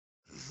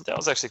that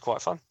was actually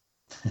quite fun.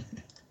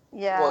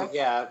 Yeah. Well,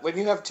 yeah. When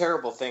you have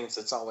terrible things,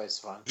 it's always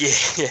fun.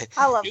 Yeah.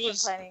 I love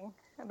complaining.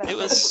 It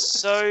was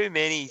so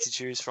many to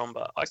choose from,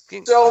 but I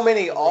think so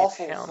many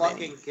awful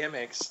fucking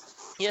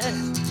gimmicks. Yeah.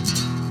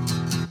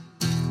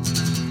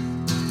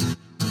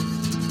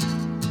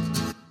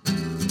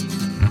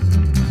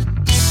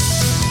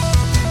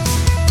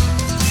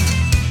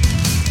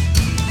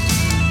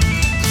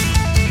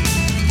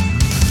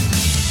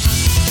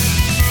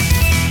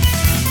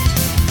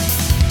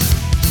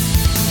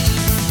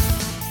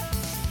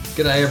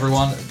 G'day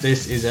everyone,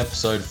 this is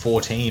episode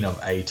 14 of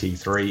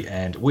AT3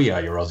 and we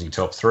are your Aussie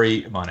Top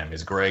 3. My name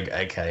is Greg,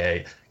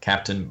 aka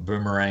Captain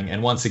Boomerang,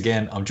 and once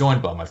again I'm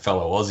joined by my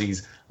fellow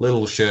Aussies,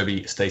 little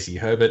Sherbie Stacey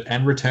Herbert,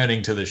 and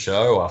returning to the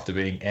show after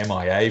being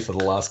MIA for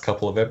the last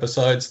couple of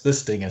episodes, the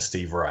Stinga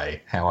Steve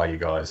Wray. How are you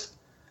guys?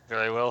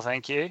 Very well,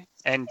 thank you.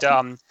 And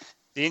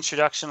the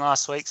introduction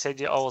last week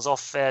said I was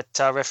off at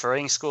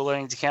refereeing school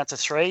learning to count to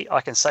 3.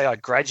 I can say I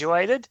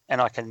graduated and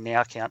I can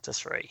now count to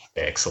 3.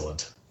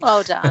 Excellent.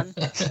 Well done.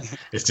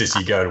 It's just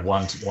you go to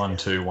 1, 2,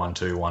 1,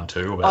 2, 1,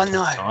 2 about 10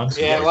 times.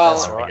 Yeah, well,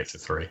 that's right. Get to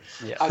 3.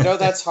 Yeah. I know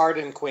that's hard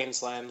in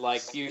Queensland.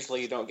 Like,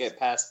 usually you don't get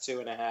past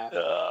 2.5.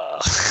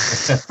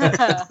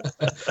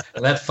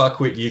 And that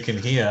fuckwit you can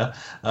hear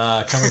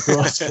coming to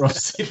us from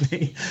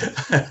Sydney,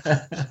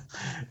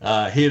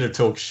 here to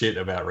talk shit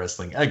about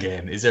wrestling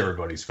again is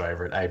everybody's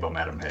favourite, I'm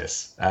Adam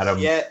Hess. Adam.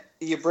 Yeah,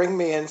 you bring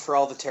me in for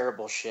all the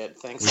terrible shit.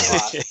 Thanks a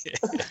lot.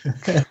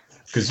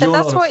 Because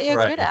that's what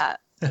you're good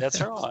at.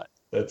 That's right.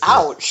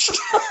 Ouch!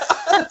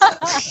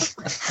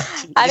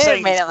 I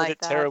didn't mean it like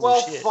that.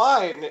 Well, shit.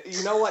 Fine.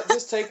 You know what?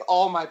 Just take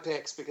all my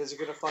picks because you're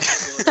gonna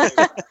fucking do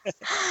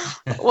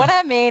it. What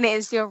I mean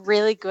is you're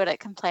really good at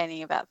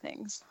complaining about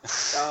things.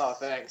 Oh,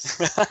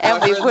 thanks.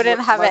 And we wouldn't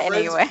have it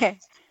anyway.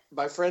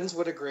 My friends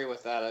would agree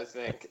with that, I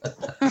think.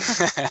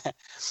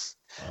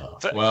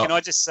 But can I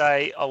just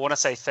say, I want to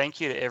say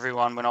thank you to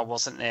everyone when I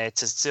wasn't there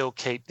to still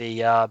keep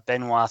the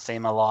Benoit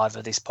theme alive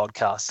of this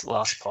podcast,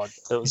 last pod.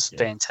 It was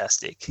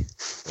fantastic.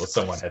 Well,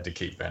 someone had to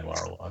keep Benoit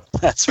alive.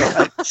 That's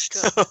right.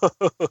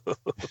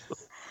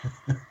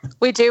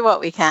 We do what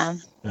we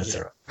can. That's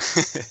right.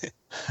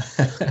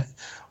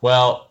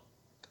 Well,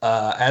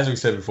 as we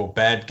said before,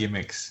 bad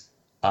gimmicks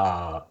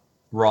are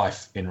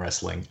rife in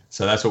wrestling.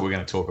 So that's what we're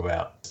going to talk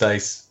about.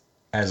 Stace,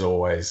 as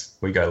always,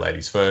 we go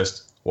ladies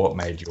first. What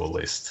made your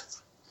list?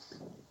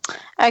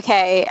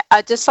 Okay,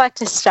 I'd just like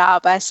to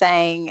start by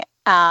saying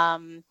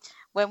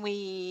when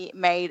we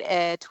made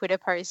a Twitter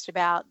post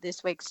about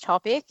this week's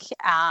topic,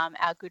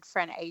 our good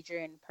friend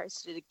Adrian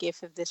posted a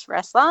GIF of this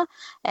wrestler,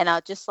 and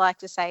I'd just like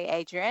to say,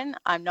 Adrian,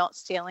 I'm not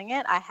stealing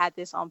it. I had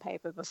this on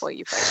paper before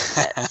you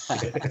posted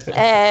it.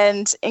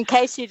 And in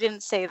case you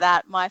didn't see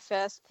that, my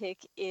first pick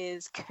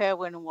is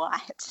Kerwin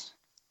White.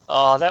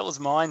 Oh, that was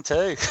mine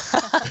too.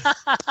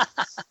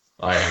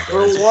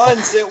 For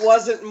once, it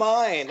wasn't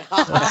mine.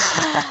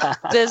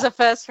 There's a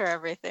first for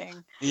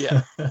everything.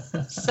 Yeah.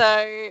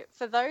 So,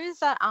 for those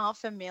that aren't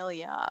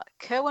familiar,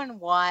 Kerwin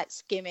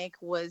White's gimmick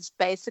was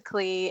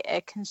basically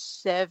a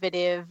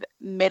conservative,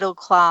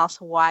 middle-class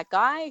white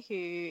guy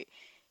who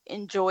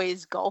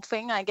enjoys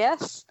golfing, I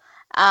guess.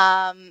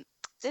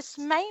 This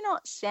may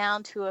not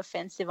sound too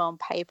offensive on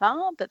paper,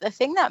 but the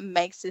thing that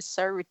makes this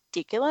so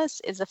ridiculous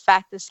is the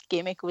fact this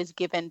gimmick was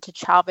given to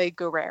Chavo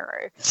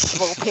Guerrero,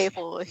 of all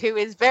people, who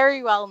is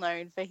very well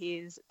known for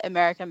his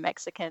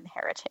American-Mexican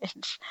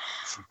heritage.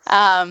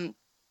 And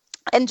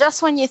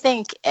just when you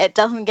think it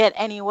doesn't get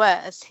any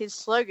worse, his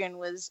slogan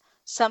was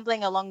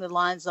something along the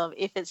lines of,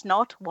 if it's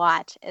not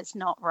white, it's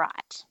not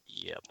right.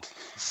 Yep.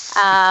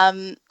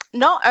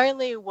 Not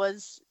only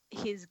was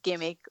his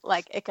gimmick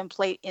like a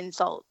complete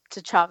insult to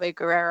Chavo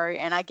Guerrero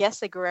and I guess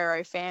the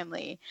Guerrero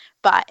family,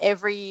 but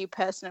every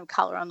person of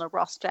color on the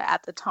roster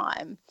at the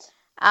time.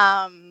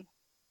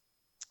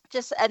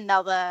 Just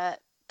another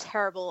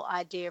terrible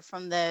idea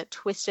from the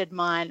twisted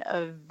mind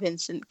of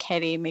Vincent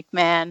Kenny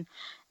McMahon.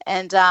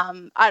 And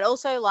I'd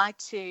also like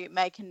to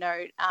make a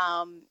note,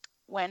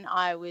 when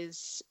I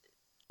was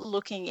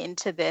looking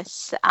into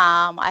this,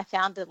 I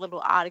found a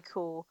little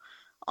article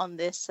on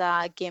this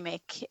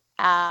gimmick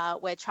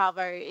where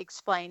Chavo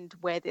explained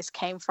where this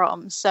came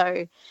from.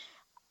 So,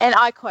 and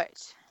I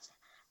quote,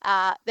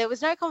 there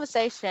was no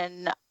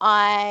conversation.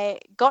 I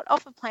got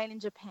off a plane in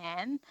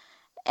Japan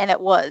and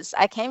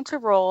I came to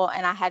Raw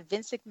and I had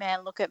Vince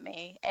McMahon look at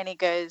me and he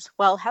goes,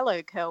 well,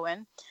 hello,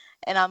 Kerwin.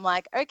 And I'm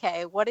like,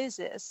 okay, what is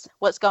this?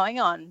 What's going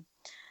on?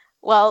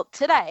 Well,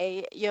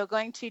 today you're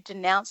going to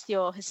denounce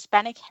your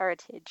Hispanic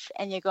heritage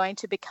and you're going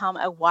to become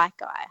a white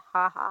guy.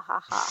 Ha, ha,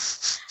 ha,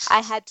 ha.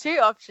 I had two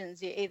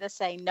options. You either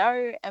say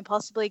no and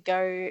possibly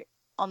go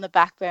on the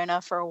back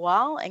burner for a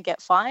while and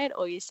get fired,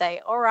 or you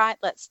say, all right,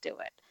 let's do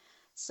it.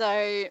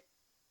 So,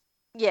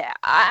 yeah,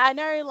 I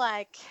know,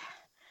 like,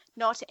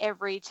 not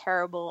every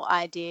terrible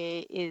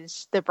idea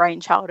is the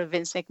brainchild of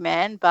Vince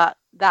McMahon, but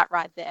that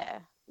right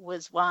there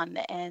was one,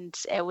 and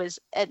it was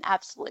an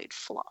absolute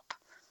flop.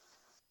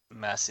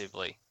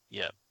 Massively,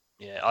 yeah.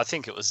 I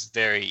think it was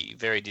very,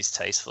 very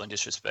distasteful and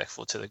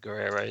disrespectful to the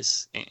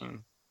Guerreros.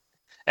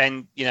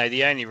 And,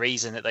 the only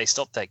reason that they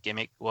stopped that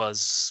gimmick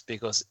was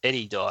because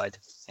Eddie died,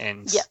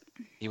 and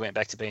he went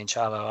back to being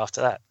Chavo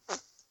after that.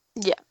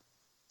 Yeah.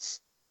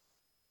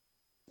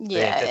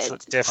 Yeah.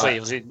 Definitely it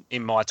was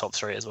in my top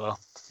 3 as well.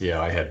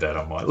 Yeah, I had that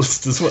on my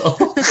list as well.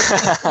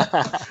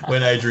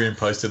 When Adrian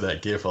posted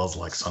that gif, I was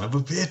like, son of a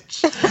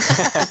bitch.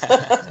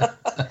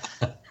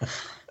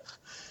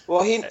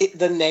 Well,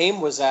 the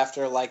name was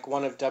after, like,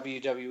 one of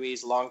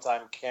WWE's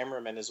longtime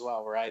cameramen as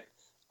well, right?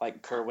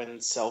 Like Kerwin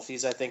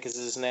Selfies, I think is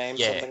his name.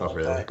 Yeah. Something like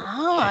really? that.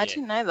 Oh, I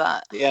didn't know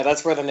that. Yeah,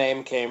 that's where the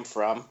name came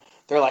from.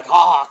 They're like,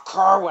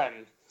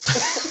 Kerwin.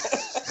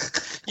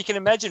 You can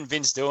imagine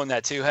Vince doing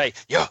that too. Hey,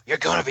 you're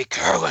going to be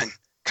Kerwin.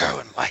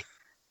 Kerwin White.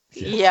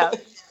 Yeah.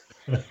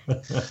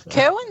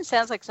 Kerwin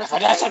sounds like such a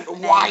If it isn't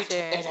name white, too.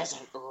 it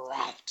isn't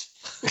right.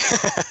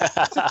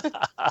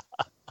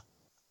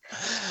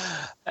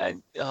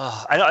 And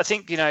I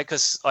think,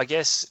 because I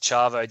guess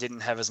Chavo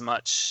didn't have as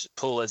much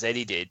pull as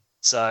Eddie did.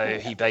 So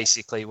he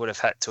basically would have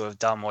had to have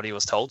done what he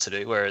was told to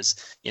do. Whereas,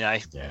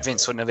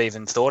 Vince wouldn't have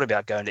even thought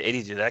about going to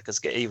Eddie to do that because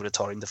Eddie would have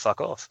told him to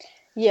fuck off.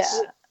 Yeah.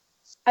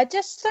 I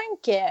just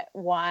don't get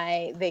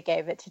why they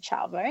gave it to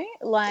Chavo.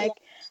 Like,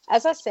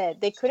 as I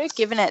said, they could have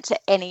given it to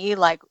any,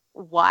 like,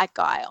 white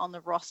guy on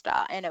the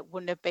roster and it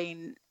wouldn't have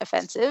been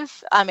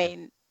offensive. I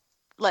mean,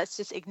 let's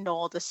just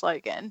ignore the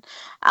slogan.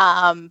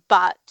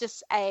 But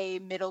just a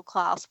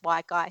middle-class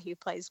white guy who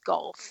plays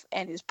golf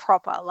and is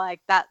proper, like,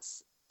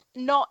 that's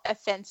not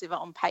offensive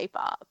on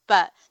paper.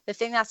 But the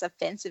thing that's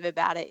offensive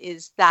about it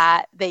is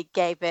that they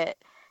gave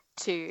it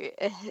to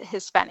a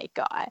Hispanic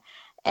guy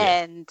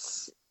and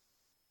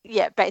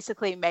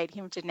basically made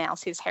him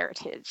denounce his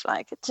heritage.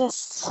 Like, it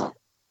just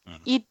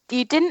you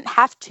didn't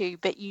have to,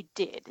 but you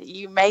did.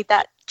 You made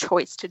that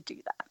choice to do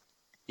that.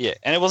 Yeah,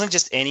 and it wasn't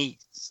just any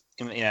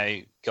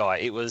guy.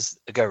 It was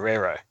a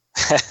Guerrero.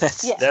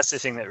 That's the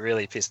thing that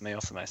really pissed me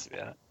off the most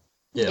about it.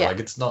 Yeah, like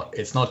it's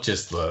not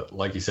just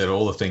like you said,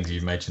 all the things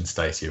you mentioned,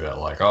 Stacey, about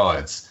like,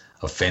 it's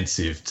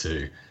offensive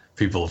to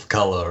people of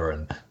color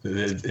and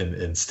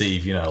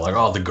Steve,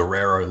 like, the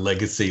Guerrero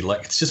legacy,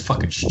 like, it's just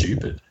fucking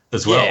stupid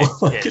as well. Yeah,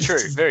 like,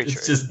 true, very true.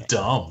 It's just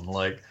dumb.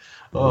 Like,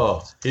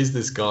 here's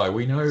this guy.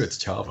 We know it's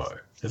Chavo.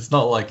 It's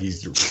not like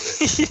he's,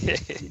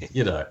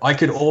 I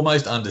could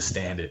almost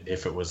understand it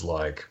if it was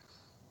like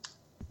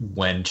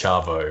when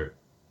Chavo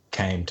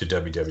came to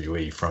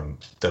WWE from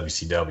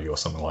WCW or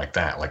something like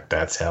that. Like,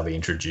 that's how they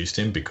introduced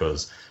him,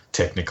 because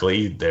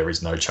technically there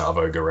is no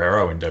Chavo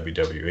Guerrero in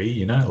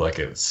WWE, like,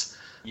 it's,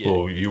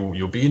 well,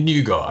 you'll be a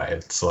new guy.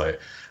 It's like,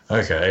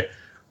 okay.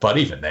 But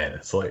even then,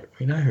 it's like,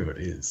 we know who it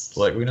is.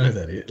 Like, we know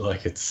that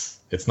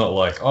it's not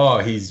like,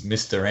 he's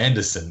Mr.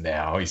 Anderson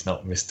now. He's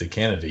not Mr.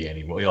 Kennedy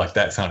anymore. Like,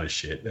 that kind of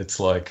shit. It's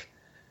like,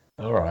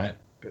 all right.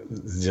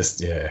 It's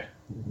just,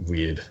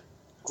 weird.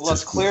 Look,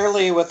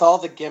 clearly, with all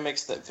the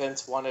gimmicks that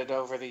Vince wanted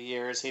over the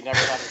years, he never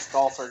had his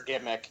golfer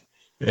gimmick.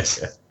 Yeah,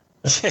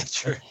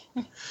 true.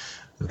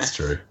 That's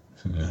true.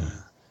 Yeah.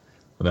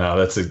 No,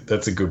 that's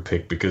a good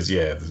pick because,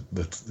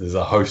 there's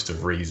a host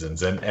of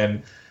reasons.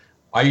 And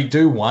I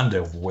do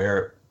wonder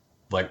where,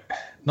 like,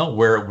 not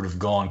where it would have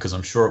gone, because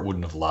I'm sure it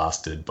wouldn't have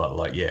lasted, but,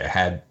 like,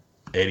 had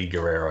Eddie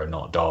Guerrero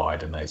not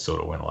died and they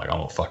sort of went like, I'm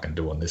not fucking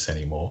doing this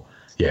anymore.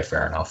 Yeah,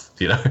 fair enough.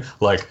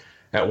 Like,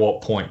 at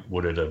what point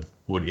would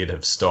it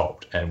have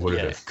stopped, and would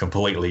it have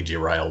completely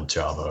derailed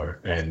Chavo,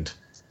 and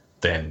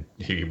then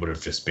he would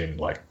have just been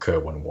like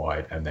Kerwin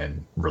White and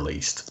then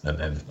released and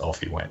then off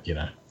he went,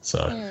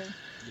 So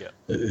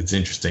it's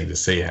interesting to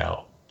see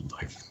how,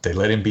 like, they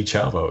let him be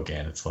Chavo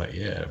again. It's like,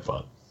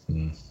 but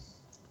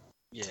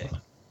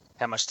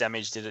how much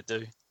damage did it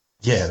do?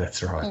 Yeah,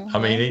 that's right. Mm-hmm. I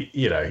mean,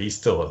 he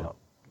still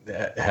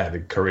had a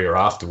career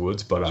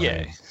afterwards, but I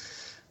mean,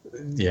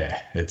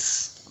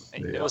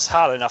 it was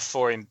hard enough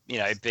for him,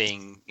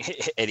 being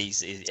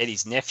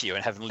Eddie's nephew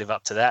and having to live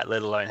up to that,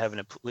 let alone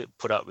having to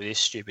put up with this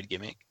stupid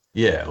gimmick.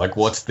 Yeah, like,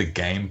 what's the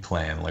game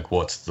plan? Like,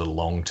 what's the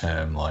long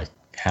term? Like,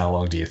 how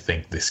long do you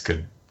think this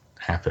could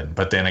happen?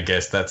 But then I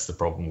guess that's the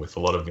problem with a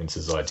lot of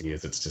Vince's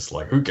ideas. It's just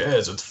like, who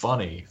cares? It's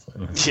funny.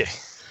 Yeah.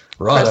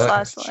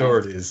 Right. Sure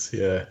it is.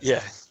 Yeah.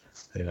 Yeah.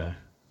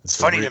 It's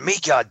funny to me,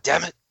 God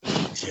damn it.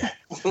 Yeah.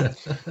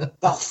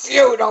 They'll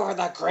feud over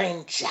the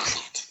green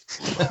jacket.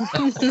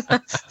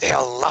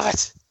 They'll love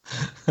it.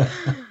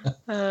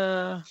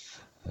 Oh,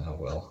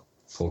 well.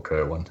 Poor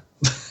Kerwin.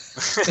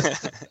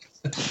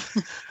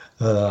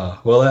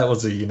 Well, that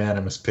was a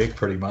unanimous pick,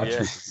 pretty much.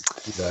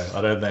 Yeah.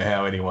 I don't know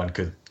how anyone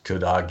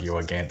could argue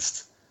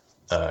against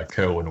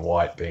Kerwin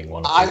White being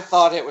one of I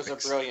thought it was a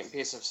brilliant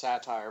piece of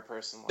satire,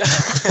 personally.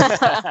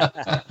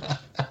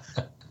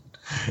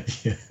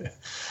 Yeah.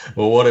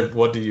 Well,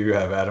 what do you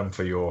have, Adam,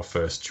 for your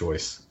first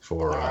choice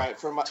for? All right,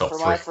 for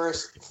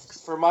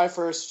my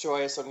first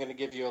choice, I'm going to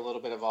give you a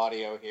little bit of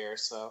audio here.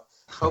 So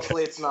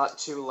hopefully it's not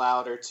too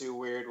loud or too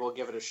weird. We'll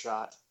give it a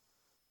shot.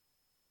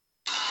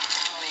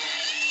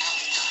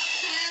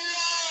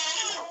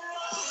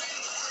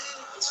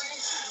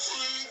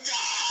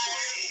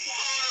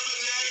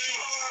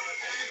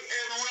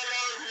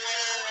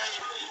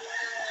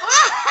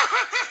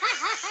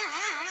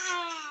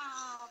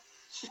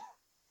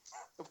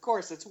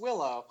 course, it's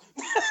Willow.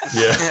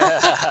 Yeah.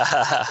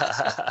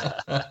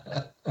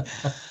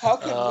 How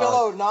could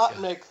Willow not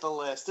make the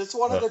list? It's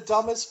one of the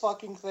dumbest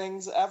fucking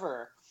things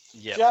ever.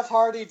 Yep. Jeff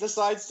Hardy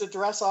decides to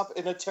dress up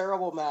in a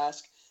terrible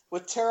mask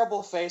with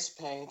terrible face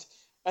paint,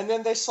 and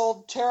then they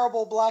sold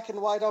terrible black and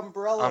white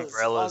umbrellas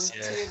on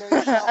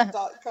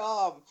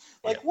TNAshop.com.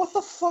 Like, what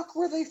the fuck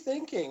were they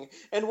thinking?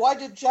 And why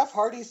did Jeff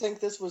Hardy think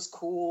this was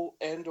cool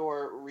and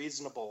or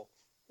reasonable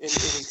in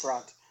any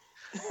front?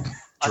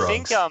 I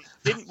think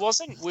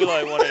wasn't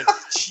Willow one of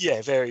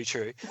very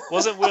true.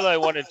 Wasn't Willow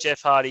one of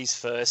Jeff Hardy's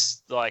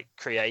first like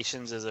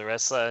creations as a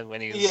wrestler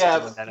when he was doing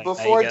that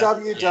before Omega?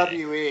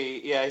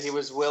 WWE, he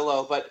was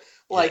Willow, but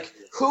like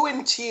who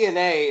in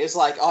TNA is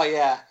like, oh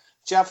yeah,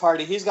 Jeff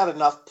Hardy, he's got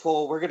enough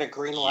pull, we're gonna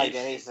greenlight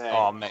anything.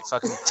 Oh man,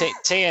 fucking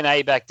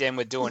TNA back then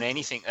were doing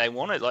anything they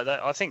wanted. Like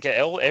that, I think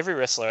every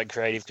wrestler had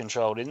creative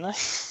control, didn't they?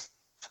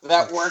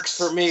 That works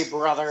for me,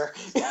 brother.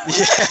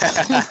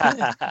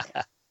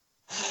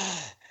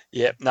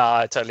 Yep, no,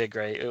 I totally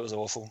agree. It was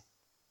awful.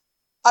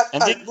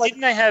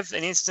 Didn't they have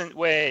an instant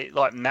where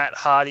like Matt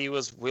Hardy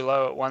was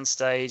Willow at one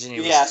stage and he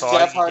was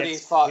Jeff Hardy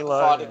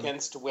fought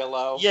against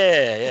Willow.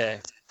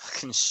 Yeah.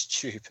 Fucking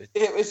stupid.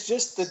 It was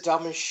just the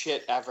dumbest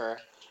shit ever.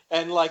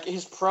 And like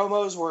his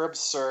promos were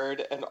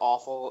absurd and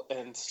awful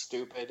and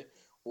stupid.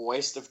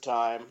 Waste of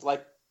time.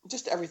 Like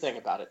just everything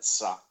about it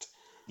sucked.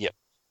 Yep.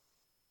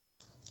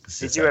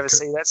 Did you ever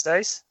see that,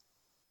 Stace?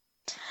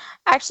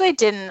 Actually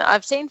didn't.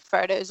 I've seen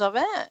photos of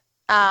it.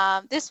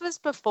 This was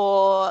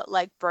before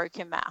like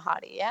Broken Matt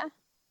Hardy, yeah?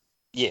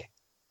 Yeah.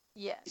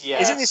 Yeah.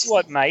 Isn't this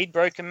what made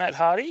Broken Matt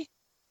Hardy?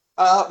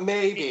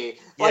 Maybe.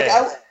 Yeah. Like,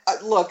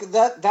 I look,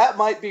 that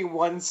might be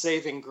one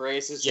saving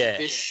grace. Is if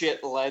this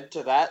shit led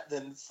to that,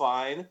 then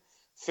fine,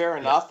 fair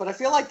enough. But I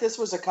feel like this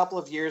was a couple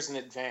of years in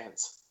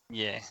advance.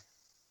 Yeah,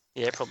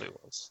 it probably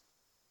was.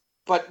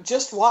 But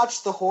just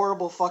watch the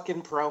horrible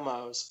fucking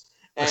promos,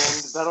 and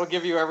that'll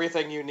give you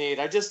everything you need.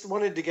 I just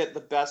wanted to get the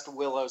best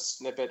Willow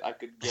snippet I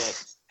could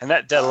get. And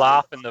that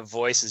laugh and the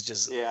voice is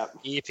just ear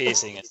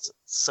piercing. It's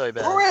so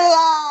bad.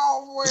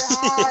 Willow!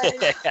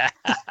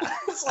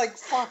 It's like,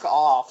 fuck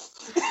off.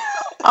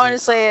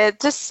 Honestly, it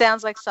just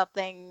sounds like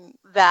something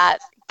that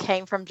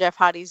came from Jeff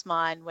Hardy's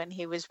mind when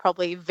he was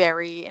probably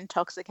very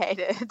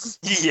intoxicated.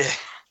 Yeah.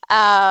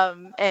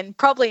 And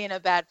probably in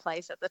a bad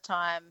place at the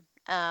time.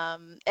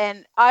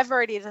 And I've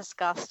already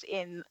discussed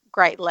in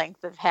great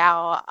length of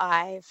how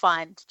I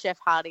find Jeff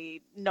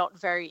Hardy not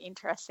very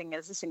interesting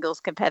as a singles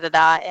competitor,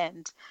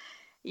 and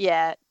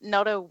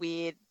not a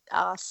weird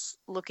ass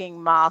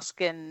looking mask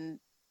and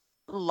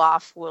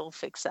laugh will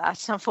fix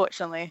that,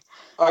 unfortunately.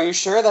 Are you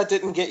sure that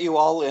didn't get you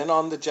all in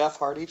on the Jeff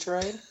Hardy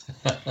train?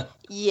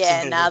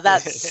 Yeah, no,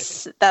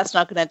 that's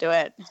not gonna do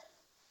it.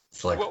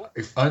 It's like,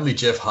 if only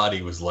Jeff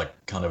Hardy was like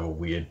kind of a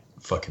weird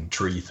fucking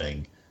tree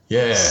thing.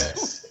 Yeah.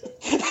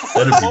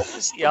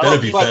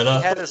 That'd be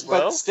better.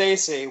 But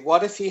Stacey,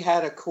 what if he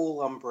had a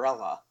cool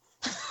umbrella?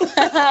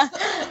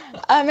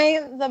 I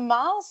mean, the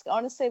mask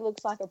honestly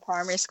looks like a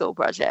primary school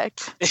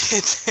project.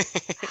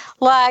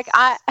 Like,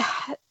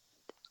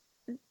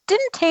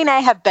 didn't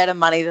TNA have better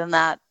money than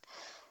that?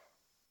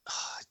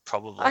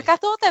 Probably. Like, I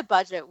thought their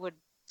budget would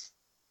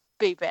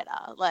be better.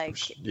 Like,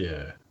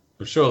 yeah.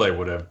 I'm sure they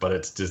would have, but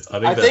it's just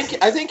I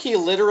think he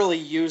literally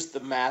used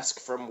the mask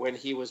from when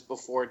he was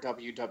before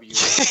WWE.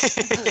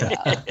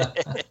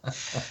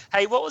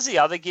 Hey, what was the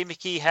other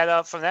gimmick he had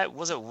up from that?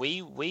 Was it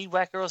Weed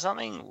Whacker or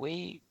something?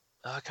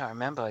 I can't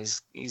remember.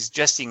 He's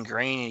dressed in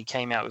green and he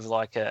came out with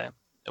like a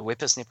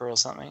whippersnipper or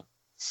something.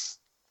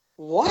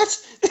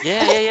 What?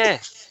 Yeah.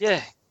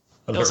 There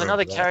was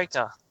another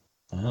character.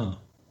 Oh.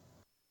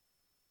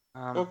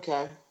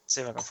 Okay.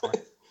 See if I can find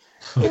it.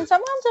 Can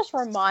someone just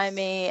remind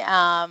me,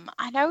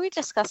 I know we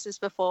discussed this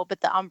before,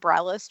 but the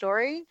umbrella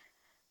story?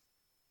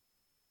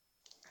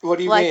 What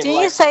do you mean? Like,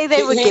 did you say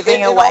they were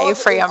giving away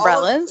free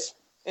umbrellas?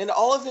 In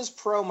all of his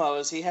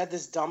promos, he had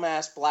this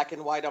dumbass black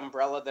and white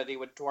umbrella that he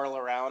would twirl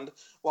around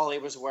while he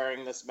was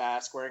wearing this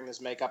mask, wearing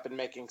this makeup, and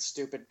making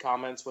stupid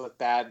comments with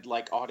bad,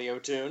 like, audio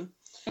tune.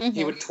 Mm-hmm.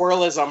 He would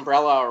twirl his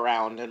umbrella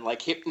around and,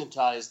 like,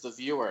 hypnotize the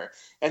viewer.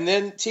 And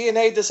then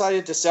TNA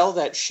decided to sell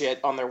that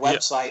shit on their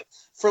website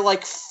for,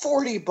 like,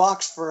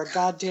 $40 for a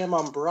goddamn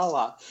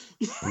umbrella,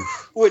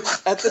 which,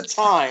 at the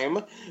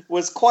time,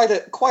 was quite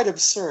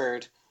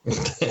absurd.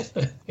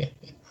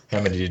 How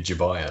many did you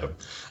buy, Adam?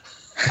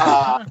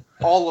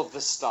 All of the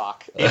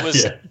stock. It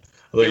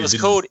was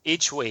called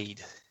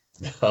Itchweed.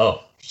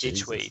 Oh,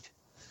 Itchweed.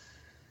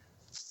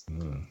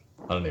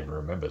 I don't even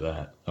remember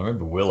that. I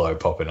remember Willow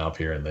popping up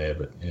here and there,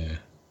 but yeah.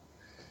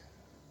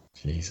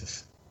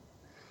 Jesus.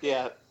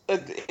 Yeah.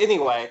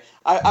 Anyway,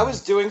 I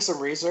was doing some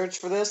research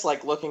for this,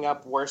 like looking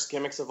up worst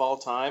gimmicks of all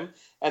time,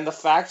 and the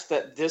fact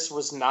that this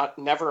was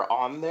never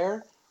on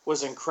there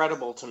was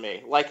incredible to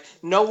me. Like,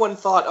 no one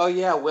thought, oh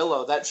yeah,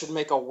 Willow, that should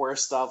make a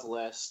worst of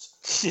list.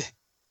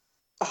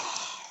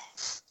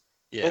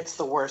 Yeah. It's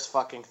the worst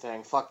fucking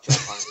thing. Fuck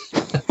Jeff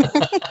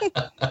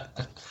Hardy.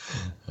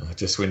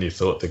 Just when you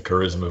thought the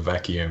charisma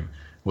vacuum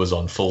was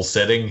on full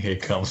setting. Here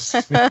comes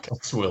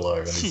Willow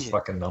and his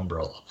fucking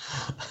umbrella.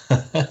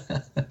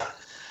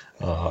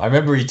 I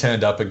remember he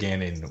turned up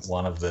again in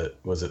one of the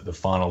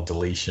final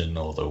deletion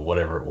or the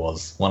whatever it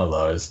was, one of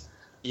those.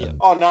 Yeah.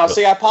 Oh no!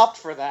 See, I popped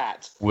for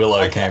that.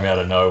 Willow came out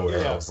of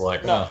nowhere. Yeah. I was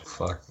like, No. oh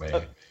fuck me.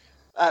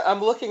 I'm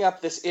looking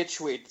up this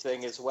itchweed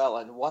thing as well,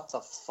 and what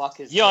the fuck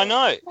is? Yeah, I this?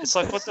 know. It's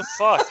like, what the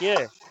fuck?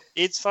 Yeah,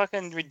 it's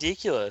fucking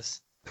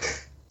ridiculous.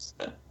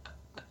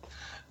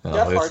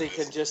 Jeff Hardy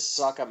can just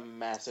suck a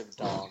massive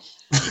dong.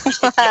 You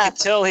could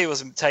tell he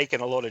was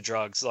taking a lot of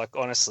drugs. Like,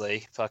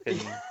 honestly, fucking,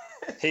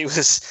 he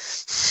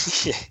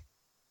was.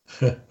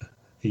 Yeah.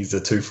 He's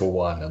a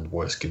 2-for-1 and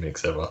worst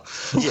gimmicks ever.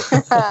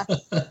 Yeah.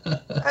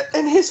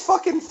 And his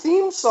fucking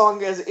theme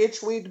song as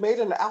Itchweed made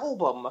an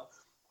album.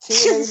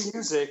 TNA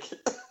Music.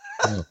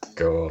 Oh,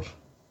 God.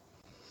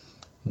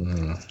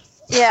 Mm.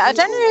 Yeah, I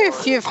don't know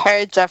if you've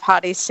heard Jeff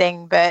Hardy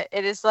sing, but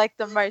it is like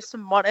the most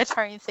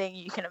monotone thing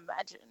you can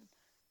imagine.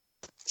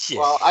 Yeah.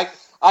 Well,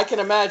 I can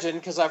imagine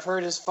because I've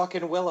heard his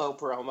fucking Willow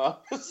promo.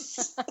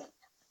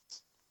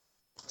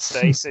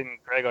 Stace and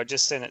Greg, I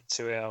just sent it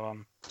to our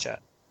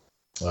chat.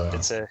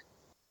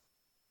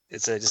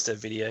 It's just a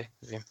video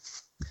of him.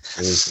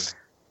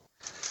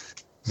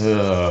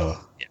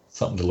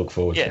 Something to look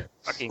forward to.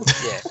 Fucking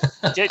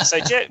yeah. So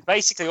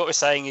basically, what we're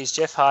saying is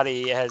Jeff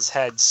Hardy has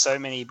had so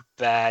many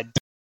bad.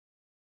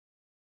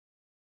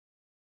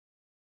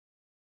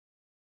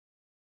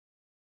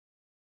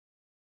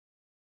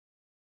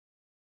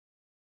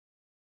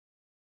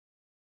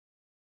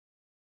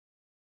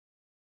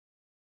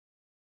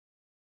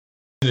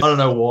 I don't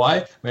know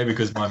why. Maybe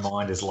because my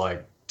mind is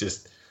like,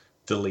 just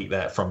delete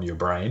that from your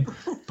brain.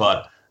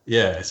 But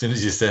yeah, as soon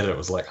as you said it, it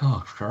was like,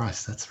 oh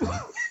Christ, that's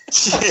right.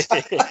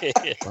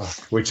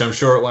 Which I'm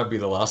sure it won't be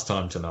the last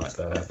time tonight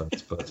that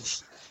happens.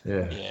 But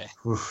yeah.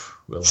 Oof,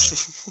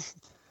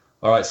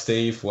 all right,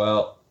 Steve.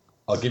 Well,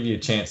 I'll give you a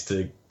chance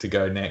to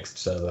go next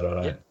so that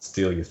I don't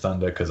steal your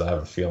thunder, because I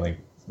have a feeling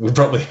we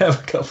probably have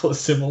a couple of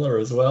similar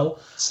as well.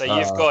 So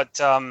you've got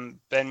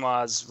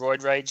Benoit's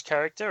Roid Rage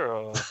character,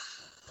 or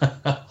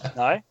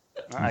no?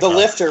 Okay. The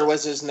Lifter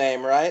was his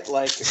name, right?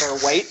 Like, or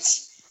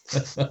Waits.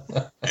 Waits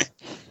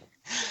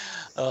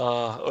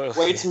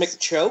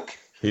McChoke.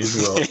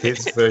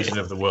 His version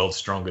of the world's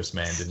strongest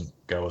man didn't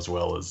go as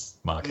well as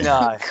Mark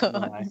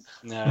Henry.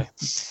 No.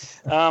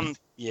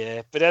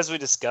 Yeah, but as we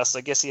discussed,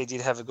 I guess he did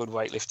have a good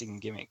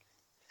weightlifting gimmick.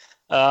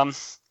 Well,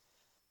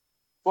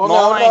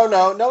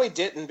 no, he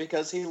didn't,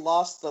 because he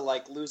lost the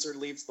loser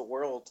leaves the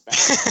world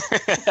match.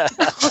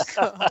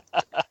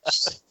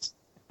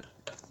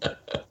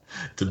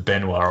 To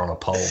Benoit on a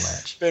pole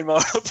match.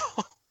 Benoit on a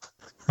pole.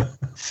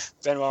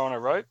 Benoit on a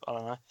rope?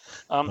 I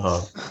don't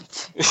know.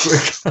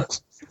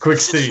 Quick,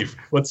 Steve,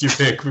 what's your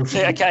pick?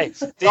 Yeah, okay.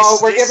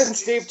 We're giving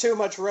Steve too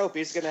much rope.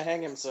 He's going to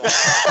hang himself.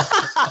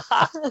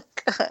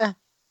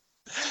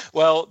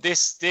 Well,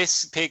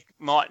 this pick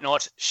might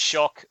not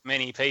shock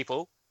many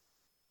people.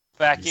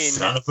 Back in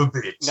son of a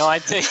bitch.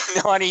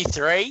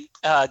 1993,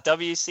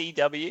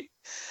 WCW,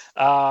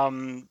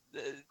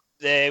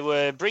 they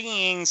were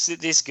bringing in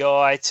this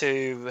guy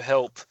to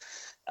help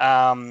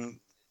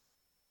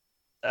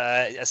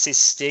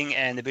assist Sting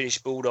and the British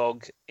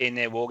Bulldog in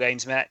their War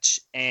Games match,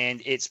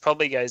 and it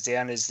probably goes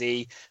down as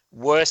the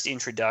worst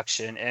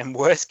introduction and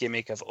worst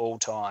gimmick of all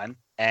time,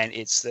 and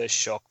it's the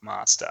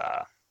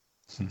Shockmaster.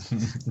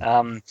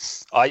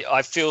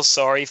 I feel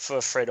sorry for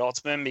Fred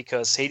Ottman,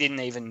 because he didn't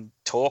even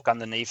talk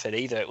underneath it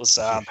either. It was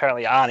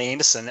apparently Arn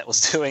Anderson that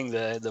was doing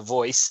the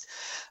voice.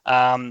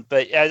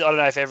 But I don't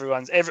know if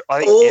everyone has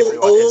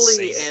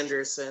seen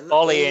Anderson.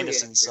 Ollie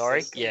Anderson,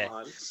 sorry. Yeah.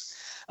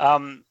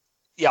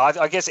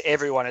 I guess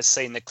everyone has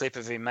seen the clip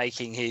of him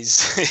making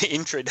his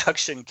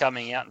introduction,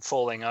 coming out and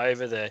falling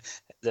over, the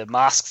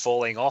mask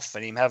falling off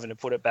and him having to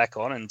put it back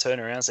on and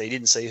turn around so he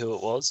didn't see who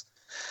it was.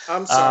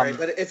 I'm sorry,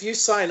 but if you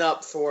sign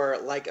up for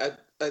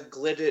a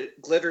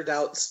glittered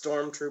out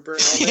stormtrooper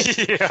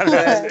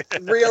helmet,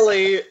 then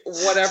really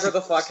whatever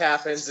the fuck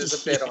happens is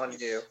a bit on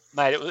you.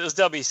 Mate, it was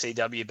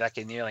WCW back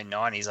in the early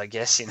 90s, I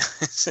guess,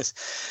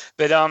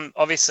 But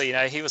obviously,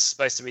 he was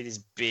supposed to be this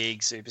big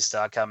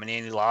superstar coming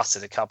in. He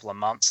lasted a couple of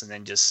months and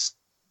then just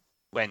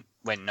went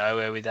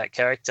nowhere with that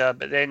character.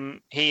 But then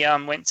he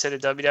went to the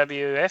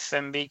WWF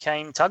and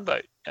became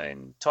Tugboat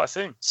in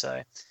Typhoon. So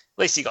at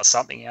least he got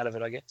something out of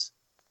it, I guess.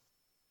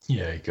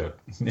 Yeah, he got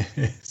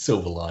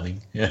silver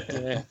lining.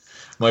 Yeah.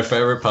 My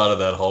favorite part of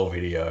that whole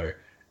video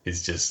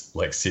is just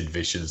like Sid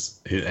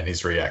Vicious and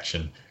his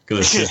reaction,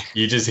 because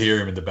you just hear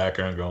him in the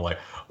background going like,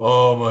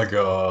 "Oh my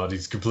god,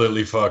 he's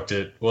completely fucked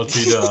it. What's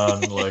he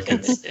done? Like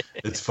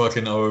it's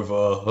fucking over.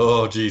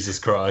 Oh Jesus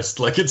Christ!"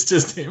 Like it's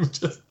just him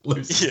just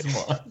losing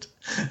his mind.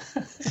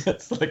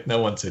 It's like no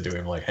one said to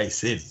him like, "Hey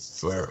Sid,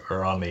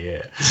 we're on the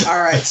air."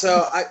 All right,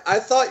 so I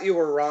thought you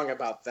were wrong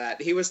about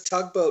that. He was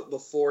Tugboat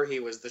before he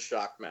was the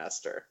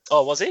Shockmaster.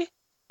 Oh, was he?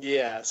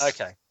 Yes.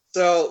 Okay.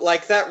 So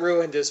that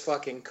ruined his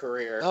fucking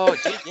career. Oh,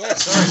 yeah.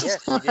 Sorry, yeah.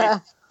 He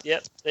did.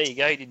 Yep. There you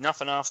go. He did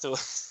nothing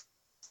afterwards.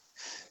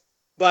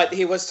 But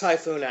he was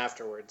Typhoon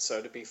afterwards,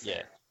 so to be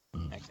fair.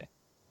 Yeah. Okay.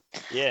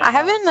 Yeah, I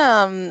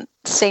haven't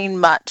seen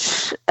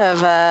much of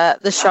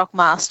the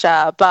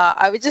Shockmaster, but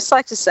I would just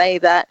like to say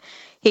that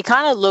he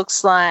kind of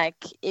looks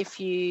like if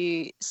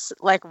you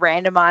like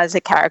randomize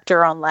a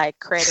character on like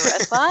Creator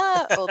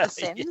Wrestler or The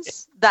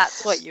Sims,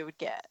 that's what you would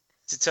get.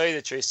 To tell you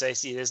the truth,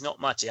 Stacey, there's not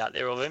much out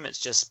there of him. It's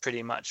just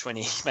pretty much when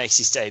he makes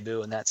his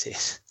debut and that's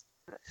it.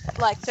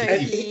 Like, so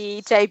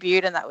he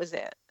debuted and that was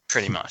it.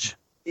 Pretty much.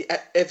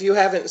 If you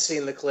haven't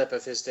seen the clip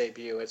of his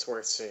debut, it's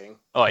worth seeing.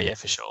 Oh, yeah,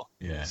 for sure.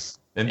 Yeah.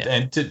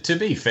 And to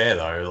be fair,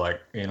 though,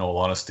 like, in all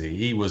honesty,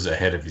 he was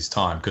ahead of his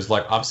time. Because,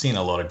 like, I've seen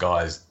a lot of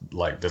guys,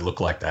 like, that look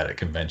like that at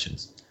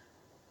conventions.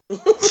 They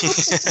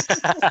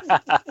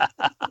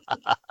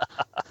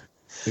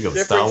got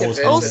the Star Wars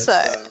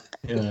also,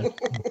 yeah.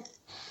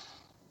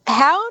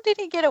 How did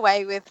he get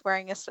away with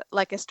wearing a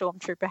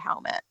stormtrooper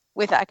helmet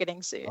without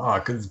getting sued? Oh,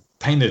 because it's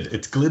painted.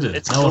 It's glittered.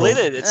 It's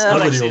glittered. It's not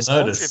nobody actually will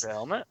a notice. stormtrooper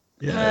helmet.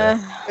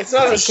 Yeah. It's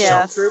not a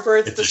Shocktrooper,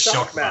 it's the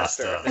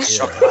Shockmaster.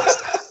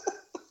 Shockmaster.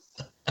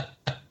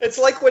 It's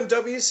like when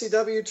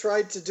WCW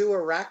tried to do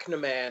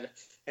Arachnaman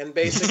and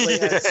basically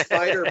had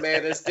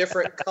Spider-Man as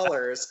different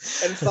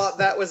colors and thought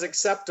that was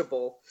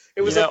acceptable.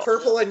 It was a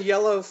purple and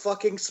yellow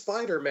fucking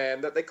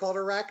Spider-Man that they called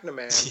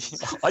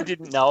Arachnaman. I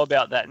didn't know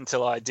about that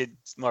until I did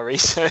my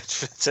research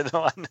for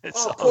tonight.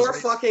 Oh, poor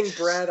fucking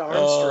Brad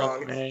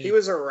Armstrong. Oh, he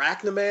was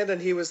Arachnaman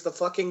and he was the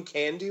fucking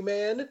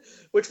Candyman,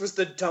 which was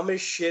the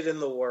dumbest shit in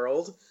the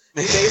world.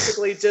 He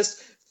basically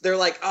just... They're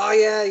like, oh,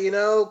 yeah, you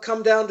know,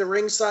 come down to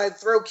ringside,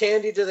 throw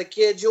candy to the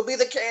kids. You'll be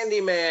the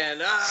candy man.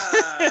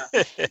 Ah.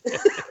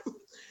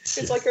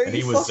 It's like, are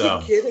you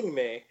fucking kidding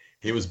me?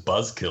 He was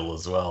Buzzkill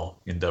as well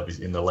in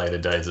the later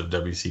days of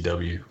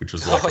WCW, which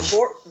was like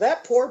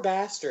that poor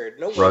bastard.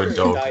 No Road wonder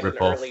Dog he died an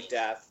ripoff. early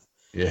death.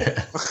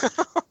 Yeah.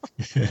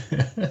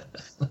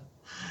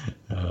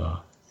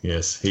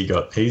 Yes, he's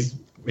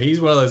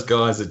one of those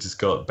guys that just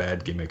got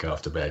bad gimmick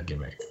after bad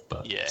gimmick.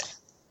 But yeah.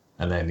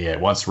 And then,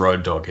 once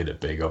Road Dogg hit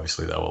it big,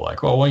 obviously they were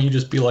like, oh, why don't you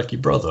just be like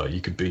your brother?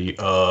 You could be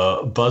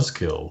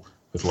Buzzkill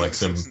with like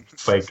some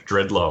fake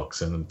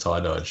dreadlocks and a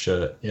tie-dyed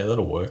shirt. Yeah,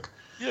 that'll work.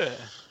 Yeah.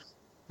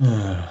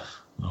 Oh,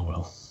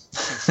 well.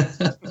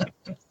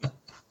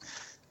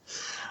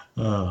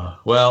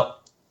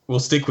 Well, we'll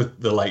stick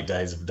with the late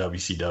days of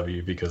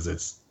WCW because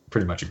it's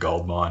pretty much a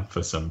gold mine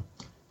for some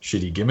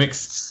shitty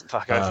gimmicks.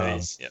 Fuck over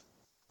these, yep.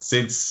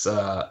 Since...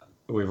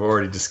 we've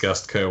already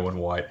discussed Kerwin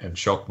White and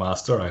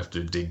Shockmaster. I have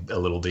to dig a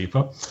little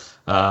deeper.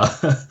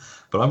 But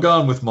I'm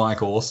going with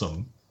Mike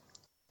Awesome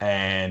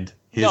and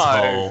his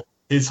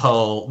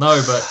whole...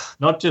 No, but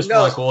not just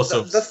Mike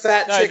Awesome. The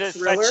fat chick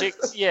thriller? Fat chick,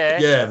 yeah.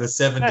 Yeah, the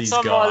 70s guy. That's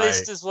on my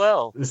list as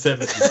well. The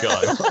 70s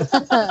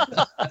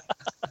guy.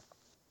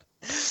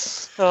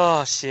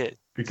 Oh, shit.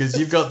 Because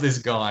you've got this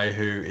guy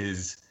who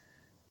is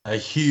a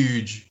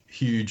huge,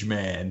 huge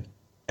man.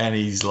 And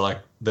he's like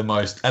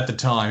at the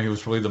time, he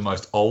was probably the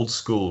most old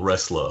school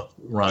wrestler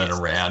running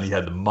around. He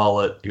had the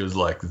mullet. He was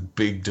like this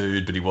big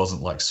dude, but he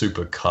wasn't like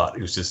super cut.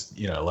 He was just,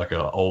 like an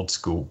old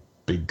school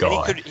big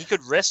guy. And he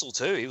could wrestle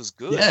too. He was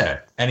good. Yeah.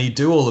 And he'd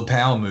do all the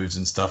power moves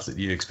and stuff that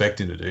you'd expect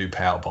him to do,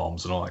 power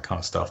bombs and all that kind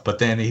of stuff. But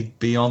then he'd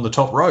be on the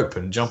top rope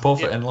and jump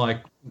off it and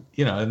like,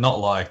 not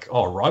like,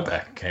 oh,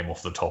 Ryback came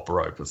off the top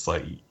rope. It's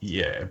like,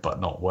 yeah,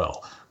 but not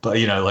well. But,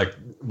 like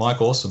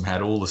Mike Awesome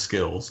had all the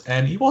skills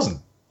and he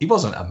wasn't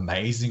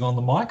amazing on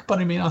the mic, but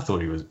I mean, I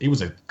thought he was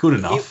good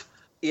enough.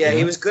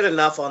 He was good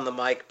enough on the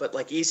mic, but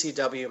like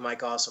ECW,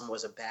 Mike Awesome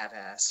was a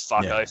badass.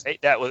 Fuck oath.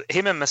 That was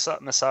him and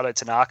Masato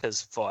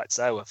Tanaka's fights.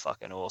 They were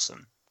fucking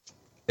awesome.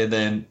 And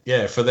then,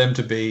 for them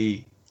to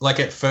be like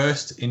at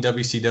first in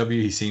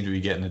WCW, he seemed to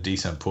be getting a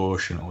decent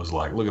push, and it was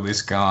like, look at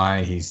this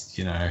guy, he's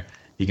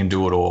he can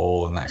do it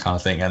all and that kind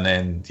of thing. And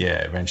then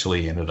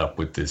eventually he ended up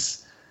with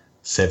this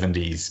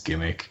 70s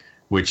gimmick,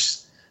 which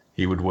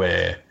he would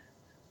wear.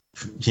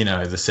 The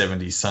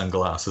 70s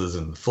sunglasses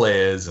and the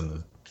flares and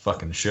the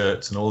fucking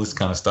shirts and all this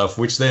kind of stuff,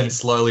 which then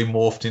slowly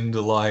morphed into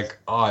like,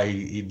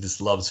 he just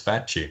loves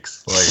fat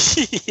chicks.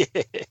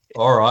 Like,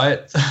 all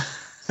right.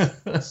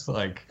 It's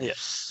like,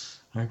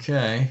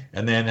 okay.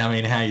 And then, I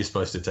mean, how are you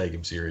supposed to take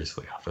him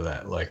seriously after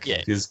that? Like,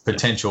 his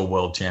potential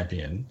world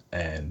champion,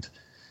 and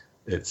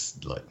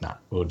it's like, nah,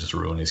 we'll just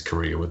ruin his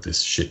career with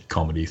this shit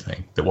comedy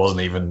thing that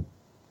wasn't even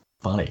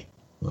funny.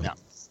 Like, no.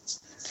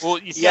 Well,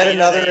 yet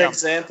another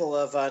example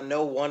of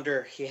no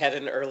wonder he had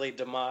an early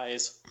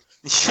demise.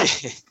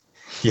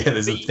 Yeah,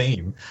 there's a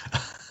theme.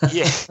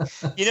 Yeah,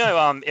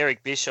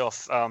 Eric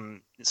Bischoff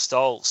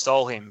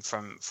stole him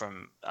from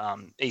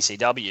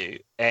ECW,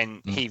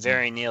 and he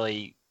very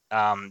nearly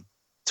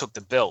took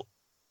the belt,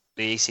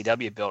 the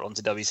ECW belt,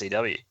 onto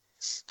WCW.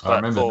 But I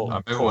remember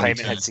Paul when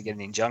Heyman had to get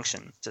an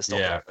injunction to stop.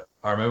 Yeah, it.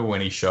 I remember when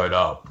he showed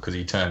up because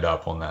he turned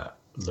up on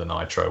the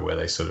Nitro where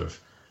they sort of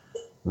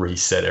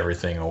reset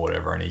everything or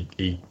whatever, and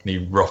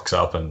he rocks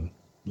up and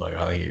like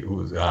I think it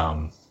was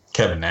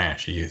Kevin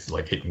Nash. He's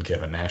like hitting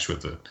Kevin Nash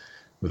with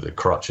the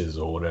crutches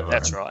or whatever.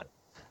 That's right.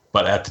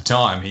 But at the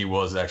time, he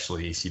was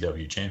actually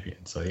ECW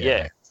champion, so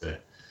they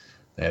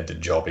had to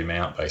job him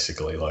out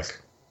basically,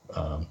 like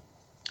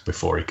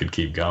before he could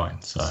keep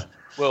going. So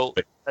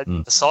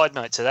a side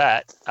note to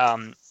that,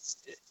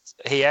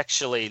 he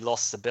actually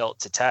lost the belt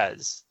to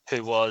Taz,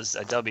 who was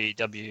a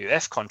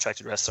WWF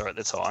contracted wrestler at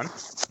the time.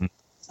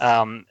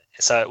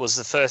 So it was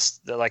the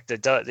first, the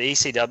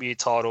ECW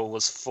title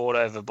was fought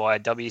over by a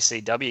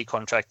WCW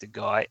contracted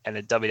guy and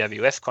a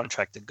WWF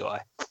contracted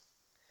guy.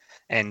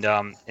 And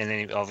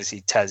then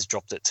obviously Taz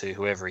dropped it to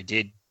whoever he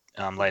did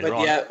later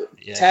on. Yeah,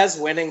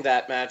 Taz winning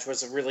that match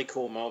was a really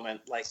cool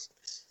moment. Like,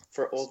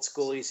 for old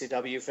school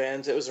ECW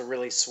fans, it was a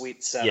really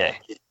sweet setup. Yeah.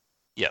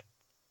 Yep.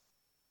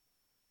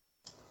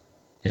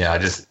 Yeah,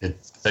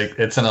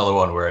 it's another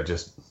one where it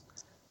just,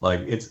 like,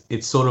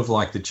 it's sort of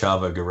like the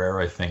Chavo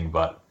Guerrero thing,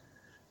 but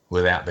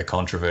without the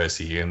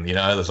controversy, and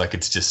there's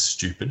it's just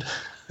stupid.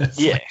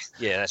 Yeah,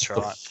 that's right.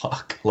 The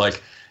fuck,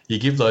 like, you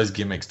give those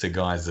gimmicks to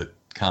guys that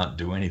can't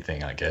do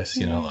anything, I guess.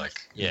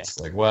 It's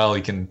like, well,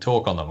 he can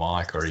talk on the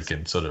mic, or he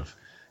can sort of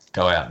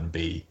go out and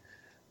be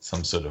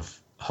some sort of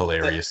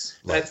hilarious.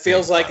 That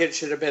feels like it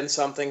should have been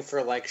something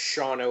for like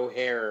Sean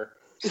O'Hare.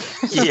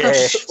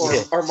 Yeah.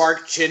 or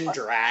Mark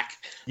Jindrak.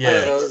 One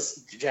of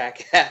those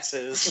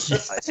jackasses.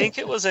 I think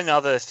it was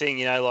another thing,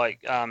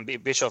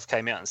 Bischoff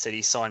came out and said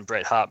he signed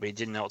Bret Hart, but he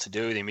didn't know what to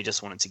do with him. He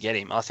just wanted to get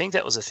him. I think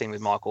that was a thing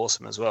with Mike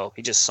Awesome as well.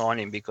 He just signed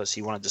him because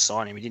he wanted to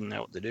sign him. He didn't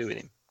know what to do with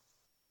him.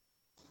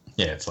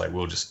 Yeah, it's like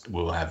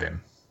we'll have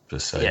him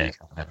just so you can't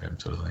have him,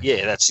 sort of thing.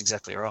 Yeah, that's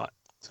exactly right.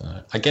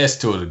 So I guess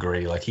to a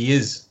degree, like, he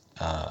is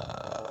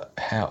I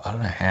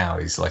don't know how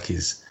he's like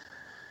it's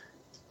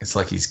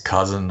like his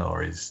cousin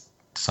or his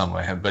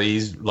somewhere, but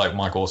he's like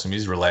Mike Awesome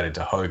is related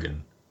to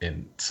Hogan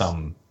in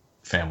some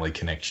family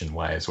connection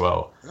way as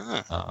well.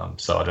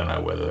 So I don't know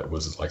whether it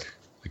was like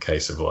a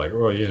case of like,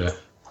 oh yeah,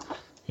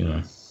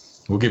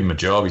 we'll give him a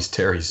job. He's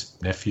Terry's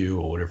nephew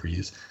or whatever he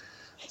is.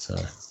 So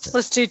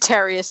let's do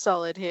Terry a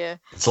solid here.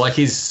 It's like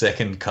his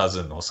second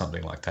cousin or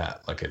something like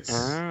that. Like it's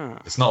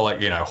not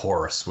like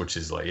Horace, which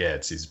is like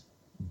it's his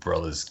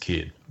brother's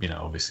kid.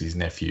 Obviously his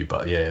nephew,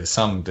 but there's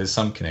some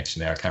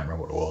connection there. I can't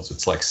remember what it was.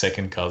 It's like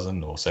second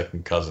cousin or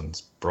second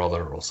cousin's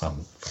brother or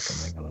some fucking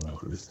thing. I don't know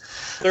what it is.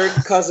 Third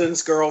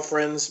cousin's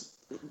girlfriend's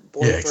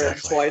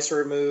boyfriend twice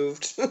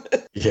removed.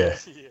 Yeah.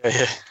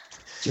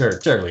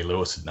 Jerry Lee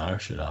Lewis would know.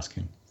 Should ask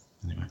him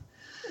anyway.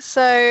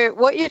 So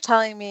what you're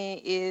telling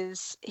me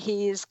is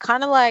he's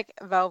kind of like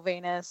Val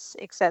Venus,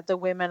 except the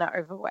women are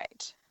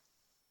overweight.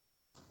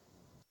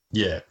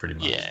 Yeah, pretty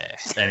much. Yeah.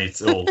 And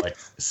it's all like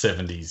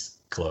 70s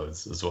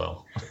clothes as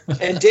well.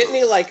 And didn't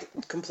he like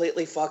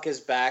completely fuck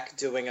his back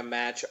doing a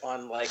match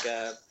on like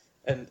a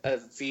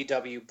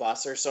VW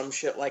bus or some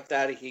shit like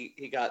that?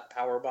 He got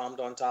power bombed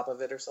on top of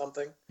it or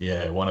something.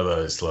 Yeah, one of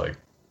those like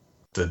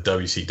the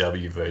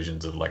WCW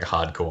versions of like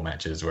hardcore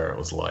matches where it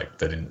was like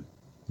they didn't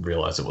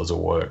realize it was a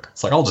work.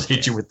 It's like, I'll just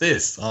hit you with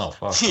this. Oh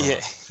fuck.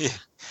 Yeah.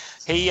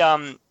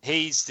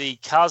 He's the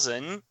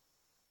cousin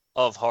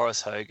of Horace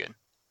Hogan.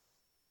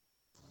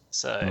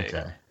 So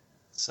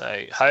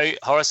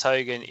Horace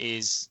Hogan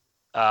is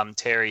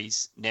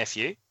Terry's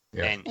nephew,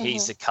 and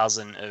he's the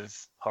cousin of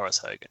Horace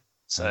Hogan.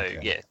 So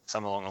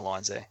something along the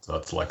lines there. So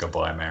it's like a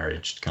by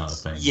marriage kind of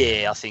thing.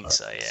 Yeah, I think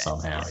so. Yeah,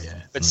 somehow,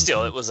 yeah. But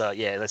still, it was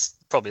let's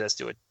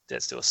do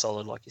a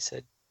solid, like you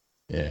said.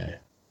 Yeah.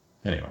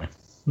 Anyway.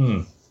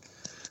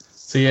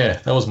 So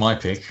that was my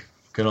pick.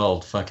 Good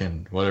old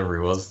fucking whatever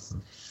he was.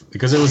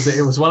 Because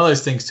it was one of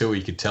those things too where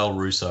you could tell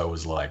Russo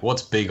was like,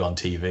 what's big on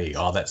TV?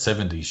 Oh, that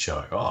 70s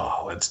show.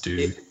 Oh, let's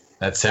do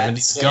that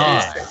 70s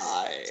guy.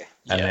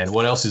 And then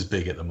what else is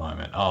big at the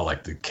moment? Oh,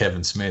 like the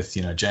Kevin Smith,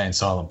 Jay and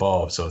Silent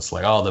Bob. So it's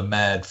like, oh, the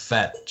mad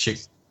fat chick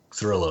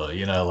thriller,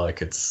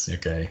 like it's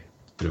okay.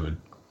 Bit of a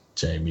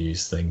Jay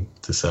Muse thing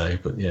to say,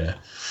 but yeah.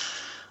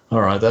 All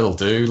right, that'll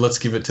do. Let's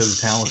give it to the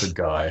talented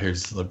guy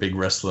who's a big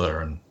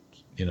wrestler and,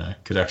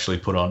 could actually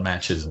put on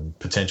matches and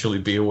potentially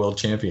be a world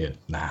champion.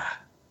 Nah.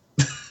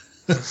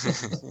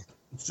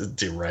 Just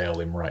derail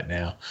him right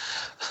now.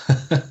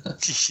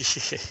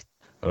 But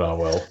oh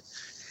well.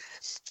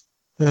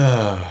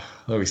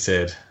 Like we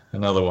said,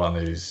 another one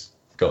who's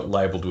got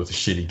labelled with a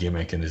shitty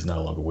gimmick and is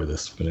no longer with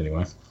us. But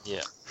anyway.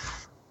 Yeah.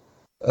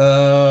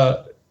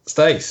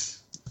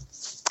 Stace.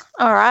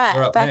 All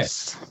right,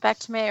 back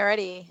to me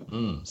already.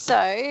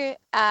 So,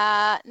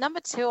 number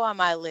 2 on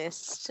my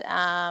list.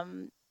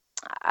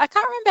 I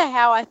can't remember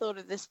how I thought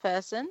of this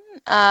person.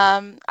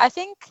 I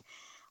think,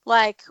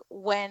 like,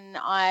 when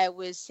I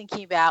was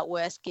thinking about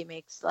worst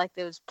gimmicks, like,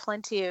 there was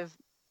plenty of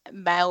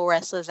male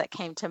wrestlers that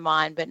came to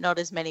mind, but not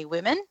as many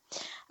women,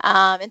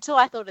 until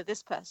I thought of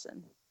this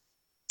person.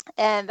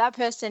 And that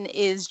person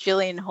is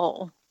Jillian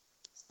Hall.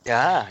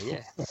 Ah,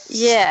 yeah.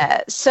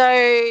 Yeah,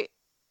 so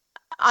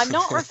I'm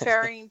not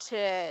referring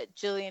to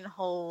Jillian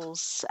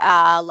Hall's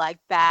like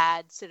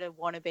bad sort of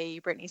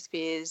wannabe Britney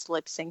Spears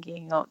lip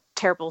syncing or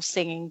terrible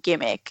singing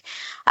gimmick.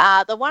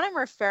 The one I'm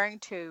referring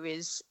to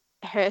is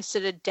her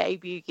sort of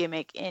debut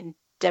gimmick in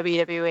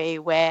WWE,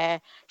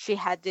 where she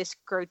had this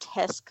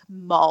grotesque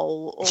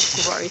mole or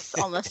growth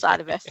on the side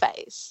of her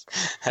face.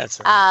 That's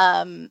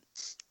right.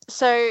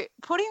 So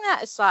putting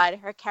that aside,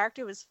 her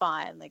character was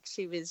fine. Like,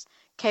 she was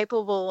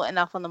capable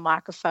enough on the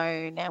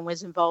microphone and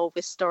was involved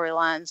with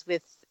storylines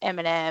with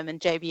Eminem and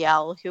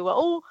JBL, who were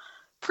all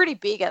pretty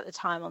big at the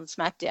time on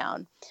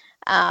SmackDown.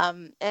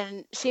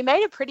 And she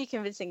made a pretty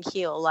convincing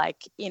heel,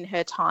 like, in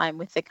her time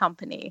with the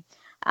company,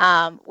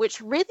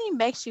 which really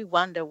makes you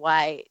wonder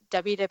why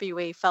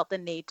WWE felt the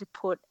need to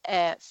put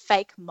a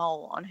fake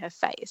mole on her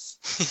face.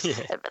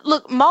 Yeah.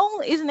 Look,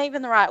 mole isn't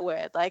even the right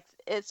word. Like,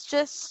 it's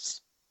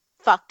just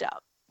fucked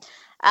up.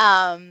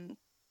 And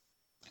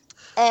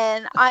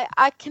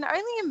I can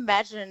only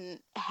imagine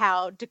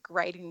how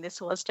degrading this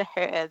was to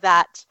her,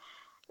 that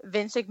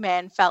Vince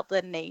McMahon felt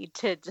the need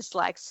to just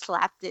like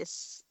slap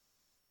this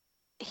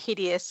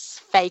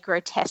hideous fake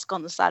grotesque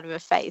on the side of her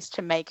face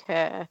to make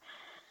her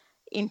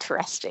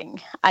interesting,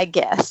 I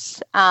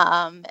guess.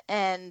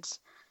 And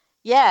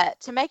yeah,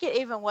 to make it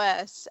even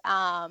worse,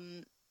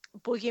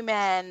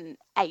 Boogeyman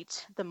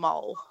ate the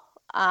mole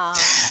on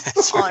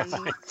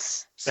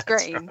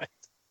screen. Right.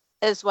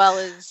 As well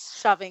as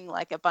shoving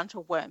like a bunch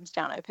of worms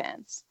down her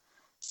pants.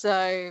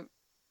 So,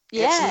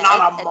 yeah. It's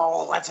not a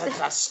mole, it's a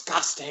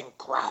disgusting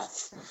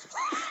growth.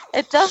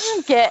 It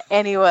doesn't get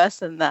any worse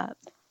than that.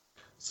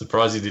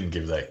 Surprised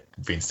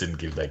Vince didn't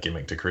give that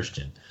gimmick to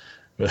Christian.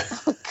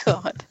 Oh,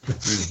 God.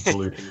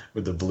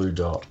 with the blue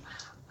dot.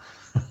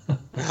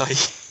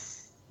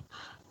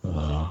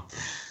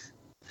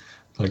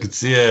 Like,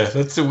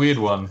 that's a weird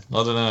one.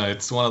 I don't know.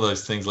 It's one of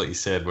those things, like you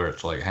said, where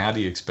it's like, how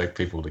do you expect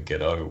people to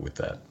get over with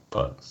that?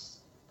 But,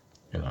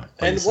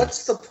 and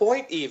what's the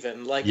point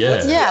even? Like,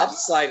 what's the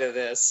upside of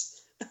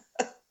this?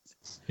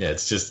 Yeah,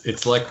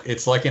 it's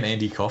like an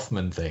Andy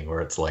Kaufman thing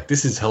where it's like,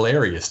 this is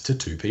hilarious to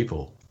two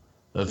people.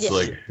 That's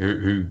like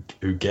who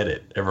get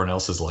it. Everyone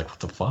else is like, what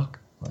the fuck?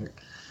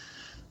 Like,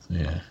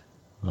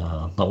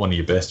 not one of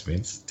your best,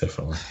 Vince,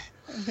 definitely.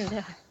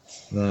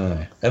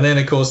 No. And then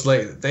of course,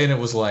 then it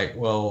was like,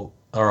 well,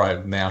 all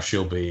right, now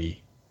she'll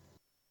be,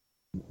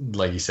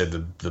 like you said,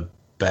 the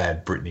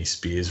bad Britney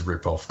Spears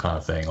ripoff kind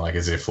of thing, like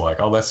as if like,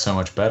 oh, that's so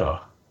much better,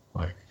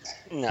 like,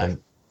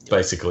 and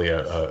basically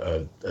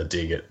a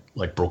dig at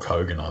like Brooke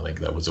Hogan. I think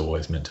that was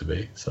always meant to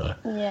be. So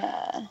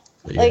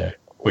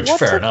which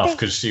fair enough,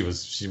 because she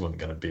wasn't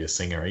going to be a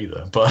singer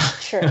either, but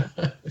True.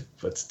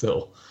 But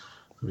still,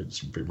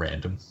 it's a bit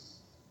random.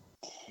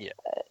 Yeah.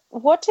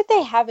 What did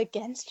they have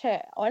against her,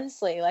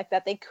 honestly? Like,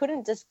 that they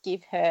couldn't just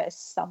give her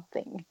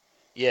something.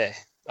 Yeah,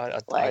 I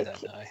don't know.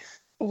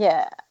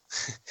 Yeah.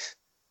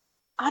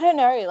 I don't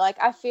know. Like,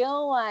 I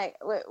feel like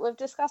we've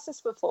discussed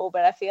this before,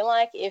 but I feel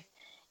like if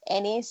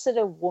any sort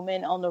of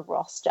woman on the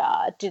roster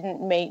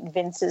didn't meet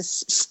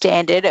Vince's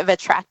standard of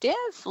attractive,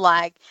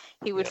 like,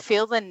 he would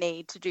feel the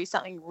need to do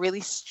something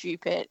really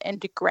stupid and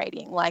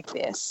degrading like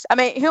this. I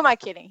mean, who am I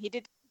kidding? He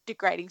did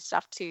degrading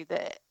stuff to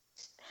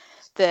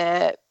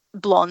the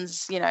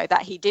blondes,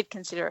 that he did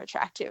consider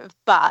attractive.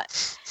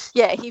 But,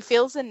 yeah, he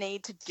feels the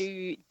need to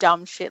do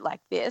dumb shit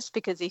like this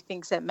because he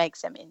thinks it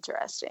makes them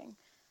interesting.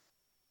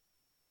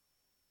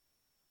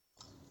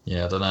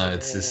 Yeah, I don't know.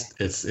 It's just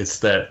it's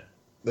that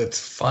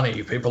it's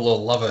funny. People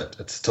will love it.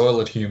 It's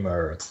toilet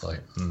humor. It's like,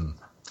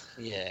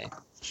 yeah,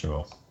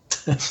 sure.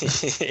 No,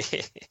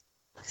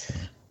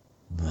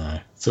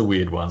 it's a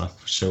weird one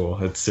for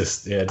sure. It's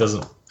just it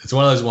doesn't. It's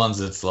one of those ones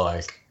that's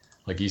like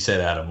you said,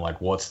 Adam.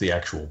 Like, what's the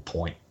actual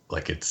point?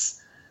 Like,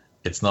 it's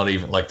not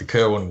even like the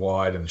Kerwin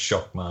White and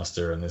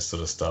Shockmaster and this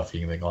sort of stuff.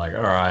 You can think like,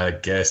 all right, I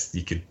guess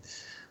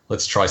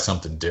let's try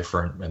something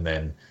different, and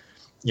then.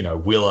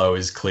 Willow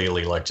is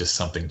clearly like just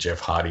something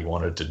Jeff Hardy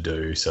wanted to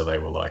do. So they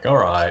were like, all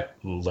right,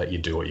 we'll let you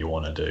do what you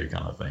want to do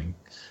kind of thing.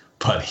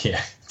 But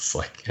yeah, it's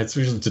like, it's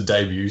usually to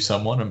debut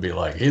someone and be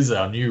like, here's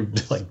our new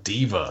like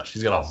diva.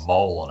 She's got a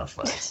mole on her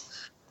face.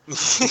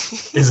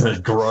 Isn't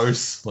it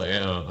gross?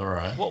 Like, all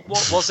right. What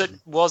was it?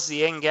 Was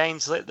the end game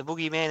to let the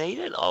boogeyman eat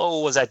it?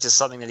 Or was that just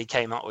something that he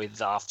came up with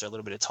after a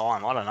little bit of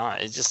time? I don't know.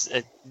 It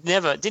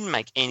didn't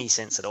make any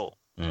sense at all.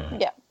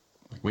 Yeah.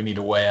 We need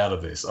a way out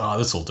of this. Oh,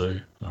 this will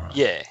do. All right.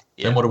 Yeah.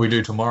 Then what do we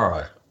do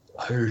tomorrow?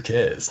 Who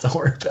cares? Don't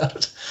worry about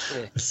it.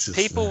 Yeah. Just,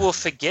 people will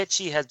forget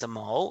she had the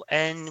mole,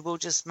 and we'll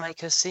just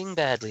make her sing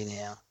badly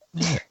now.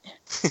 Yeah.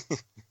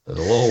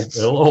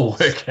 It'll all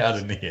work out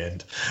in the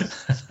end.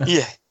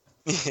 Yeah.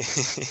 Oh,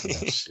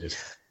 shit.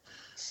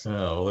 Oh,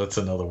 well, that's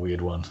another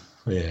weird one.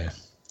 Yeah.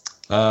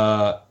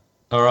 All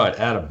right,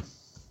 Adam.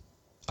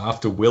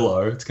 After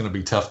Willow, it's going to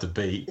be tough to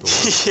beat.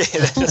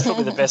 Yeah, that's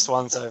probably the best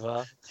one so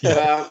far.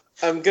 Yeah.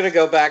 I'm going to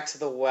go back to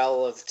the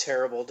well of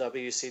terrible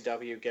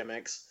WCW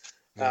gimmicks.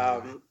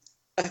 I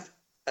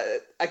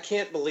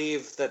can't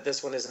believe that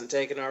this one isn't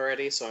taken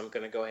already, so I'm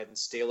going to go ahead and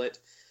steal it.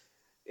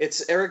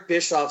 It's Eric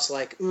Bischoff's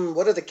like,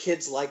 what are the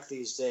kids like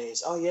these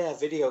days? Oh, yeah,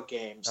 video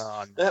games.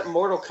 Oh, no. That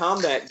Mortal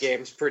Kombat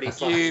game's pretty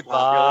fucking You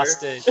popular.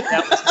 bastard.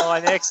 That was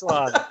my next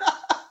one.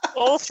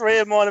 All three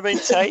of mine have been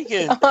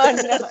taken. Oh,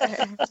 no.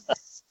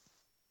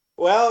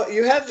 Well,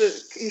 you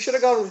should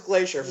have gone with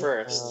Glacier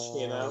first,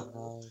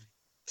 No.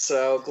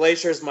 So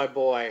Glacier's my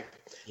boy.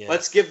 Yeah.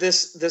 Let's give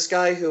this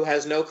guy who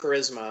has no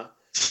charisma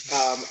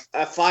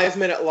a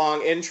 5-minute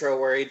long intro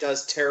where he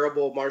does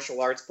terrible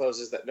martial arts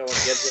poses that no one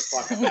gives a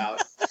fuck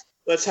about.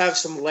 Let's have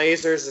some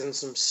lasers and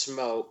some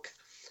smoke.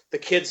 The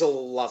kids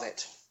will love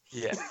it.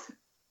 Yeah.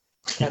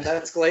 And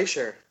that's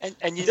Glacier. And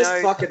you just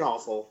know, fucking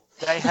awful.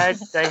 They had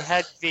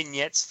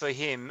vignettes for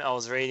him. I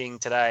was reading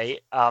today,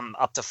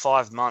 up to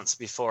 5 months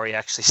before he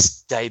actually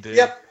debuted.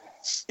 Yep.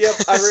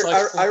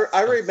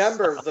 I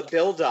remember the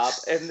build up,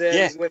 and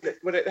then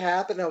when it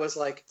happened, I was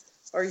like,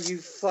 "Are you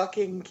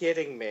fucking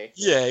kidding me?"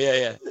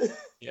 Yeah.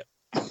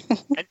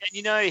 And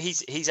you know,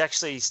 he's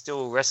actually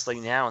still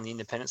wrestling now on the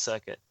independent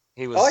circuit.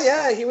 He was. Oh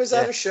yeah, he was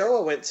at a show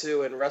I went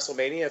to in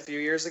WrestleMania a few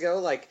years ago.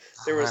 Like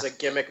there was a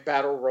gimmick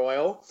battle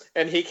royal,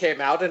 and he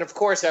came out, and of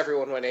course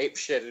everyone went ape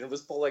shit and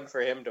was pulling for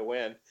him to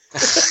win.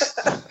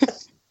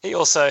 He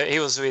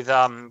was with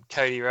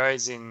Cody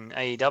Rhodes in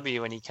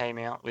AEW when he came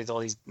out with all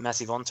these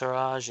massive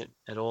entourage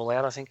at All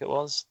Out, I think it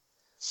was.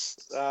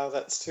 Oh,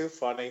 that's too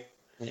funny.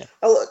 Yeah.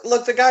 Oh,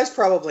 look, the guy's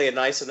probably a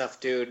nice enough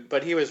dude,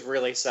 but he was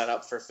really set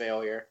up for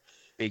failure.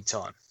 Big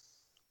time.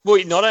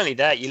 Well, not only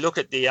that, you look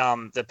at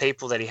the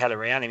people that he had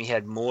around him. He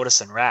had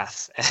Mortis and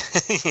Wrath.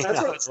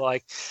 It's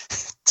like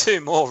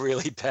two more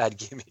really bad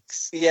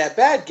gimmicks. Yeah,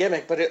 bad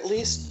gimmick, but at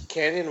least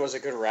Canyon was a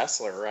good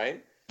wrestler,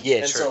 right?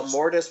 Yeah, and true. So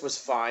Mortis was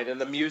fine, and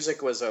the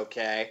music was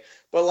okay.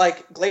 But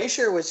like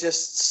Glacier was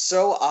just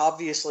so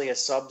obviously a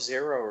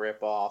Sub-Zero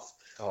ripoff.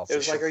 Oh, it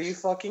was like, are you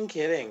fucking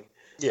kidding?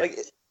 Yeah. Like,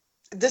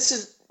 this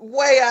is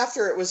way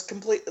after it was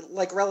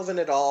relevant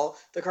at all.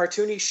 The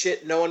cartoony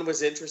shit no one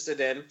was interested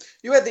in.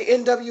 You had the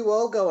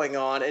NWO going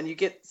on, and you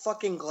get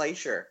fucking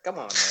Glacier. Come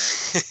on,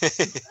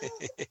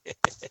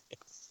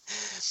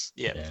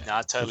 man. No,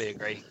 I totally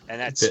agree,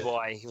 and that's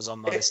why he was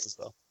on my list as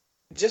well.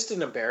 Just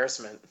an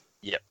embarrassment.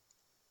 Yep.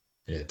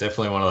 Yeah,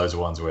 definitely one of those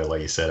ones where,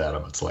 like you said,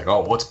 Adam, it's like, oh,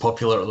 what's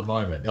popular at the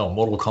moment? Oh,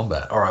 Mortal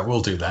Kombat. All right, we'll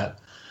do that.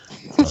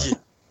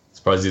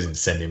 Suppose he didn't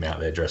send him out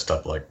there dressed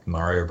up like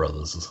Mario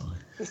Brothers or something.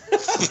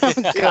 Oh,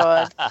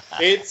 God.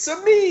 It's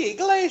me,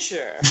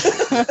 Glacier.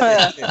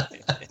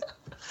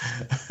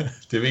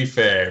 To be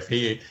fair, if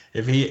he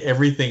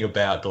everything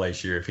about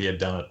Glacier, if he had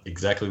done it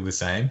exactly the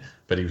same,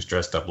 but he was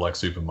dressed up like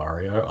Super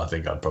Mario, I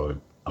think I'd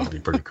be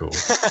pretty cool.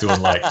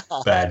 Doing like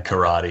bad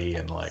karate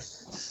and like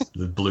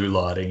the blue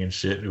lighting and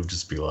shit. It would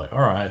just be like,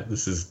 all right,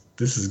 this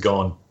is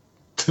gone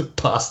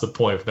past the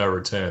point of no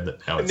return.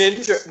 That now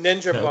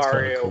Ninja now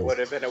Mario cool. would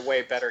have been a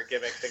way better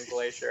gimmick than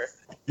Glacier.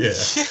 Yeah.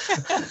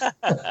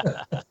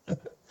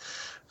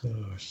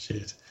 Oh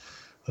shit!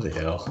 What the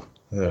hell?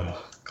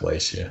 Oh,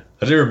 Glacier.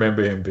 I do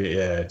remember him.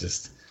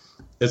 It's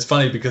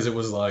funny because it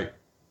was like,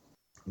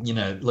 you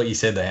know, like you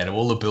said, they had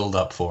all the build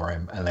up for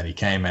him, and then he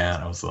came out.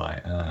 And I was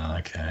like, oh,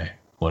 okay,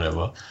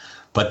 whatever.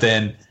 But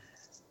then,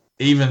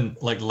 even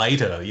like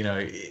later, you know,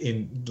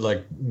 in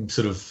like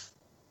sort of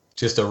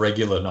just a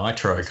regular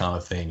Nitro kind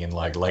of thing in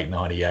like late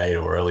 '98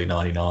 or early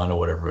 '99 or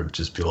whatever, it'd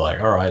just be like,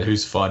 all right,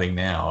 who's fighting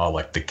now? Oh,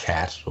 like the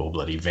Cat or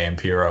bloody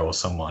Vampiro or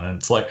someone, and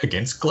it's like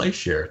against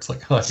Glacier. It's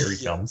like, oh, here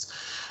he comes.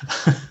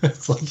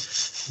 It's like he's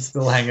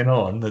still hanging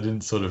on. They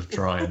didn't sort of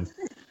try and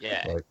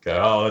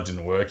oh, that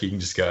didn't work. You can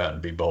just go out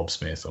and be Bob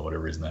Smith or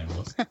whatever his name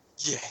was.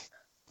 Yeah.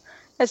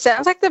 It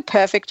sounds like the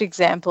perfect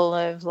example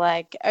of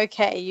like,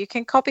 okay, you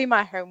can copy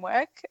my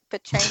homework,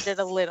 but change it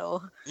a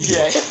little.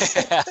 Yeah.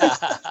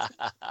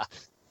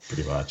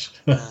 Pretty much.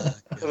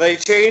 They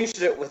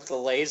changed it with the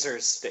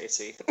lasers,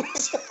 Stacey.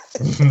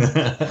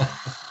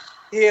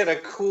 He had a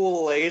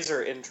cool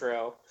laser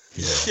intro.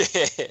 Yeah.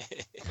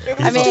 It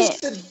was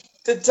just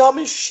the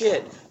dumbest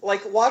shit.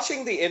 Like,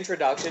 watching the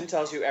introduction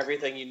tells you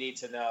everything you need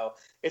to know.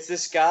 It's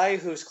this guy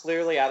who's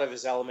clearly out of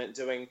his element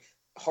doing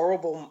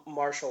horrible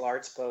martial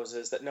arts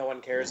poses that no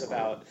one cares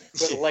about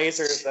with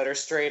lasers that are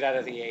straight out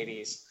of the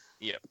 80s.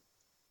 Yep.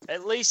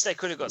 At least they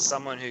could have got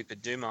someone who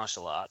could do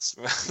martial arts.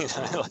 You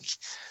know, like...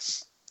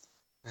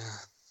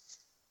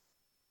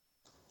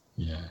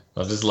 Yeah,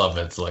 I just love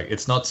it. It's like,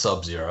 it's not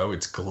Sub-Zero,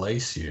 it's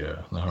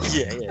Glacier.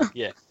 Right.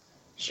 Yeah.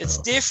 Sure. It's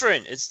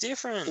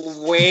different.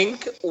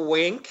 Wink,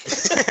 wink.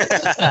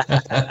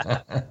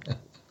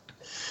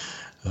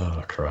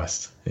 Oh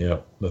Christ!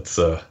 Yep, that's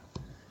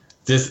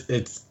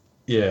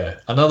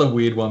another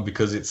weird one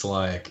because it's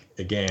like,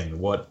 again,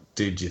 what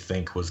did you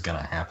think was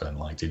gonna happen?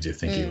 Like, did you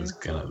think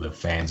the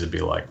fans would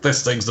be like,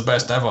 this thing's the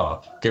best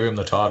ever, give him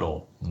the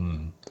title?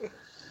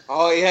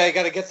 Oh yeah, you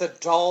gotta get the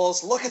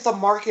dolls. Look at the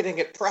marketing,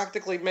 it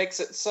practically makes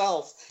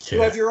itself. Yeah.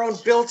 You have your own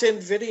built-in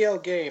video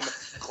game.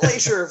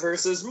 Glacier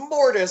versus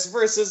Mortis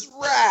versus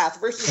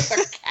Wrath versus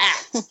the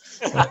Cat.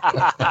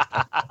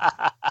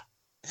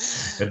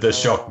 And the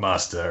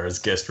Shockmaster as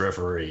guest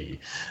referee.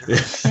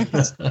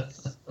 Fuck.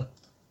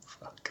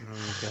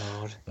 Oh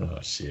God. Oh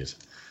shit.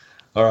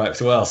 All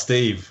right. Well,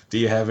 Steve, do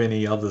you have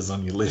any others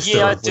on your list?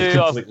 Yeah, I or have we do.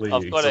 completely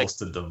I've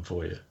exhausted them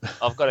for you?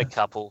 I've got a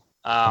couple.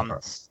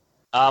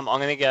 I'm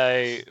going to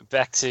go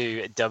back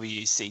to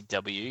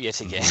WCW yet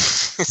again.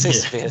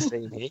 Seems to be a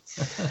theme here.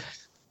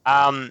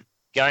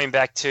 Going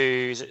back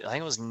to, I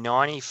think it was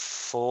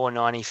 94,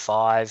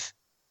 95.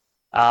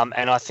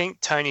 And I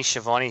think Tony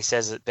Schiavone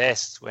says it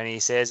best when he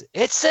says,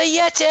 "It's the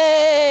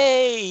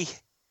Yeti!"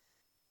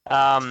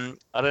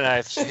 I don't know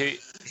if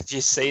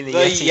you've seen the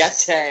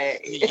Yeti.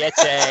 The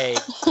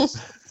Yeti.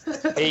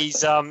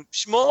 He's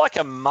more like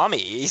a mummy.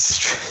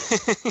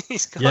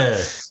 He's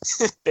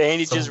got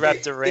bandages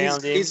wrapped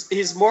around him.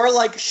 He's more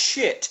like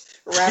shit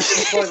wrapped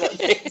in toilet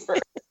paper.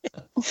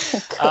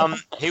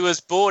 He was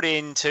brought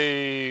in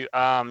to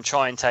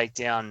try and take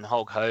down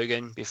Hulk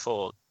Hogan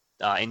before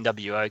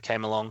NWO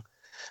came along.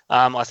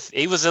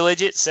 He was a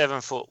legit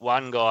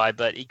 7'1" guy,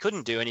 but he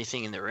couldn't do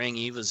anything in the ring.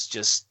 He was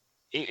just,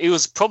 he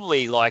was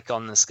probably like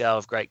on the scale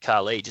of Great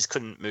Khali. Just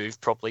couldn't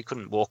move properly,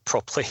 couldn't walk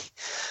properly,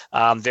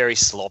 very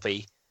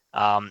sloppy.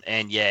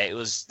 And yeah,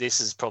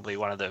 this is probably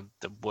one of the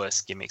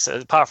worst gimmicks.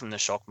 Apart from the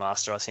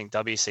Shockmaster, I think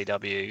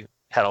WCW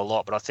had a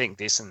lot, but I think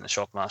this and the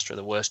Shockmaster are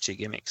the worst two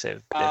gimmicks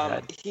they've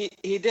had.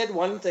 He did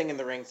one thing in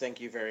the ring. Thank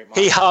you very much.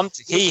 He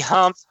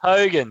humped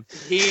Hogan.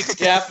 He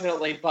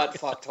definitely butt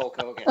fucked Hulk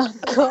Hogan. Oh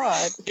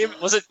God!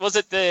 Was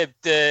it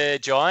the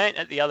giant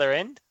at the other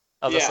end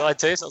of the side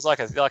too? So it was like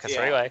a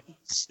three-way.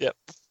 Yep.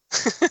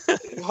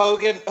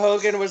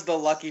 Hogan was the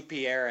lucky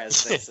Pierre,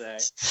 as they say.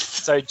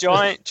 So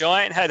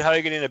Giant had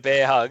Hogan in a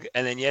bear hug,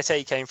 and then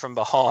Yeti came from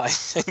behind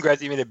and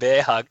grabbed him in a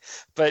bear hug.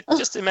 But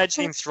just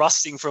imagine him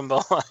thrusting from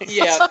behind.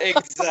 Yeah,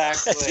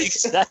 exactly. That's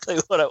exactly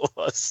what it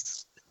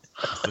was.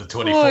 The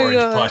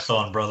 24-inch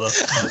python, brother.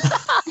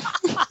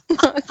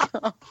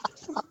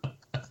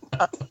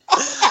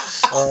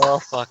 Oh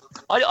fuck!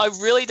 I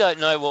really don't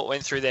know what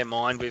went through their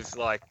mind with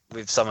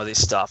some of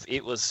this stuff.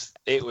 It was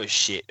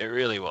shit. It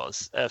really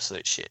was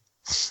absolute shit.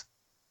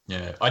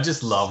 Yeah, I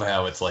just love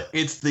how it's like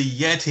it's the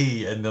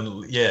Yeti, and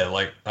then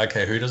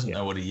okay, who doesn't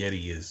know what a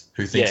Yeti is?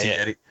 Who thinks a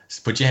Yeti?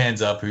 Put your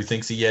hands up. Who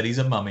thinks a Yeti's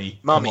a mummy?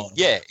 Mummy,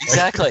 yeah,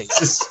 exactly.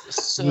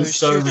 So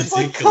ridiculous.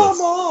 Like, come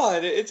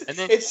on,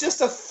 it's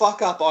just a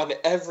fuck up on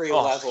every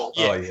level.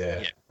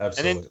 Yeah,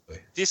 absolutely. And then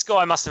this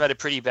guy must have had a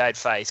pretty bad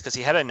face because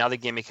he had another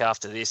gimmick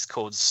after this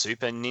called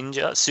Super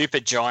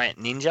Giant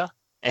Ninja,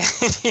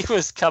 and he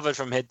was covered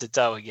from head to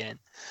toe again.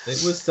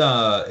 It was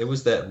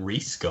that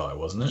Reese guy,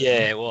 wasn't it?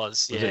 Yeah, it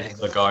was. Yeah, it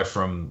the guy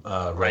from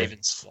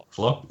Ravens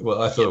Flock.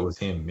 Well, I thought it was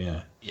him.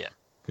 Yeah. Yeah.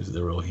 Because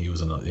he was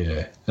another.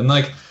 Yeah, and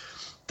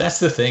that's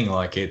the thing.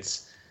 Like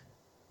it's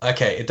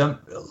okay. It don't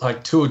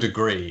to a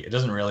degree. It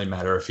doesn't really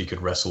matter if he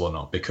could wrestle or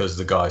not because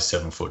the guy's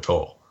 7 foot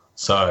tall.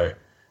 So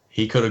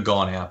he could have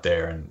gone out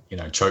there and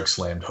choke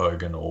slammed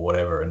Hogan or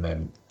whatever, and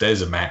then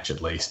there's a match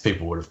at least.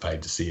 People would have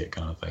paid to see it,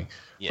 kind of thing.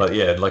 Yeah. But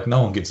yeah,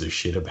 no one gives a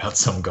shit about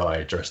some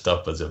guy dressed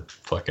up as a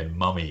fucking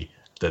mummy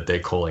that they're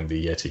calling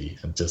the Yeti,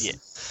 and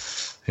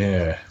just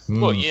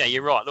Well, yeah,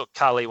 you're right. Look,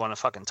 Khali won a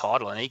fucking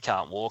title, and he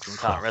can't walk and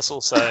can't wrestle.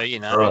 So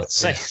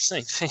same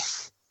thing.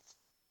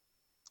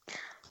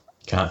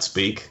 Can't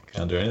speak.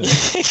 Can't do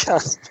anything. He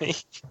can't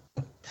speak.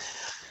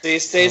 See,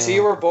 Stacey,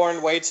 you were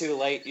born way too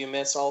late. You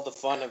miss all the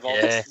fun of all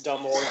this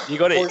dumb You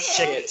got to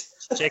shit.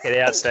 Check it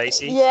out,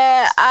 Stacey.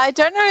 Yeah, I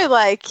don't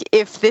know,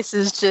 if this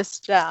is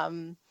just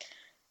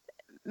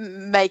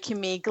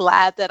making me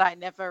glad that I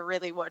never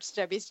really watched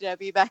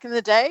WCW back in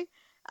the day,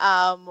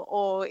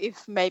 or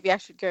if maybe I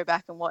should go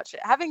back and watch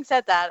it. Having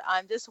said that,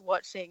 I'm just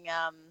watching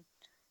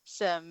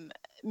some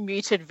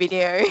muted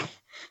video.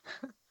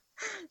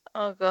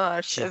 Oh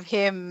gosh, of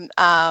him.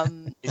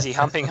 Is he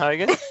humping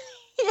Hogan?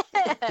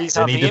 Yeah. He's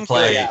humping him.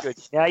 Good.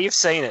 Now you've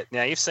seen it.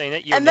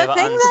 And the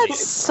thing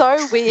that's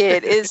so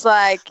weird is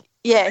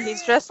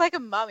he's dressed like a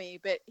mummy,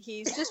 but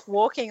he's just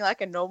walking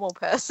like a normal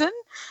person.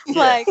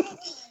 Yeah.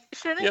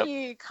 Shouldn't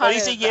you kind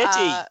of? But he's a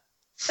Yeti.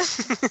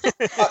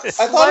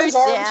 I thought his arms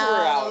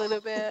were out a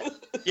little bit.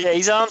 Yeah,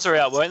 his arms are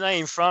out, weren't they?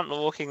 In front,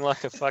 walking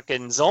like a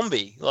fucking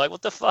zombie. Like,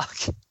 what the fuck?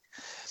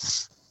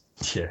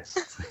 Yeah.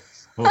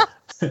 Well,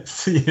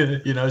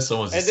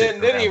 someone's.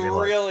 And then he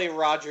really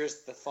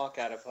Rogers the fuck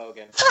out of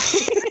Hogan.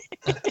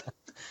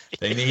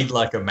 They need a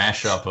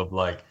mashup of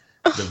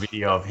the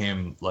video of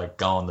him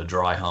going the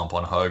dry hump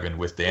on Hogan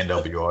with the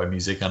NWO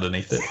music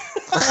underneath it.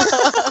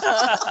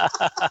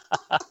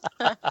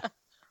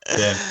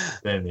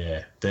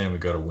 then we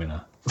got a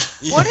winner.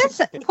 What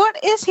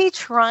is he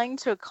trying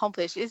to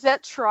accomplish? Is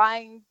that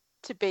trying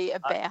to be a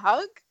bear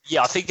hug?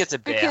 Yeah, I think it's a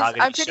bear hug.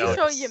 I'm pretty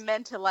sure you're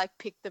meant to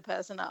pick the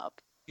person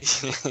up.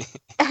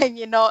 And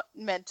you're not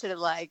meant to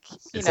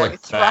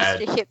thrust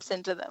your hips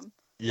into them.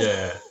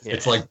 Yeah,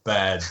 it's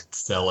bad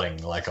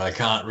selling. I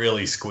can't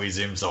really squeeze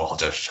him, so I'll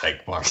just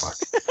shake my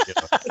fucking.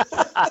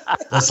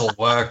 This'll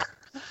work.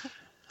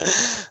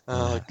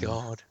 Oh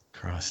God,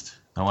 Christ!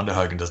 No wonder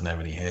Hogan doesn't have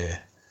any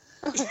hair.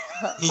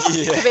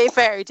 To be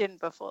fair, he didn't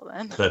before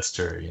then. That's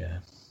true. Yeah.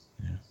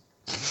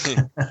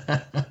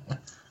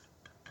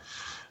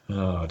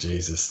 Oh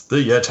Jesus, the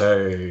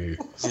Yeti.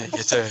 Yeah,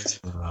 Yeti.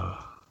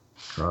 Oh,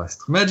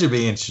 Christ! Imagine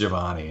being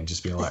Shivani and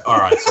just being like, all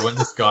right, so when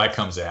this guy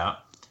comes out,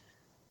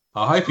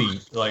 I hope he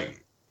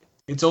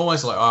it's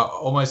almost I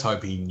almost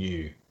hope he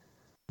knew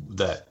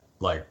that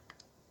I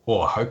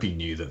hope he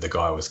knew that the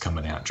guy was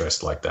coming out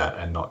dressed like that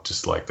and not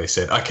just they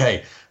said,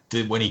 okay,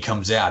 when he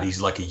comes out,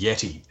 he's like a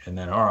Yeti, and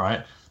then all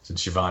right, so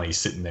Shivani's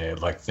sitting there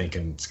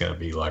thinking it's going to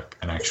be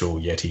an actual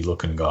Yeti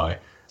looking guy.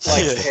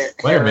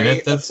 Wait a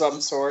minute, that's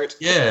some sort.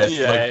 Yeah,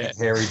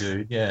 hairy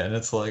dude. Yeah, and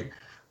it's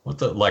what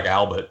the, like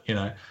Albert, you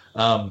know,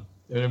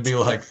 it'd be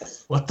like,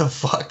 what the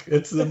fuck?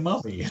 It's the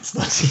mummy. It's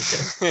not the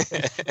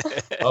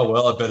Yeti. Oh,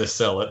 well, I better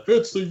sell it.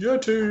 It's the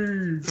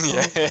Yeti.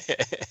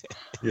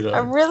 You know?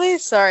 I'm really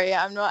sorry.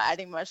 I'm not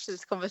adding much to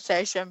this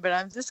conversation, but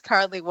I'm just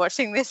currently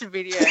watching this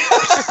video.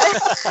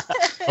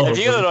 Have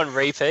you got it on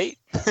repeat?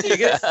 You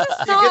get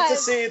to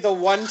see the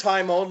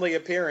one-time only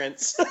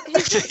appearance. He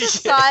just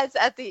decides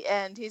at the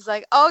end. He's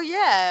like, "Oh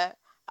yeah,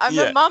 I'm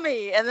a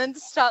mummy," and then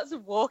starts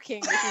walking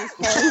with his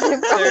hands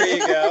in front. There you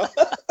go.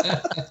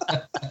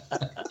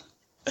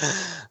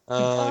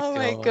 Oh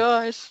my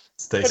gosh!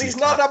 But he's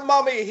not a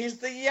mummy. He's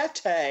the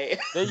Yeti.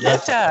 The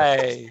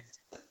Yeti.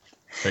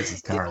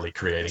 Stacey's currently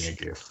creating a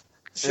GIF.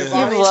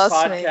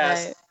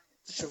 Shivani's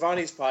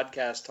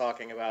podcast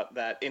talking about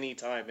that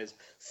anytime is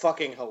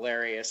fucking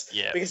hilarious.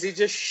 Yeah. Because he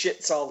just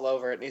shits all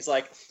over it, and he's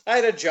like, "I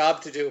had a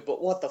job to do,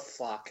 but what the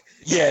fuck?"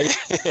 Yeah.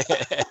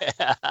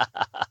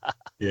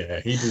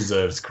 Yeah, he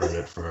deserves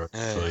credit for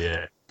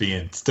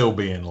being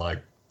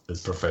like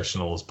as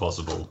professional as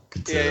possible.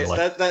 Yeah,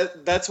 like...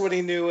 that's when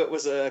he knew it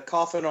was a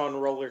coffin on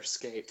roller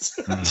skates.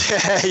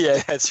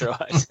 Yeah, that's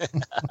right.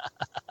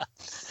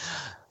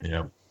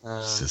 Yeah.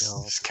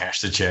 Just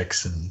cash the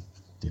checks and,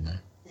 you know.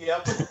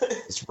 Yep.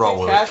 Just roll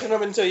with it. Cashing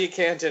them until you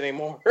can't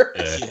anymore. Yeah,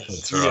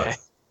 that's right. Yeah.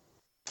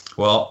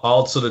 Well,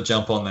 I'll sort of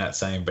jump on that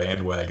same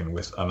bandwagon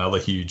with another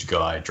huge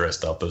guy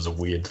dressed up as a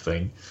weird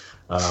thing.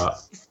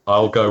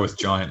 I'll go with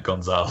Giant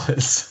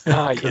Gonzalez.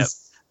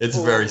 Because it's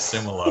very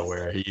similar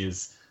where he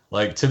is,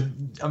 like, to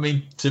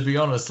be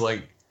honest,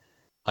 like,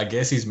 I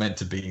guess he's meant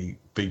to be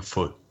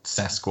Bigfoot,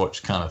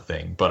 Sasquatch kind of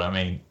thing. But, I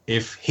mean,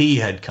 if he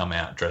had come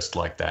out dressed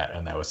like that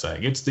and they were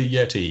saying, it's the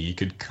Yeti, you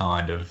could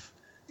kind of...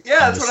 Yeah,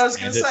 that's what I was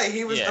going to say.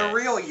 He was the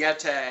real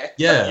Yeti.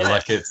 Yeah,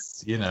 like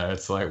it's, you know,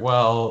 it's like,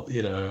 well,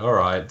 you know, all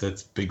right,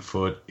 that's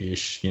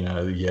Bigfoot-ish. You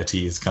know, the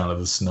Yeti is kind of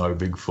the snow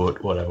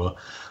Bigfoot, whatever.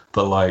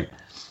 But, like,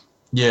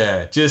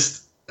 yeah,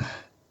 just...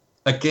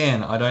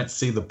 Again, I don't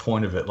see the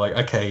point of it. Like,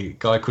 okay,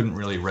 guy couldn't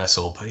really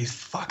wrestle, but he's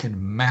fucking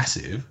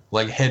massive.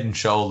 Like, head and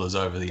shoulders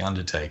over the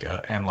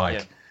Undertaker, and,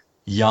 like,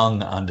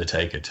 young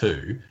Undertaker,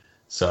 too.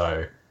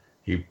 So,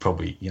 he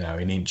probably, you know,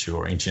 an inch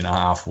or inch and a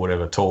half,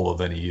 whatever, taller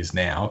than he is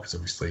now, because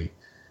obviously,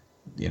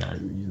 you know,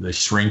 they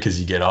shrink as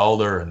you get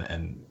older,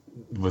 and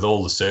with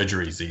all the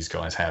surgeries these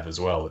guys have as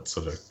well, it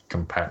sort of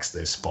compacts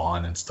their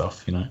spine and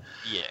stuff, you know?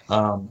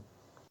 Yeah.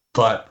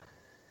 But,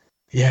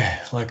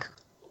 yeah, like...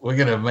 We're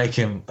gonna make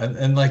him,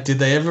 and like, did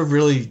they ever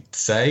really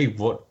say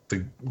what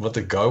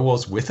the go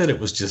was with it?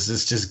 It's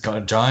just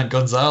Giant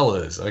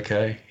Gonzalez.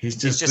 Okay, he's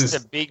just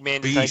a big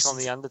man to take on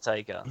the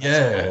Undertaker.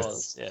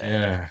 That's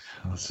yeah.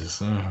 It's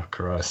just, oh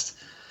Christ.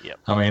 Yep.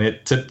 I mean,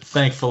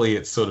 thankfully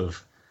it's sort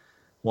of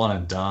one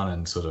and done,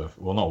 and sort of,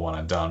 well, not one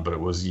and done, but it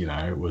was, you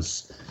know, it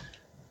was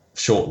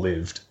short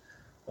lived.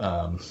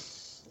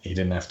 He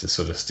didn't have to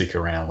sort of stick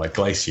around. Like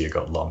Glacier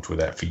got lumped with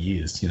that for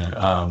years, you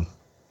know.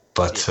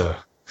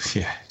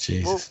 Yeah,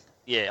 Jesus. Well,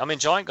 yeah, I mean,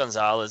 Giant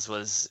Gonzalez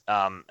was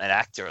an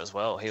actor as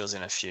well. He was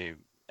in a few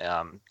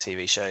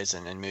TV shows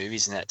and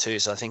movies and that too.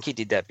 So I think he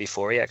did that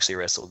before he actually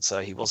wrestled. So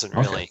he wasn't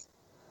really...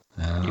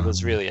 he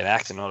was really an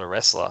actor, not a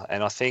wrestler.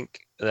 And I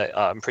think that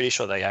I'm pretty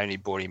sure they only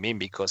brought him in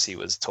because he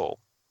was tall.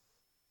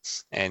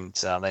 And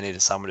they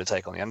needed someone to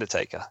take on the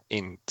Undertaker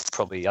in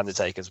probably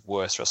Undertaker's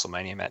worst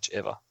WrestleMania match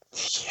ever.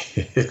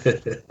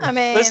 I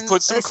mean... Let's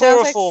put some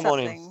chloroform on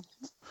him.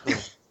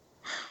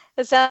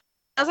 It sounds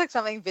like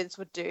something Vince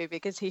would do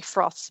because he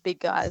froths big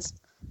guys.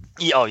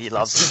 Yeah, oh, he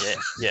loves it.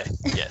 Yeah,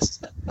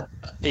 yes.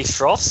 He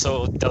froths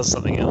or does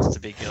something else to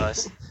big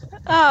guys?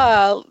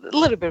 A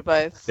little bit of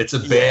both. It's a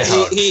bear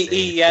hug.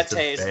 He yetes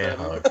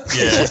them.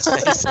 Yeah,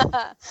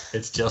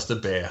 it's just a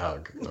bear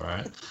hug, all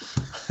right?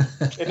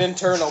 An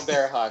internal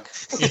bear hug.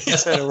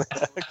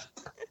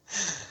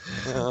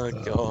 Oh,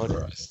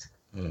 God.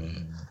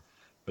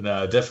 But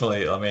no,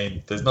 definitely, I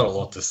mean, there's not a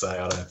lot to say,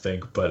 I don't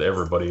think, but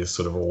everybody is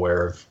sort of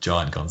aware of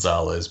Giant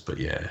Gonzalez. But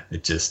yeah,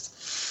 it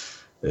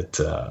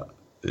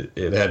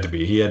had to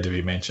be, he had to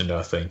be mentioned,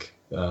 I think.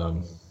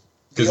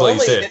 Because like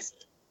you said...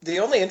 The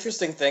only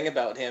interesting thing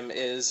about him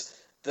is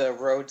the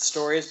road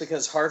stories,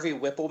 because Harvey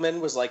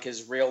Whippleman was like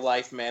his real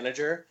life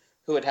manager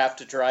who would have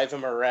to drive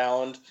him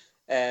around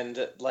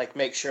and like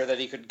make sure that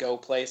he could go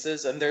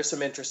places. And there's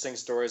some interesting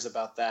stories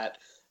about that.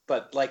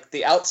 But like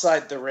the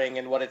outside the ring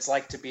and what it's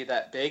like to be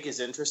that big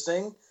is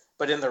interesting,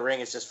 but in the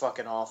ring it's just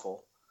fucking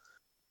awful.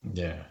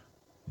 Yeah.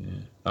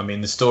 I mean,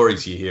 the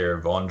stories you hear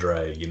of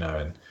Andre, you know,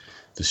 and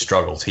the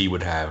struggles he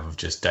would have of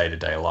just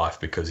day-to-day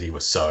life because he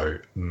was so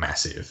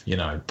massive, you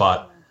know,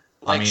 but...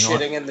 Like, I mean,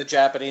 shitting in the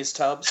Japanese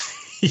tubs.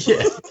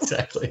 Yeah,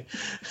 exactly.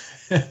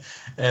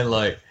 And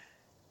like,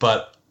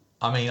 but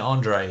I mean,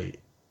 Andre,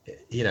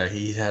 you know,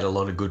 he had a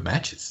lot of good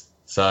matches.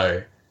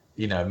 So,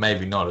 you know,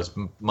 maybe not as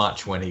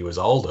much when he was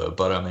older,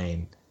 but I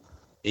mean,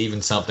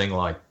 even something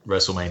like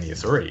WrestleMania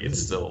 3,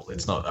 it's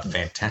not a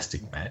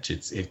fantastic match.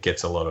 It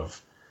gets a lot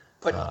of.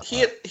 But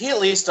he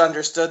at least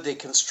understood the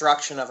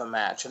construction of a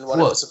match and what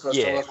it was supposed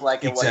to look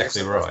like and what you're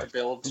supposed to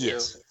build to.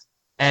 Yes.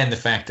 And the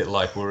fact that,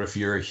 like, if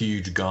you're a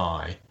huge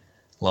guy,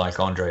 like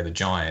Andre the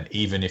Giant,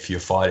 even if you're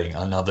fighting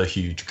another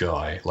huge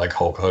guy like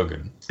Hulk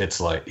Hogan,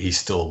 it's like he's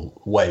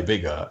still way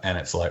bigger, and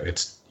it's like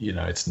it's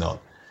not.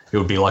 It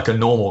would be like a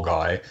normal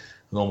guy, a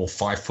normal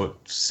 5'7",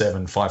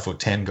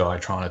 5'10" guy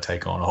trying to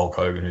take on Hulk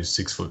Hogan who's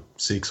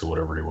 6'6" or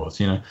whatever he was,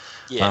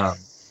 Yeah.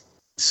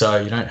 So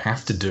you don't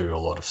have to do a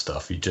lot of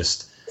stuff. You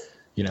just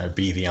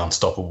be the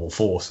unstoppable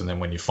force, and then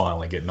when you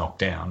finally get knocked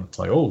down, it's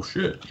like, oh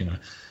shit,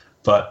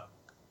 But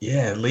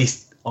yeah, at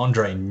least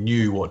Andre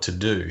knew what to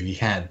do. He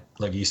had,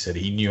 like you said,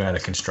 he knew how to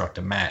construct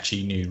a match.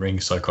 He knew ring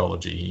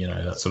psychology,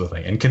 that sort of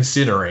thing. And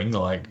considering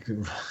like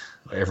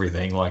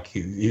everything, like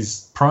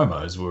his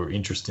promos were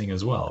interesting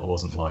as well. It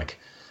wasn't like,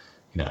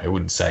 I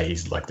wouldn't say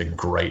he's like the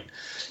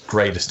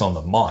greatest on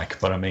the mic,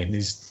 but I mean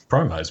his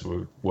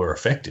promos were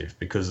effective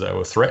because they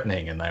were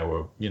threatening and they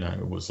were,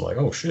 it was like,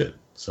 oh shit.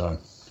 So.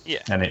 Yeah,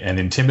 and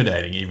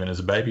intimidating even as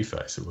a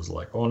babyface. It was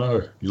like, oh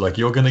no,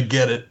 you're gonna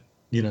get it,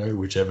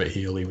 whichever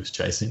heel he was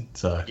chasing.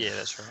 So yeah,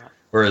 that's right.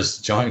 Whereas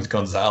Giant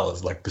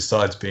Gonzalez, like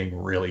besides being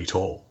really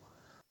tall,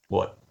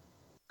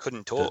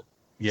 couldn't talk.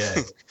 Yeah,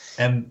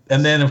 and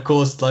then of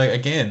course, like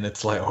again,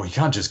 it's like, oh, you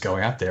can't just go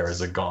out there as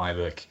a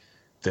guy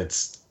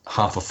that's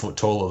half a foot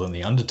taller than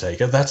the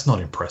Undertaker. That's not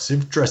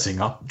impressive. Dress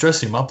him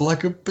up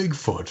like a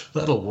Bigfoot.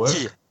 That'll work.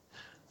 Yeah.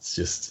 It's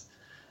just,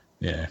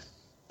 yeah.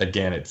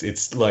 Again,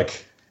 it's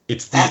like.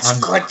 That's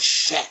good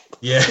shit.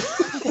 Yeah,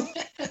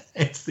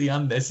 it's the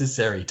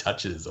unnecessary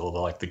touches or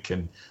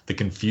the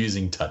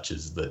confusing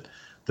touches that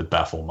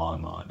baffle my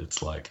mind.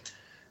 It's like,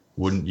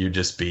 wouldn't you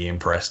just be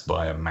impressed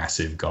by a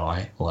massive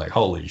guy? Like,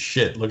 holy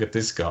shit, look at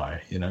this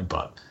guy,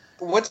 But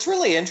what's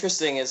really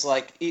interesting is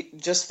like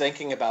just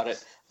thinking about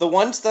it. The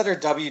ones that are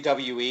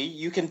WWE,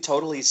 you can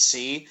totally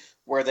see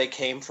where they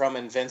came from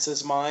in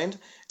Vince's mind,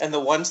 and the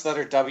ones that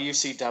are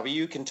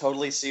WCW can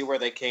totally see where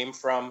they came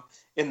from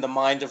in the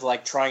mind of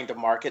like trying to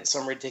market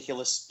some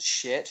ridiculous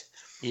shit.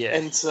 Yeah.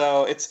 And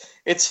so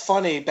it's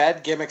funny.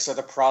 Bad gimmicks are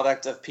the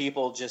product of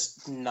people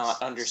just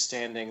not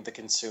understanding the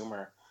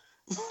consumer.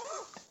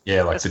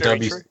 Yeah, like the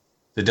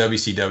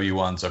WCW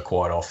ones are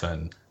quite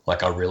often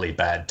like a really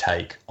bad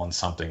take on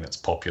something that's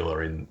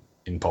popular in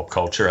pop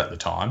culture at the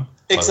time.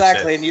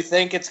 Exactly, and you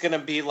think it's going to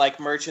be like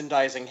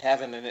merchandising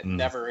heaven, and it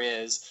never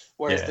is.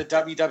 Whereas the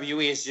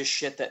WWE is just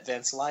shit that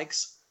Vince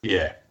likes.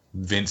 Yeah,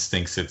 Vince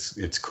thinks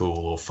it's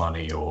cool or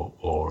funny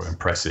or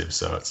impressive,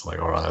 so it's like,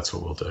 all right, that's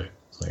what we'll do.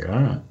 It's like, all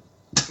right.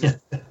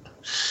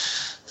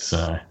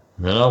 So,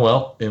 but oh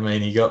well. I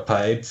mean, he got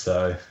paid,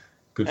 so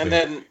good. And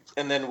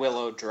then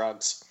Willow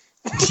drugs.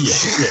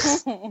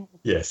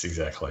 Yes,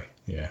 exactly.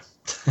 Yeah.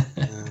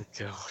 Oh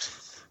God.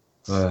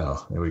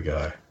 Well, there we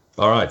go.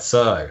 All right,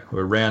 so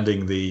we're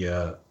rounding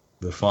the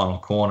final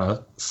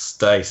corner.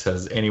 Stace,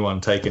 has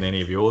anyone taken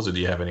any of yours, or do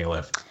you have any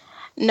left?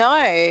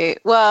 No.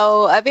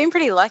 Well, I've been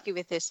pretty lucky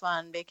with this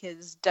one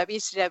because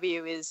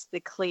WCW is the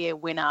clear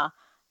winner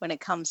when it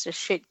comes to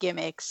shit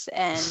gimmicks,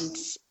 and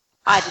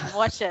I didn't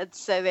watch it,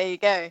 so there you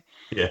go.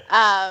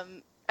 Yeah.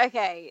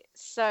 Okay,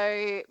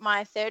 so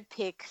my third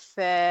pick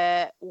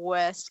for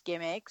worst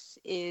gimmicks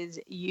is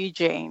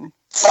Eugene.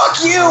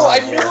 Fuck you! I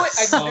knew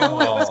it. I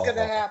knew it was going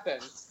to happen.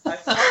 I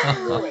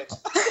fucking knew it.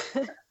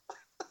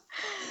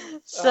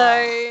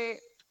 So,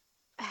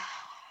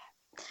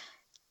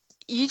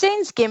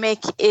 Eugene's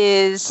gimmick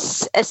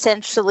is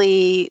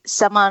essentially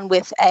someone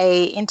with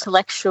a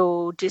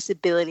intellectual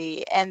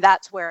disability, and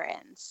that's where it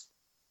ends.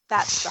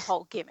 That's the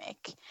whole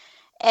gimmick.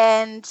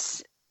 And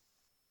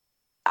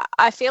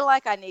I feel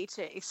like I need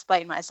to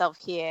explain myself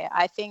here.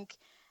 I think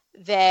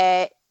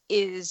there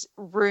is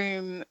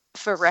room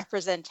for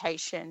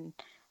representation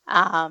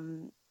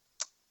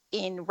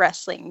in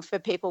wrestling for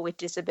people with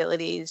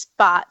disabilities,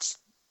 but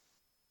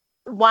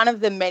one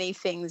of the many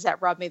things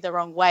that rubbed me the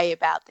wrong way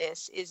about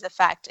this is the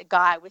fact a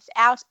guy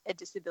without a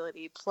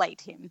disability played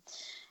him.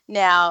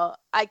 Now,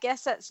 I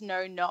guess that's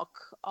no knock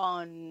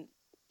on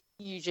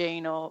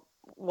Eugene or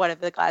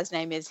whatever the guy's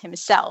name is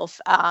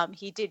himself.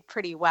 He did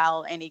pretty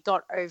well, and he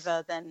got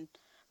over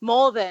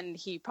more than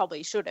he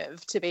probably should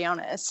have, to be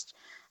honest.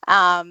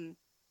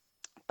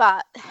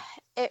 But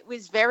it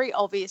was very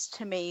obvious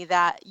to me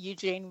that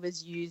Eugene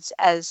was used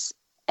as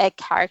a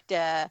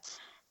character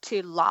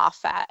to laugh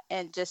at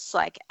and just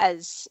like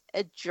as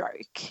a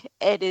joke.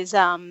 It is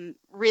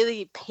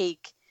really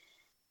peak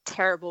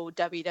terrible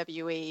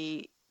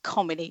WWE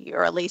comedy,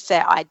 or at least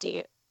their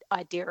idea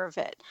of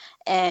it,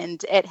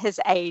 and it has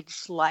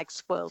aged like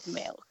spoiled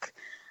milk.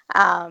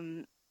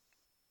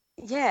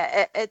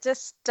 It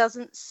just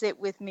doesn't sit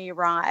with me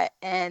right,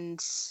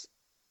 and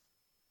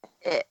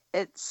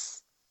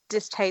it's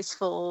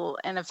distasteful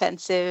and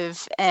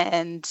offensive,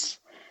 and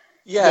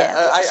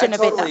I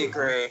totally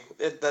agree.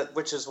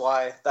 Which is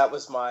why that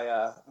was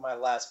my my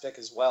last pick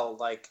as well.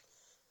 Like,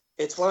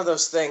 it's one of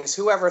those things.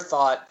 Whoever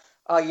thought,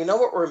 you know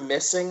what we're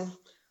missing?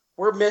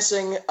 We're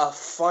missing a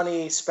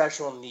funny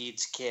special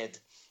needs kid.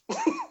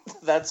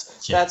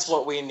 That's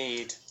what we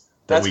need.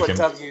 That's what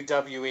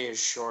WWE is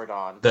short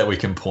on. That we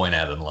can point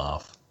at and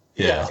laugh.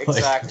 Yeah,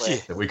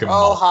 exactly. That we can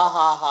ha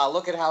ha ha!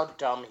 Look at how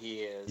dumb he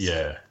is.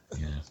 Yeah.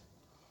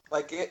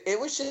 Like it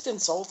was just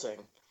insulting.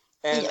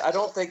 And I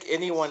don't think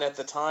anyone at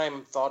the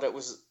time thought it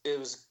was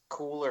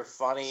cool or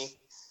funny.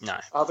 No.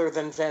 Other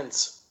than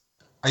Vince.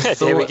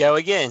 There we go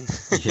again.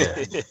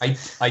 Yeah.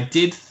 I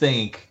did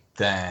think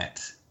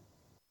that,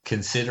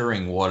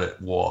 considering what it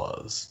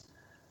was,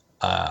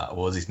 what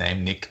was his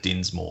name? Nick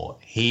Dinsmore.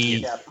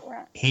 He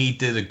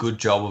did a good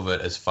job of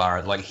it as far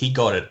as, like, he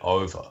got it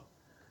over.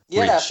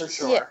 Yeah, for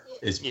sure. Yeah.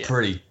 It's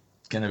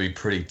going to be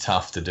pretty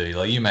tough to do.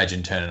 Like, you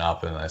imagine turning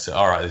up and they say,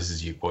 all right, this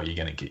is what you're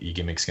going to get, your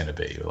gimmick's going to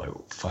be. You're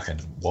like, fucking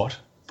what?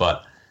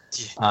 But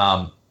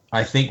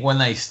I think when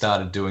they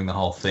started doing the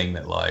whole thing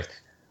that, like,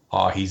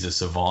 oh, he's a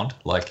savant,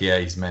 like, yeah,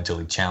 he's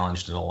mentally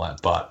challenged and all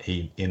that, but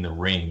he, in the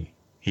ring,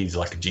 he's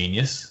like a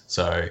genius.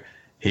 So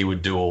he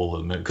would do all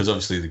the moves, because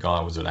obviously the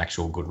guy was an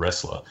actual good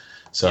wrestler.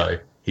 So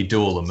he'd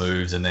do all the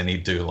moves, and then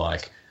he'd do,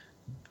 like,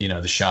 you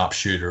know, the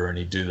sharpshooter, and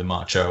he'd do the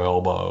macho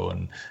elbow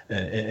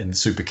and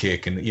super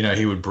kick, and, you know,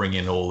 he would bring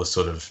in all the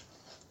sort of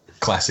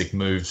classic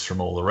moves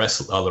from all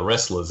the other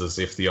wrestlers, as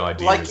if the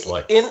idea is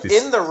like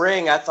in the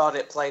ring. I thought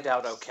it played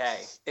out okay.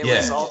 It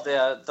was all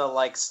the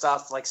like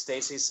stuff, like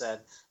Stacey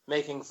said,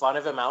 making fun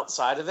of him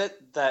outside of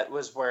it. That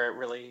was where it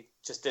really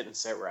just didn't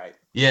sit right.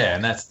 Yeah,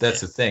 and that's the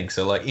thing.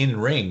 So, like, in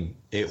ring,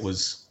 it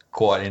was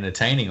quite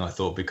entertaining, I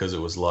thought, because it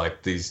was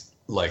like these,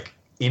 like,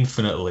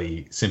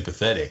 infinitely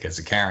sympathetic as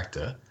a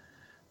character.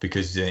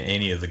 Because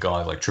any of the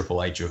guys like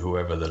Triple H or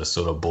whoever that are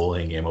sort of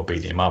bullying him or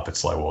beating him up,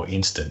 it's like, well,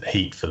 instant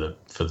heat for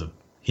the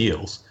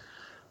heels.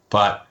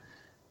 But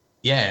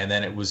yeah, and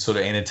then it was sort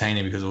of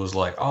entertaining because it was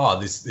like,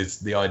 oh, it's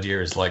the idea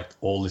is like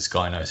all this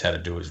guy knows how to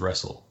do is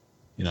wrestle,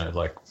 you know,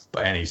 like,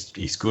 and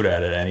he's good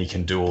at it, and he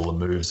can do all the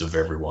moves of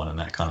everyone and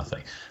that kind of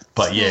thing.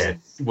 But yeah,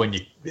 when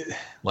you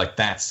like,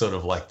 that's sort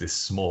of like this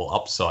small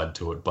upside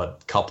to it,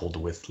 but coupled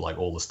with like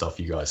all the stuff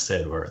you guys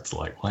said, where it's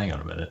like, well, hang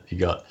on a minute, you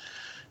got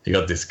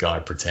this guy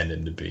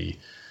pretending to be,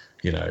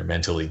 you know,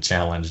 mentally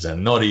challenged,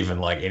 and not even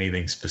like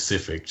anything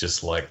specific,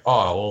 just like, oh,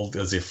 all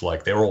as if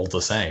like they're all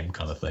the same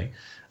kind of thing.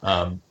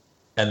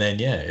 And then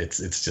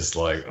it's just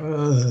like,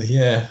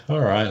 yeah, all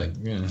right,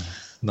 like,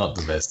 not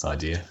the best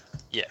idea.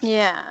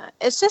 Yeah,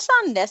 it's just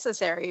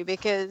unnecessary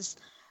because,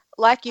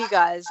 like you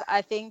guys,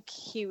 I think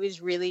he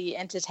was really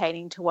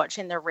entertaining to watch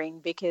in the ring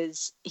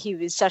because he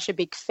was such a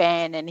big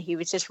fan and he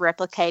was just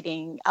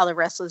replicating other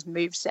wrestlers'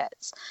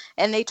 movesets.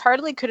 And they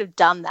totally could have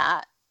done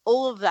that,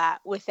 all of that,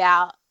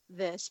 without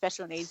the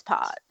special needs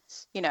part,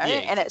 you know,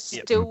 and it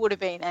still would have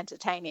been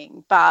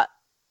entertaining. But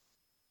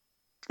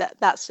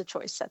that's the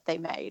choice that they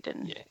made,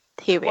 and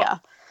here we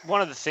are.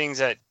 One of the things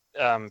that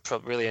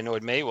probably really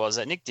annoyed me was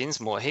that Nick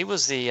Dinsmore, he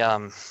was the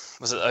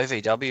was it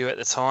OVW at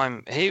the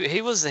time?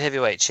 He was the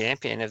heavyweight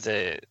champion of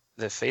the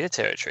feeder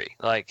territory.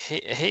 Like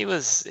he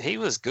was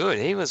good.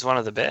 He was one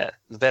of the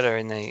better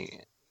in the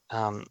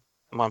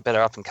one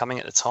better up and coming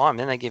at the time.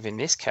 Then they give him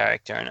this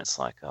character, and it's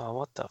like, oh,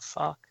 what the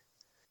fuck?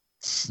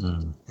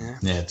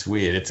 Yeah, it's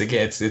weird.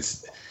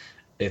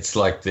 It's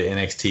like the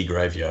NXT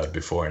graveyard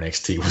before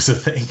NXT was a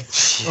thing.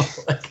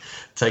 Like,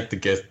 take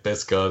the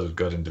best guys we've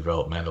got in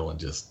developmental and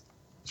just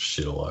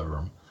shit all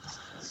over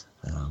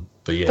them.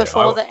 But yeah,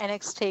 before the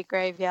NXT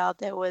graveyard,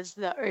 there was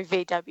the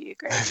OVW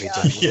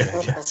graveyard.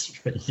 Yeah,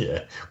 that's right.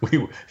 Yeah,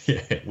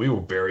 we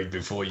were buried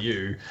before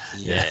you.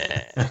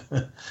 Yeah.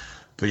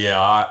 But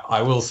yeah,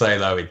 I will say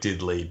though, it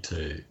did lead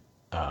to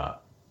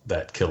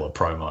that killer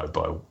promo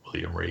by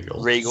William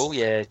Regal.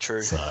 Yeah,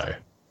 true. So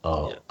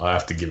I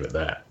have to give it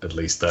that. At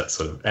least that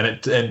sort of, and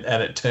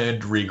it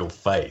turned Regal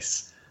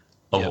face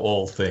of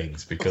all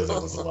things, because it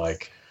was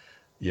like,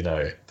 you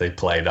know, they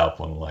played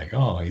up on like,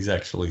 oh, he's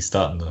actually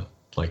starting to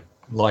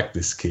like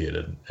this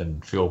kid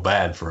and feel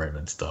bad for him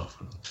and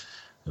stuff.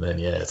 And then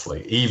it's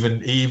like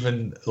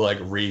even like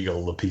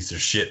Regal, the piece of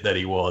shit that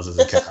he was as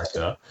a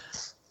character,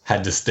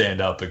 had to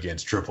stand up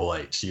against Triple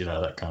H, you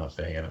know, that kind of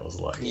thing. And it was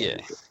like,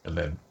 and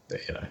then,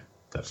 you know,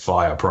 that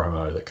fire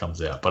promo that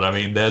comes out. But I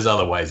mean, there's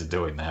other ways of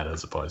doing that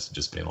as opposed to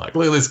just being like,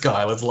 look at this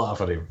guy, let's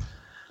laugh at him.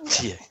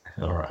 Yeah.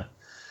 All right.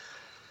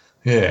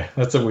 Yeah,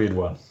 that's a weird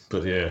one.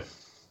 But yeah.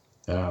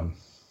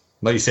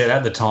 Like you said,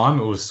 at the time,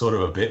 it was sort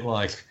of a bit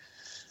like,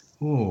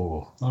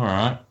 ooh, all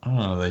right, I don't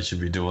know, they should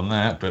be doing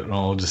that, but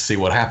I'll just see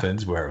what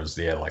happens. Where it was,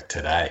 like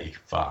today,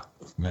 fuck,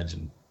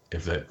 imagine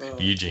if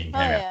Eugene came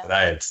out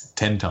today, it's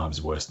 10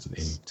 times worse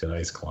in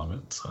today's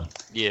climate. So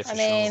yeah, I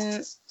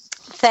mean,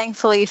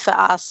 thankfully for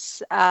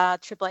us,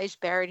 Triple H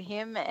buried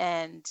him,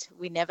 and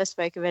we never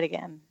spoke of it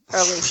again. Or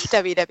at least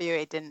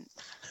WWE didn't.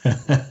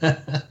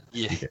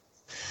 Yeah.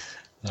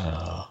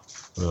 Oh,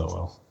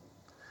 well.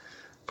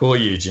 Poor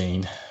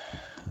Eugene.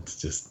 It's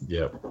just,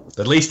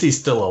 at least he's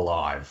still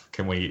alive.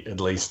 Can we at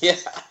least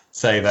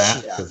say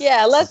that?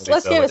 Yeah, let's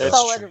give a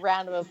solid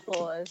round of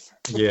applause.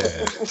 Yeah.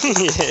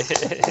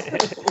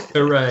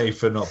 Hooray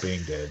for not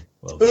being dead.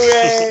 Well,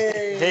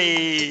 hooray!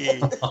 Hey!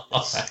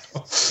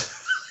 Shit.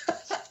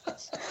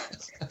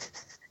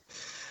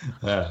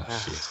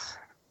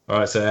 All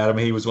right, so Adam,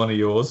 he was one of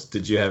yours.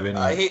 Did you have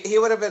any? He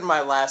would have been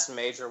my last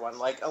major one.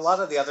 Like, a lot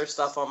of the other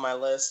stuff on my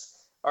list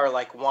are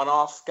like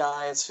one-off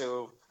guys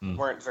who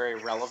weren't very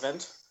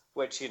relevant,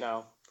 which, you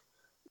know,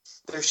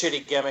 they're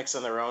shitty gimmicks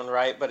in their own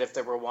right, but if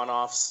there were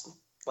one-offs,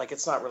 like,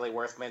 it's not really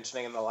worth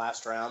mentioning in the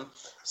last round.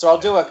 So I'll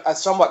do a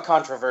somewhat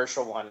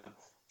controversial one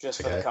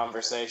just for the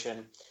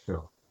conversation.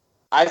 Sure.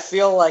 I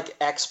feel like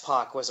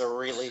X-Pac was a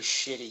really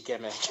shitty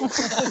gimmick.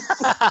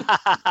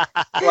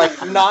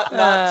 Like, not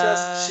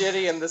just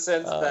shitty in the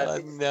sense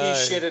that he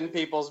shit in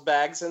people's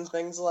bags and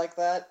things like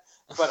that,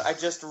 but I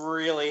just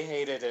really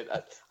hated it.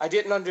 I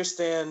didn't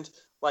understand,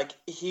 like,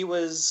 he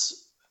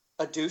was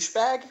a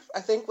douchebag,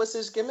 I think was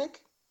his gimmick.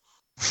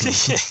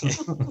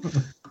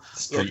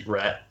 Street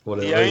rat,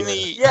 whatever. The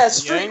only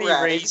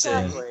rat,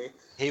 reason exactly.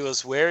 he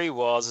was where he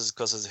was is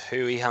because of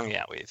who he hung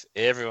out with.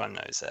 Everyone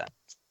knows that.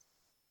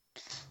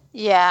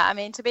 Yeah, I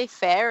mean, to be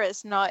fair,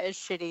 it's not as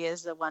shitty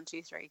as the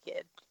 1-2-3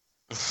 kid.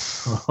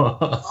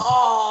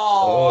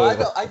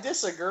 I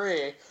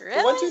disagree. Really?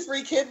 The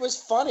 1-2-3 kid was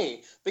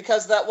funny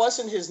because that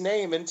wasn't his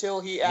name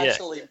until he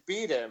actually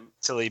beat him.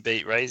 Until he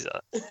beat Razor.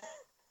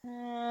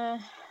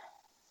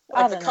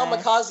 Like the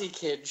Kamikaze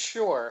Kid,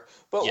 sure,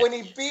 but when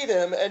he beat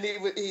him and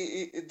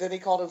he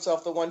called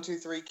himself the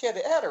 1-2-3 Kid,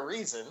 it had a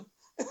reason.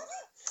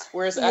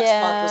 Whereas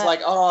X-Pac was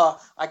like,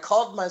 I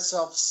called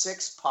myself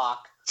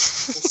 6-Pac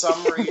for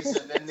some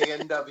reason in the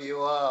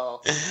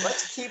NWO.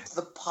 Let's keep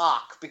the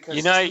Pac because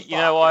you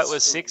know why it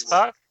was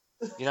 6-Pac?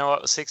 You know why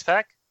it was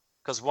 6-Pac?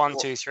 Because 1,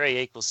 2, 3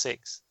 equals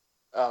 6.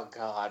 Oh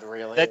God,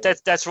 really?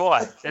 That's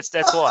why. That's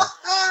why.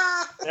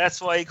 That's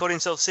why he called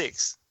himself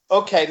 6.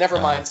 Okay, never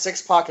mind.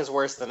 6-Pac is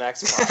worse than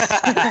X-Pac.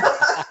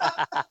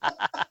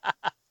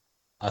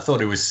 I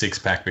thought it was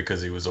 6-Pac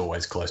because he was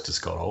always close to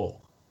Scott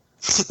Hall.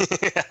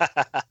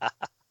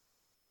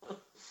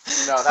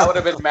 No, that would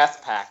have been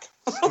Meth Pack.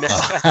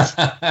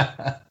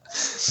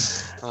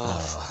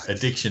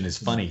 Addiction is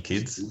funny,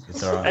 kids.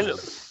 It's all right.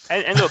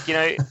 And look,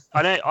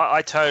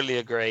 I totally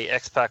agree.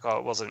 X-Pac I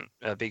wasn't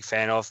a big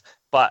fan of,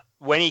 but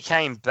when he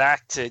came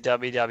back to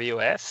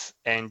WWF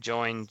and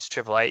joined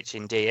Triple H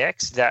in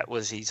DX, that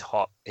was he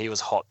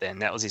was hot then.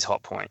 That was his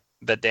hot point.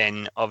 But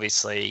then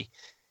obviously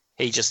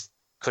he just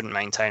couldn't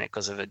maintain it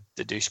because of the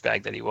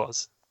douchebag that he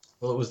was.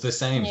 Well, it was the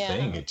same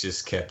thing. It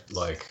just kept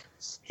like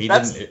he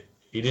That's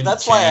didn't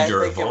That's change why I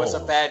or think evolve. it was a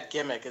bad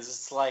gimmick. Is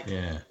it's like,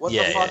 what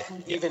the fuck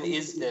even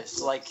is this?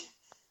 Like,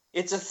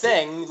 it's a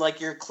thing. Like,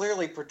 you're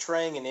clearly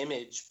portraying an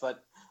image,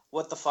 but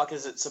what the fuck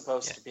is it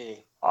supposed to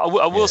be? I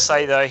will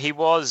say though, he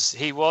was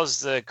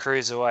the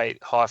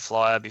cruiserweight high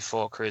flyer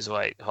before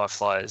cruiserweight high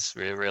flyers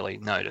really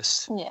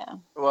noticed. Yeah.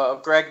 Well,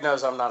 Greg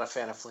knows I'm not a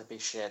fan of flippy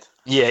shit.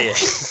 Yeah.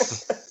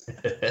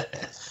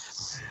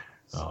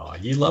 Oh,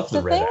 you love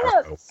the Red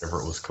Arrow,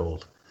 whatever it was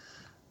called.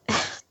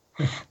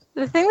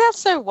 The thing that's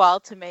so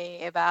wild to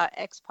me about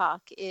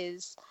X-Pac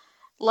is,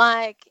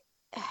 like,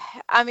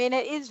 I mean,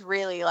 it is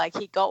really like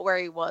he got where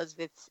he was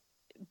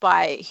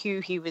by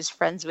who he was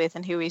friends with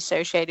and who he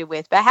associated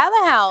with. But how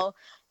the hell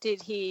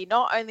did he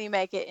not only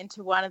make it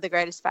into one of the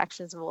greatest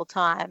factions of all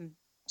time,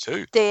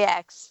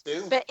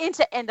 DX, but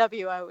into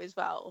NWO as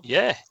well?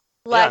 Yeah.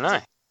 Like, I know.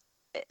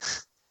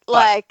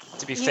 Like,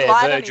 to be fair,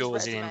 Virgil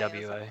was in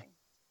NWO.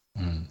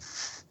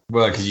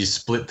 Well, because you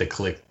split the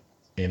clique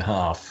in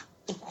half.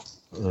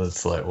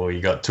 It's like, well, you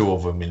got 2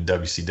 of them in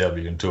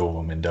WCW and 2 of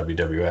them in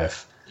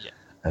WWF. Yeah.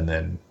 And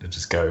then they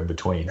just go in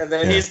between. And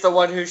then he's the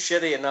one who's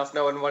shitty enough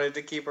no one wanted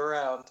to keep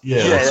around.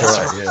 Yeah, that's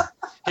right. Yeah.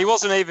 He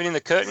wasn't even in the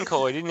curtain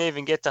call. He didn't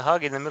even get to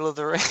hug in the middle of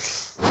the ring.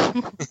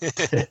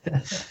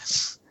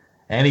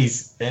 and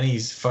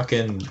he's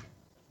fucking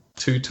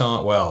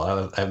 2-time.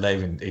 Well, have they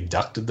even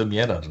inducted them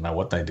yet? I don't know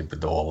what they did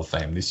with the Hall of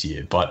Fame this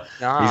year, but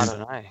I don't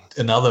know.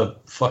 Another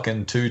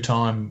fucking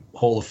 2-time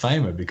Hall of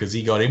Famer because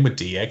he got in with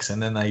DX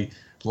and then they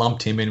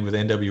lumped him in with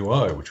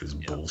NWO, which was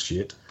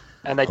bullshit.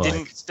 And they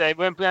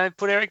weren't going to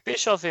put Eric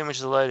Bischoff in, which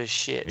is a load of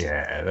shit.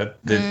 Yeah,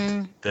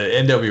 the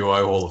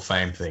NWO Hall of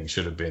Fame thing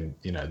should have been,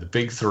 the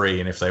big 3,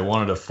 and if they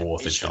wanted a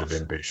 4th, it should have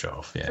been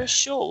Bischoff. Yeah, for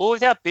sure. Well,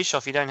 without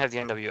Bischoff, you don't have the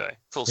NWO.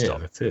 Full stop. Yeah,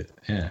 that's it.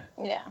 Yeah.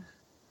 Yeah.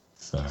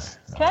 So,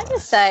 can I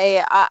just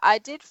say, I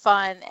did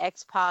find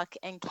X-Pac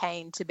and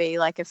Kane to be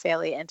like a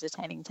fairly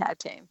entertaining tag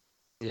team.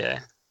 Yeah.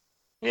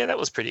 Yeah, that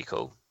was pretty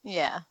cool.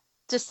 Yeah.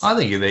 I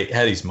think he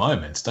had his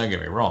moments. Don't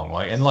get me wrong.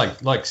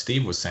 Like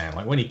Steve was saying,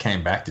 like when he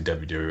came back to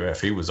WWF,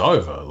 he was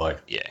over.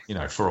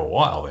 For a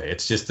while there.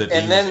 It's just that he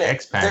was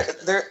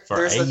X-Pac. There's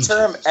the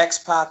term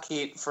X-Pac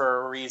heat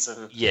for a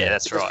reason. Yeah,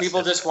 that's right.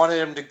 People just wanted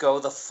him to go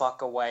the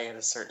fuck away at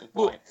a certain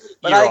point.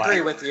 But I agree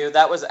with you.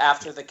 That was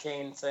after the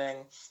Kane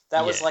thing.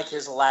 That was like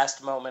his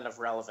last moment of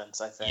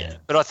relevance, I think. Yeah,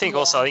 but I think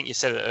also, I think you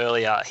said it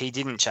earlier, he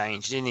didn't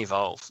change, he didn't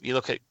evolve. You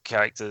look at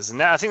characters,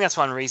 and I think that's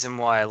one reason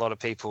why a lot of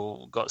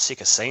people got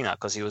sick of Cena,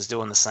 because he was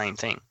doing the same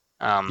thing.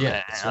 And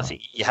I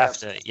think you have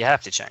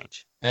to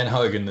change. And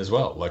Hogan as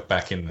well, like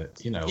back in the,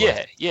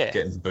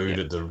 getting booed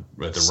at the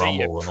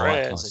Rumble and all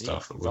that kind of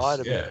stuff.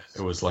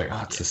 It was like,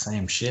 it's the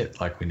same shit.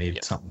 Like we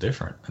need something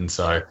different. And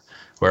so,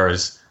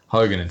 whereas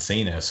Hogan and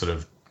Cena sort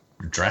of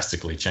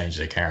drastically changed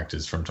their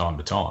characters from time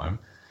to time.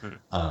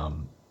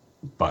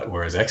 But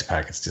whereas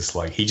X-Pac, it's just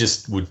like he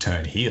just would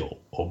turn heel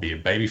or be a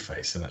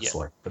babyface, and it's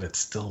like, but it's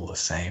still the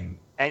same.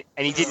 And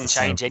he didn't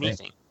change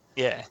anything.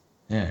 Yeah.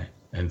 Yeah.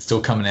 and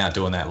still coming out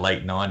doing that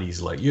late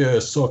 90s, like, yeah,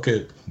 suck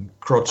it,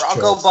 crotch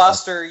Bronco chop.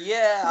 Buster,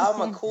 yeah, I'm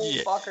a cool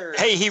fucker.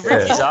 Hey, he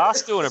ripped his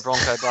ass doing a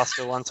Bronco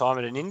Buster one time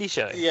at an indie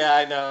show. Yeah,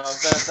 I know.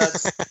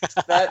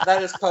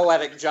 That is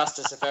poetic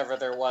justice if ever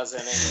there was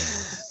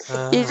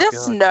any. You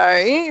just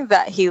know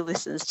that he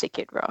listens to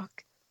Kid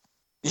Rock.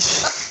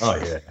 Oh,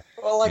 yeah.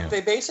 Well, like,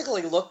 they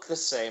basically look the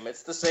same.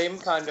 It's the same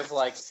kind of,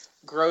 like,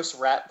 gross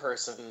rat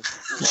person.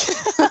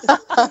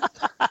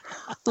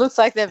 Looks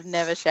like they've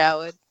never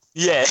showered.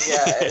 Yeah.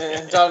 Yeah,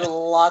 and done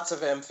lots of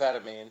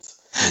amphetamines.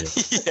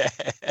 Yeah.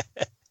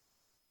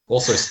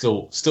 Also,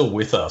 still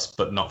with us,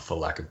 but not for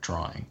lack of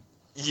trying.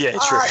 Yeah,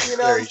 true.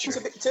 Very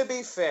true. To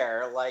be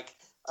fair, like,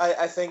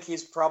 I think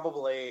he's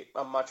probably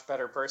a much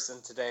better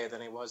person today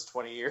than he was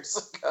 20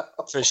 years ago.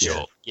 For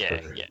sure.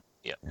 Yeah.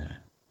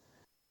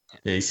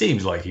 Yeah, he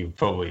seems like he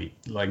probably,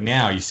 like,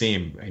 now you see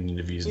him in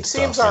interviews and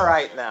stuff. He seems all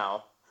right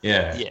now.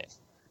 Yeah. Yeah.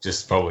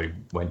 Just probably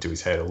went to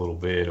his head a little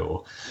bit,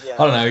 or Yeah. I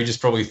don't know, he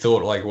just probably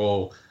thought, like,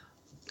 well,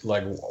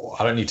 like,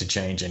 I don't need to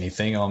change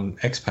anything on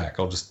X-Pac.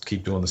 I'll just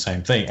keep doing the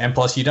same thing. And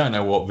plus, you don't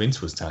know what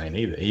Vince was telling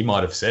either. He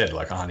might have said,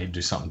 like, oh, I need to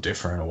do something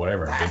different or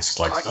whatever. And Vince is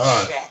like,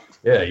 oh,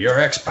 yeah, you're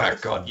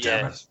X-Pac, God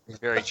damn it.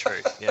 Very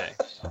true. Yeah.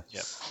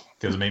 Yep.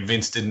 Because, I mean,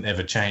 Vince didn't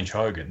ever change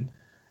Hogan,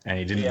 and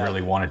he didn't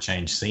really want to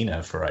change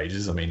Cena for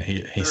ages. I mean,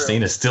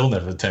 Cena still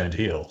never turned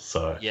heel.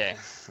 So yeah,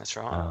 that's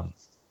right.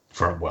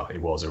 He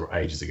was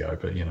ages ago,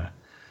 but, you know,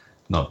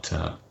 not,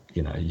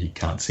 you know, you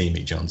can't see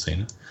me, John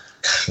Cena.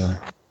 So,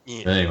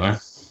 anyway.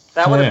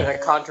 That would have been a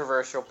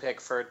controversial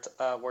pick for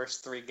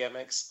Worst 3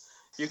 Gimmicks.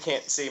 You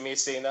can't see me,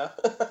 Cena.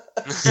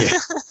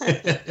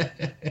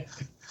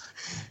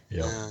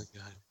 Yeah. Oh,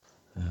 God.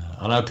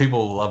 I know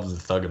people love the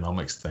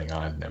thugonomics thing.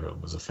 I never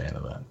was a fan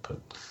of that, but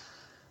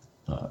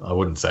I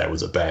wouldn't say it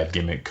was a bad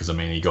gimmick because, I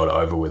mean, he got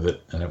over with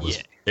it, and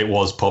it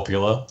was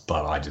popular,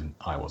 but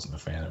I wasn't a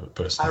fan of it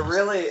personally.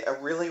 I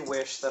really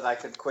wish that I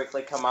could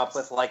quickly come up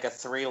with like a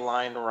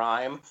 3-line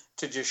rhyme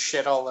to just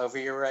shit all over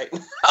you right now.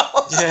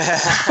 Yeah.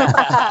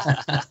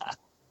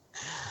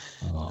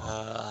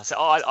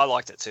 I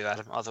liked it too,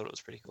 Adam. I thought it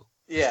was pretty cool.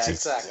 Yeah,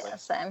 exactly. Yeah,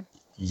 same.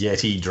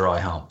 Yeti dry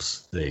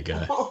humps. There you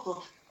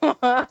go.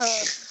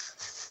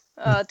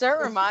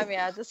 Don't remind me.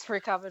 I just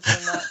recovered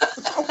from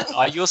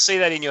that. You'll see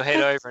that in your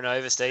head over and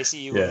over, Stacey.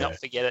 You will not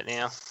forget it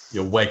now.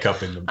 You'll wake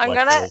up in the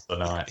black hole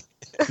tonight.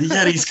 The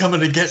Yeti's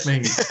coming to get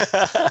me.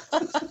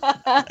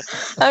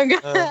 I'm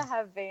gonna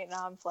have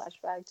Vietnam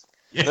flashbacks.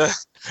 Yeah.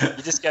 You're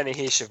just going to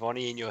hear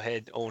Shivani in your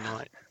head all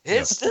night.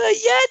 It's the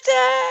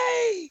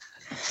Yeti!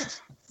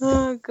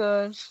 Oh,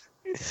 gosh.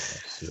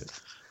 Shit.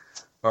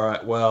 All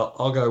right, well,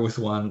 I'll go with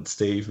one,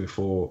 Steve,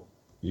 before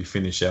you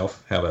finish,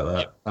 Alf. How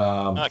about that?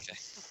 Okay.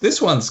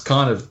 This one's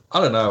kind of,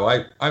 I don't know,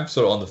 I'm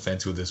sort of on the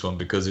fence with this one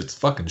because it's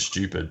fucking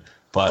stupid,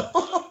 but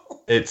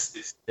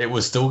it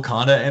was still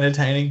kind of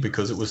entertaining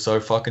because it was so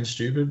fucking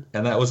stupid,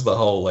 and that was the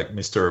whole, like,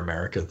 Mr.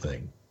 America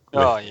thing.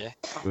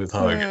 With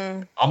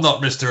Hogan. I'm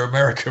not Mr.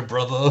 America,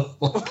 brother.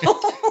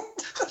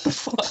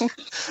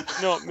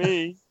 Not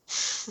me.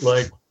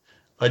 Like,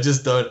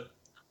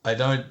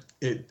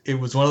 it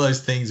was one of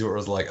those things where it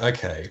was like,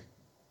 okay,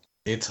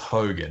 it's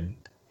Hogan.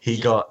 He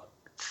got,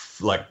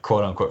 like,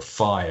 quote unquote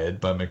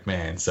fired by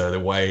McMahon. So the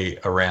way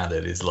around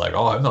it is like,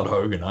 oh, I'm not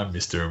Hogan, I'm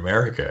Mr.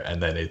 America.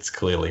 And then it's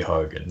clearly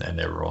Hogan,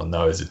 and everyone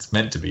knows it's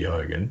meant to be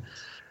Hogan.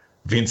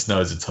 Vince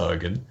knows it's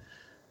Hogan.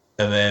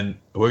 And then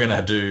we're going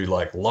to do,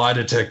 like, lie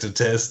detector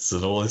tests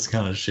and all this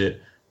kind of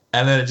shit.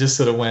 And then it just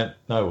sort of went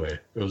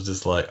nowhere. It was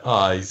just like,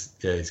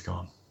 he's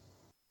gone.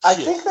 I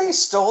think they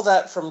stole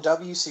that from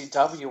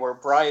WCW, where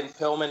Brian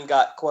Pillman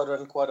got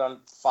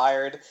quote-unquote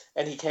fired,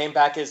 and he came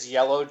back as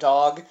Yellow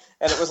Dog,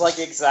 and it was, like,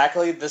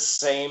 exactly the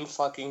same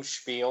fucking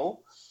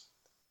spiel.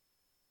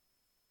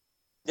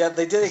 Yeah,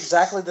 they did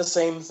exactly the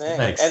same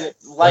thing.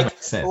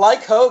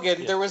 Like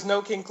Hogan, there was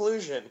no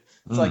conclusion.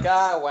 It's like,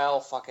 well,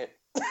 fuck it.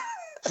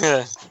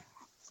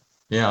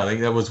 Yeah, I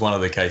think that was one of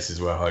the cases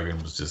where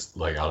Hogan was just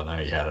like, I don't know,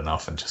 he had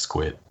enough and just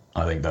quit.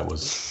 I think that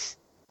was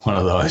one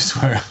of those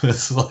where it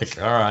was like,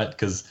 all right,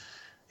 because,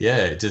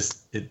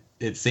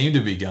 it seemed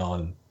to be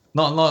going,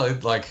 not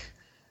like,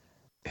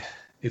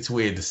 it's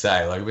weird to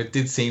say, like, it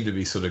did seem to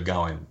be sort of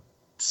going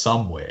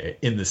somewhere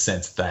in the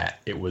sense that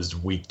it was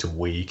week to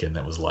week, and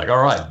it was like,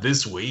 all right,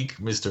 this week,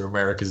 Mr.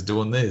 America's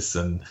doing this,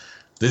 and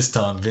this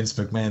time Vince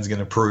McMahon's going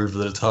to prove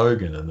that it's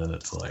Hogan, and then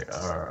it's like,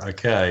 oh,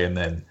 okay, and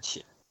then...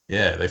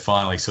 Yeah, they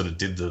finally sort of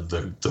did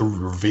the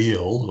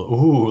reveal.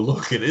 Ooh,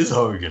 look, it is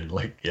Hogan.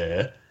 Like,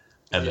 yeah.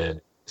 And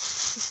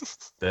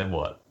then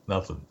what?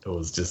 Nothing. It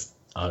was just,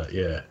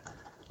 Like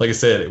I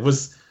said,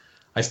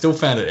 I still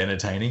found it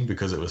entertaining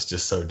because it was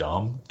just so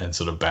dumb and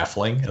sort of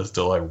baffling. I was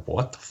still like,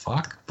 what the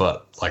fuck?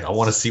 But, like, I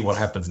want to see what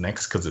happens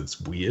next because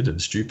it's weird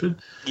and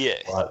stupid. Yeah.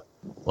 But,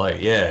 like,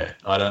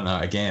 I don't know.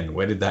 Again,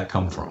 where did that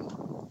come from?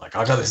 Like,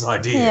 I got this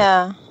idea.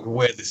 Yeah.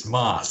 Wear this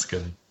mask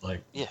and,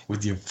 like,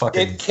 with your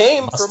fucking It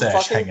came from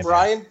mustache fucking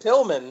Brian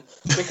Pillman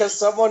because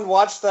someone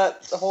watched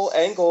that whole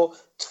angle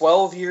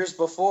 12 years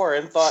before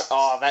and thought,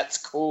 oh, that's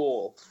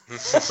cool.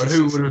 But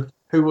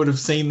who would have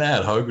seen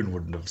that? Hogan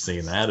wouldn't have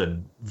seen that,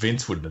 and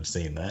Vince wouldn't have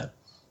seen that.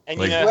 And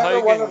Like, Whoever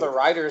Hogan, one of the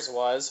writers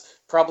was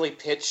probably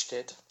pitched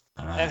it.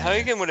 and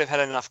Hogan would have had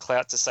enough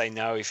clout to say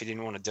no if he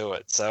didn't want to do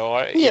it. So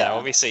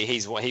obviously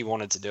he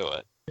wanted to do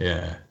it.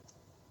 Yeah.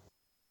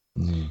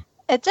 Mm.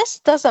 It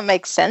just doesn't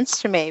make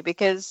sense to me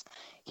because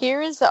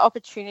here is the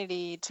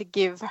opportunity to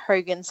give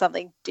Hogan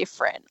something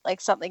different,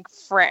 like something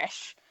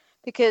fresh.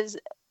 Because,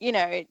 you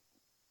know,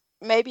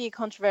 maybe a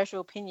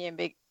controversial opinion,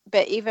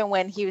 but even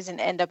when he was in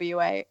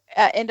NWO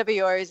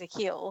as a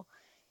heel,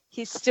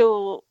 he's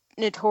still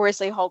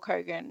notoriously Hulk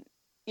Hogan.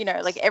 You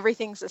know, like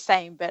everything's the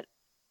same, but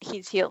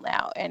he's heel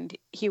now and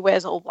he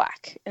wears all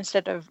black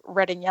instead of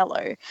red and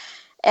yellow.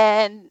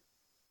 And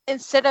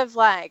instead of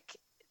like,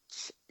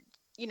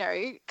 you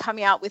know,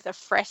 coming out with a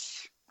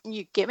fresh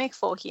new gimmick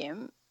for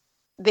him,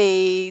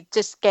 they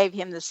just gave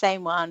him the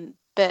same one,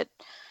 but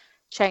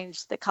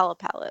changed the color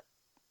palette.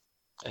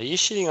 Are you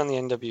shitting on the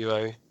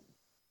NWO?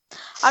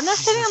 I'm not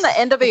shitting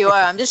on the NWO.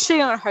 I'm just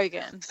shitting on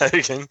Hogan.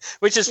 Hogan,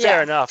 which is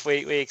fair enough.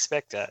 We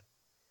expect that.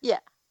 Yeah.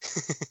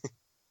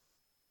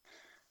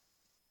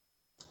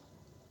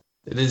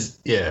 It is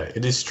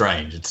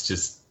strange. It's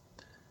just,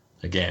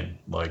 again,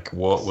 like,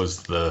 what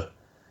was the...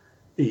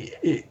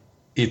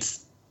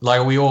 It's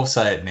like, we all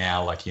say it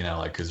now, like, you know,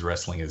 like, because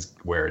wrestling is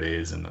where it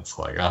is, and it's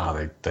like,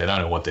 they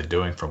don't know what they're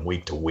doing from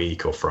week to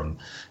week, or from,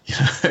 you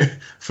know,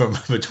 from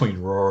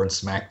between Raw and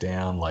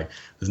SmackDown. Like,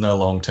 there's no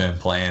long-term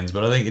plans.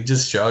 But I think it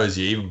just shows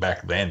you, even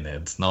back then,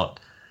 it's not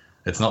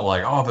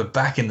like, but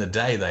back in the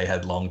day they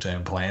had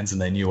long-term plans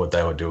and they knew what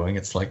they were doing.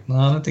 It's like, no,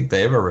 I don't think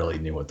they ever really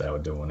knew what they were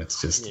doing.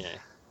 It's just,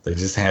 they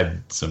just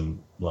had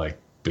some, like,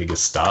 bigger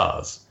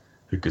stars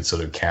who could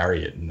sort of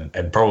carry it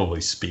and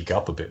probably speak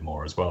up a bit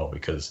more as well,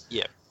 because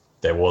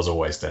there was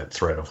always that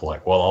threat of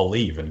like, well, I'll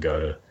leave and go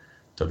to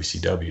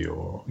WCW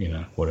or, you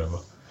know, whatever.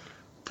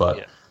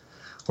 But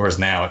whereas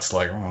now it's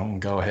like,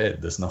 go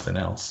ahead. There's nothing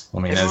else. I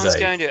mean, everyone's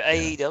going to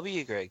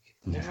AEW, Greg.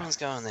 Everyone's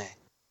going there.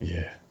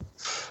 Yeah.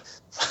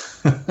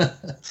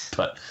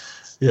 But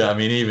yeah, I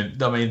mean,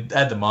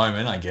 at the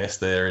moment, I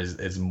guess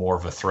it's more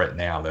of a threat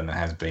now than it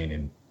has been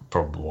in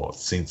probably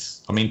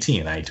since, I mean,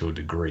 TNA to a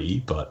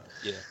degree, but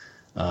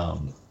I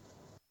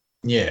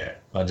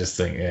just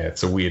think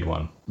it's a weird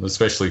one,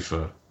 especially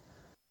for,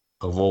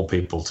 of all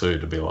people too,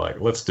 to be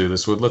like, let's do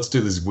this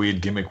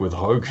weird gimmick with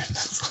Hogan.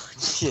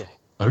 It's like,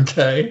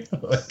 okay,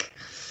 like,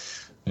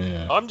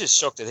 I'm just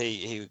shocked that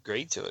he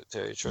agreed to it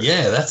too. True.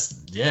 Yeah,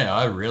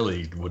 I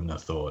really wouldn't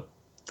have thought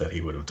that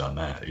he would have done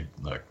that.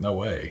 Like, no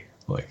way.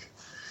 Like,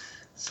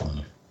 so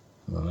I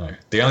don't know.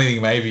 The only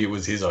thing, maybe it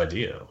was his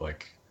idea.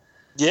 Like,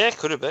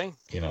 could have been.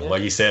 You know,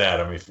 like you said,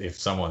 Adam, if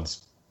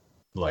someone's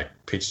like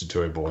pitched it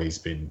to him, or he's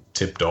been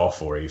tipped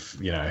off, or he's,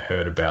 you know,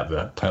 heard about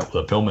the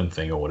Pillman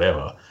thing or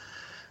whatever,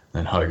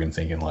 then Hogan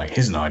thinking like,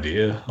 here's an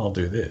idea, I'll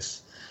do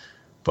this.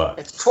 But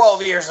it's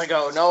 12 years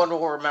ago. No one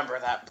will remember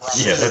that.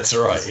 Probably. Yeah, that's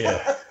right.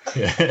 Yeah.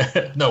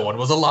 No one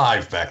was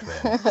alive back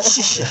then.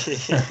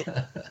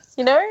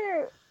 You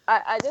know,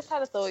 I just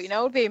had a thought. You know,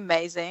 it would be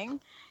amazing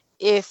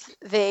if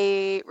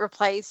they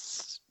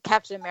replaced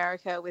Captain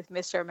America with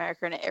Mr.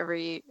 America in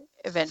every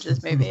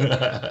Avengers movie. He's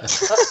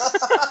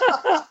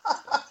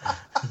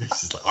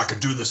like, I can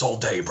do this all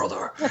day,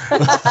 brother.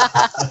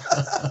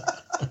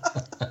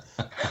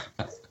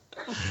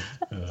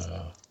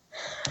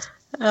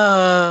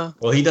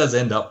 Well, he does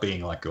end up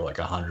being like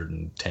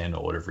 110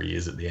 or whatever he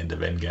is at the end of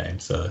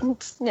Endgame. So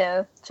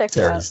check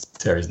it out.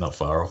 Terry's not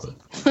far off it.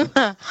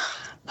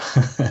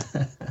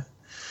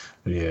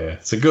 Yeah,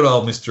 it's a good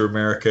old Mr.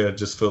 America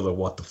just for the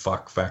what the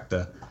fuck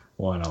factor.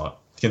 Why not?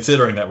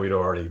 Considering that we'd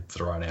already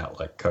thrown out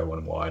like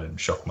Cohen White and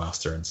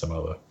Shockmaster and some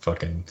other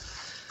fucking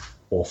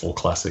awful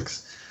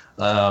classics.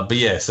 But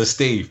yeah, so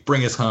Steve,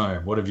 bring us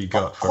home. What have you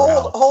got for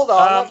Hold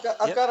on,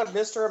 I've got a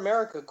Mr.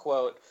 America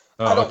quote.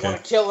 I don't want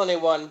to kill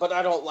anyone, but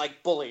I don't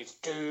like bullies,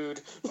 dude.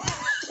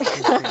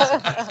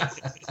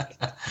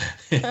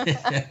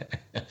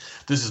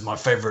 This is my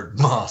favorite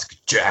mask,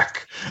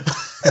 Jack.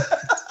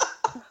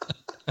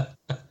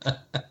 I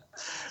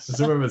just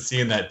remember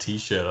seeing that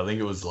T-shirt. I think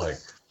it was like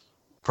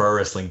Pro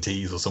Wrestling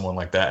Tees or someone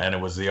like that, and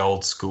it was the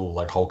old school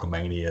like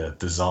Hulkamania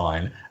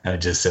design, and it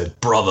just said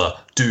 "Brother,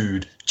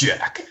 Dude,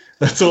 Jack."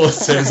 That's all it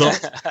says.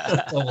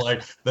 I'm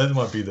like, that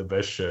might be the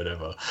best shirt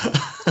ever.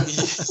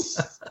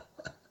 It's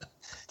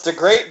a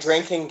great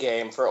drinking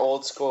game for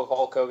old school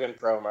Hulk Hogan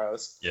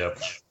promos. Yep.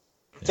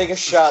 Take a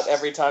shot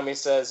every time he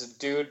says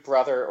 "dude,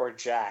 brother," or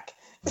 "Jack."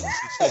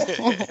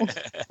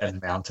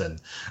 And mountain.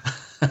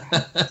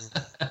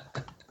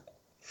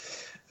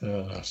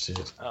 Oh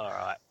shit! All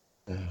right.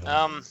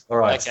 All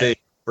right, okay. Steve,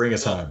 bring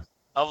us home.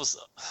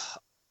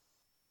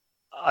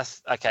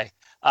 Okay.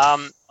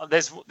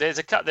 There's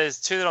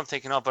two that I'm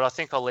thinking of, but I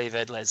think I'll leave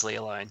Ed Leslie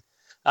alone.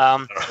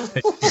 The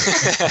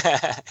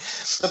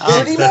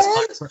booty man.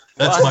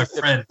 That's my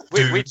friend.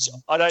 Dude, which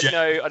I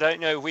don't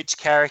know which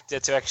character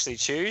to actually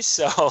choose,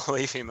 so I'll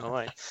leave him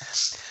alone.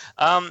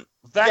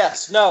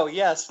 Yes, no.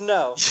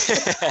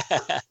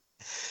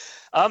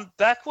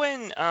 Back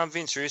when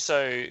Vince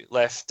Russo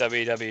left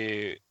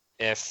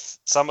WWF,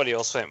 somebody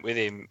else went with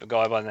him, a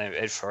guy by the name of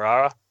Ed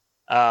Ferrara.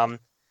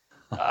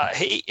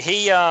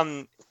 He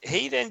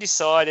he then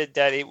decided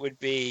that it would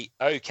be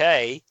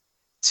okay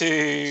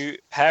to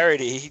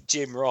parody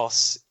Jim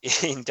Ross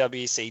in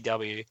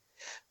WCW.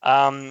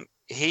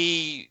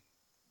 He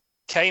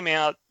came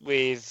out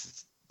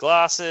with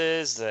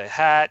glasses, the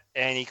hat,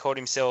 and he called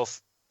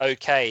himself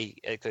OK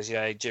because,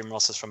 Jim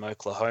Ross is from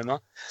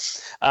Oklahoma.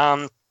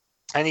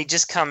 And he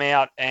just come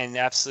out and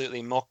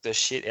absolutely mocked the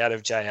shit out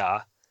of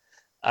JR.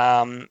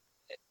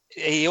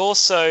 He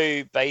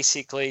also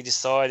basically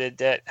decided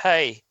that,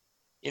 hey,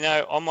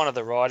 I'm one of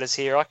the riders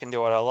here. I can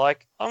do what I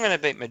like. I'm going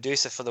to beat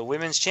Medusa for the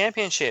women's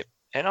championship,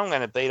 and I'm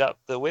going to beat up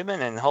the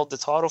women and hold the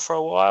title for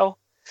a while.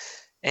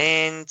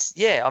 And,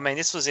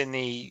 this was in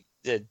the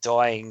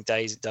dying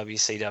days of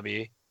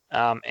WCW.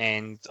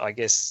 And I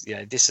guess,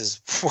 this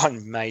is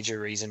one major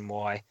reason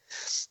why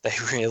they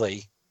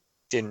really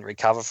didn't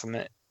recover from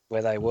it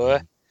where they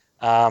were.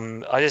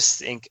 I just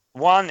think,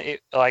 I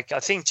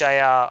think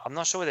JR, I'm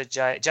not sure whether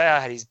JR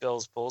had his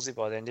Bell's palsy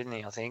by then, didn't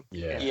he? I think.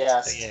 Yeah.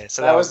 Yes. Yeah.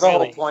 So that was the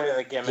whole point of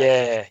the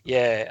gimmick.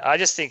 Yeah. I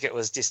just think it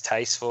was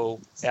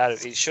distasteful.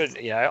 It should,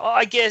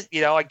 I get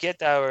they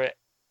were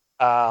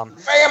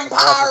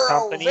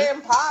Vampiro.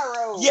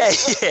 Yeah.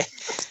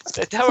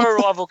 They were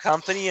a rival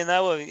company and they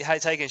were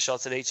taking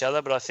shots at each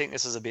other, but I think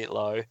this was a bit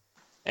low.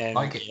 And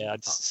I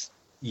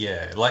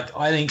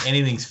think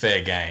anything's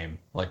fair game.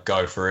 Like,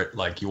 go for it.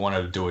 Like, you want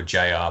to do a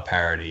JR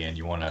parody and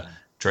you want to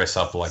dress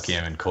up like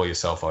him and call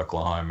yourself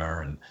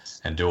Oklahoma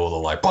and do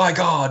all the by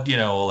God,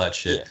 all that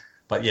shit. Yeah.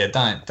 But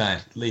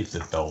don't leave the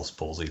Bell's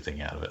palsy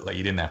thing out of it. Like,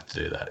 you didn't have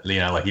to do that. You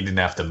didn't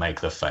have to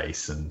make the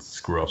face and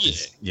screw up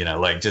his,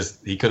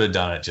 just, he could have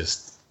done it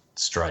just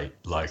straight.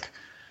 Like,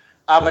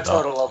 I'm a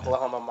total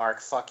Oklahoma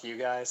mark. Fuck you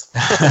guys.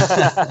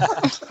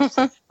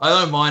 I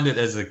don't mind it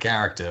as a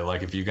character.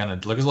 Like, if you're going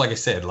to, like I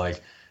said,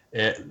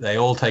 they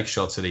all take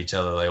shots at each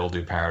other. They all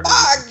do parodies.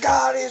 My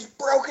God is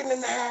broken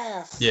in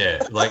half.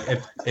 Yeah,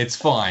 it's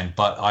fine.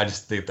 But I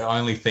just think the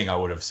only thing I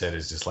would have said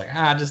is just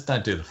just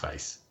don't do the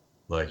face.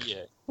 Do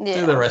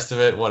the rest of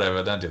it,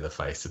 whatever. Don't do the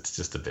face. It's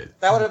just a bit.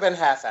 That would have been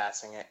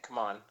half-assing it. Come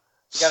on.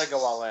 You got to go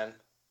all in.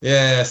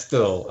 Yeah,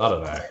 still, I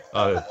don't know.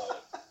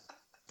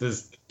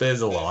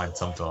 There's a line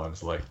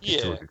sometimes, to a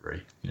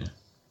degree. Yeah.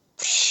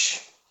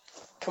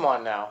 Come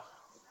on now.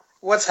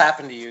 What's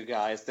happened to you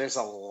guys? There's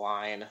a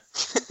line.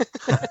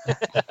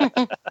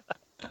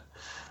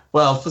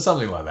 Well, for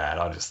something like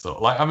that, I just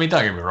thought, don't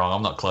get me wrong,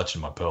 I'm not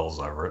clutching my pearls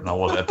over it, and I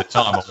wasn't at the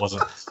time. I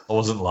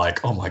wasn't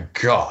like, oh my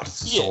God,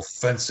 this is so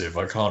offensive.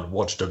 I can't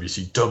watch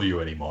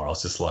WCW anymore. I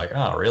was just like,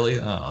 oh really?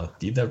 Oh,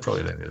 you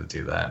probably don't need to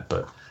do that.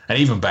 And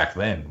even back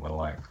then,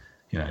 when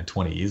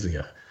 20 years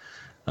ago,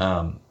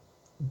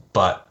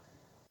 but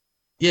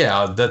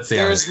yeah, that's the.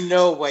 There's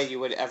no way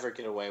you would ever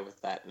get away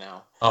with that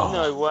now. Oh,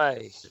 no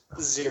way.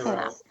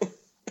 Zero.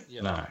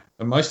 No,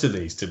 and most of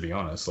these, to be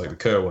honest, like the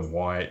Kerwin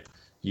White,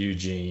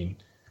 Eugene.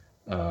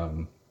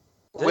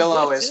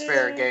 Willow is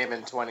fair game in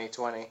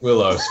 2020.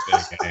 Willow's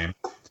fair game.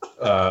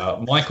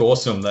 Mike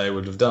Awesome, they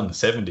would have done the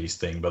 70s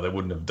thing, but they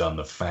wouldn't have done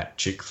the fat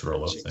chick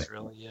thriller thing.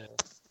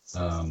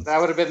 That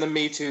would have been the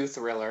Me Too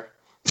thriller.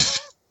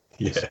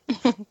 Yeah.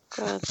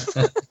 God.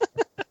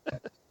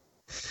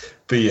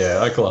 But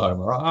yeah,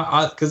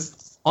 Oklahoma.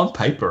 Because on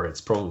paper, I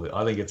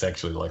think it's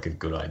actually a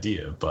good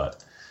idea,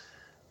 but.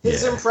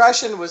 His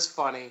impression was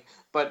funny,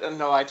 but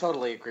no, I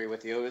totally agree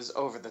with you. It was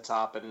over the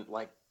top and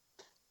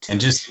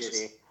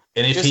shitty.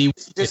 And if he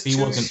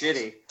wasn't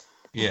shitty.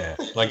 Yeah,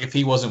 if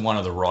he wasn't one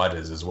of the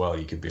writers as well,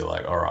 you could be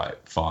like, all right,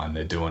 fine,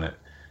 they're doing it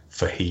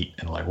for heat,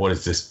 and what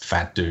is this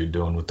fat dude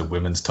doing with the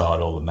women's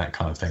title and that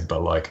kind of thing.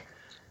 But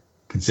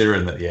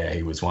considering that,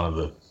 he was one of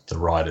the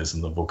writers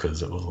and the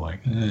bookers, it was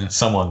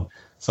someone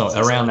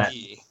around that.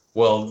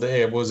 Well,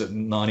 there was it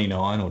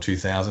 99 or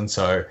 2000,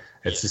 so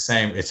it's the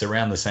same. It's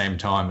around the same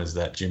time as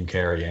that Jim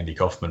Carrey Andy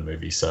Kaufman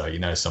movie. So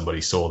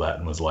somebody saw that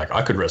and was like,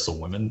 I could wrestle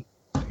women.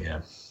 Yeah.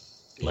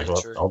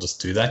 I'll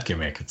just do that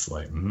gimmick. It's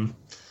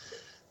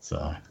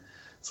So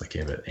it's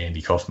but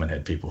Andy Kaufman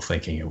had people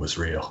thinking it was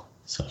real.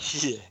 So,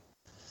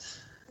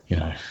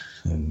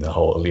 and the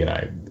whole,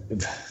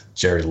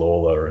 Jerry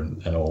Lawler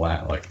and all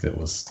that, it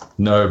was,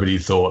 nobody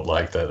thought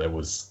that it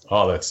was,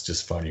 that's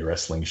just phony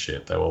wrestling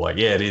shit. They were like,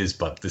 yeah, it is,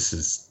 but this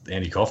is,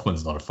 Andy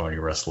Kaufman's not a phony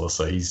wrestler,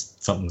 so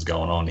something's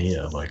going on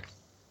here.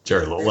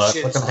 Jerry Lawler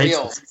fucking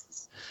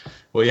hates.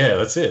 Well, yeah,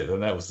 that's it.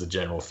 And that was the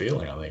general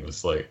feeling, I think. It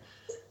was on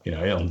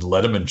the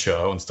Letterman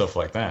show and stuff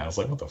like that. I was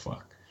like, what the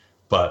fuck?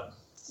 But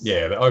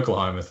yeah, the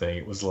Oklahoma thing,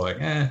 it was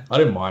I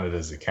didn't mind it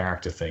as a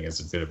character thing, as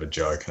a bit of a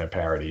joke and a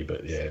parody,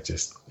 but yeah,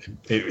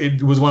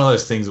 it was one of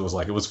those things that was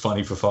it was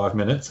funny for 5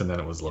 minutes, and then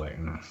it was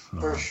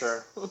for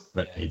sure.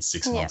 But it needs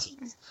 6 months.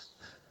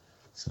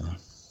 So,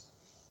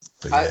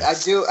 I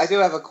do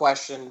have a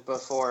question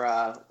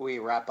before we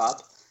wrap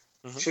up.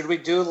 Mm-hmm. Should we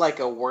do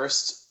a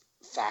worst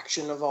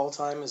faction of all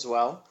time as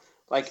well?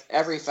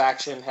 Every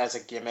faction has a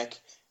gimmick,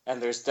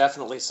 and there's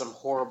definitely some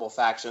horrible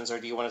factions, or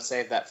do you want to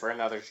save that for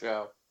another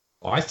show?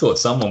 I thought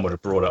someone would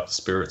have brought up the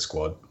Spirit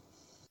Squad.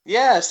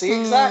 Yeah, see,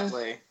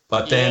 exactly.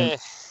 But then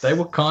they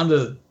were kind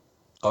of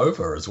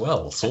over as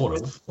well, sort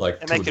of. Like,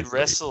 And they could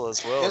wrestle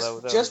as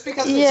well. Just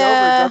because it's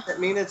over doesn't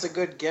mean it's a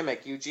good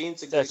gimmick.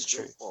 Eugene's a good That's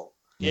true.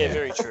 Yeah,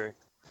 very true.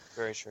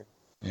 Very true.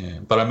 Yeah,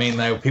 but I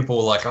mean, people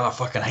were like, "Oh, I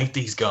fucking hate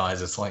these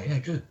guys." It's like, yeah,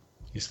 good.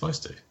 You're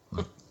supposed to.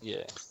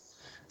 Yeah.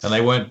 And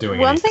they weren't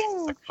doing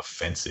anything like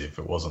offensive.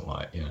 It wasn't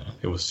like,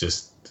 it was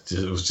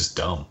just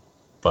dumb,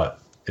 but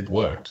it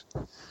worked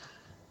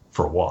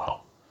for a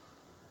while.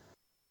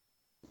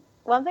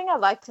 One thing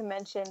I'd like to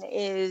mention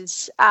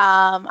is,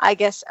 I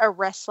guess, a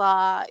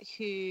wrestler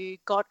who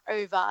got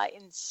over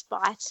in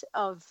spite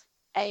of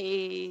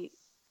a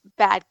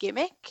bad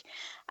gimmick.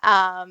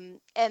 And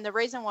the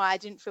reason why I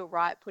didn't feel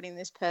right putting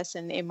this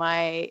person in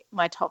my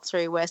top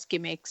 3 worst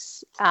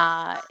gimmicks,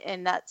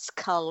 and that's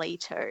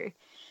Carlito.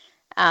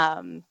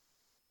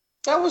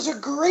 That was a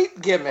great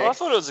gimmick. I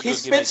thought it was a good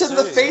gimmick. He spits in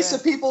the face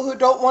of people who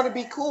don't want to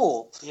be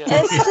cool. Yeah.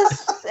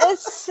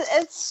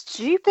 It's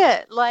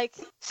stupid. Like,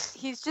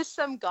 he's just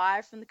some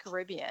guy from the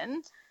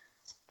Caribbean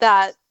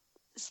that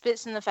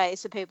spits in the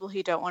face of people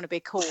who don't want to be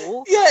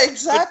cool. Yeah,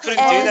 exactly.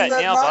 Couldn't do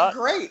that now, not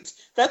great.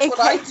 That's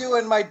what I do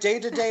in my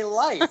day-to-day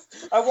life.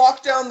 I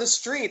walk down the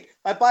street.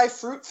 I buy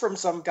fruit from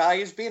some guy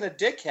who's being a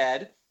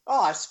dickhead.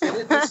 Oh, I spit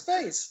it in his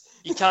face.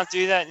 You can't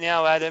do that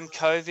now, Adam.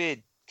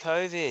 COVID.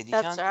 You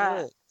That's can't right.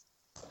 do it.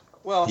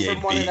 Well,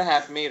 from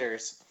 1.5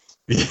 meters.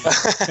 We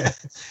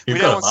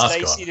don't want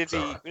Stacey to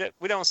be.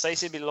 We don't want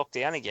Stacey to be locked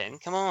down again.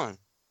 Come on.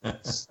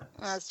 That's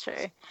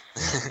true.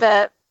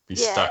 But be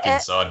stuck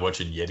inside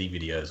watching Yeti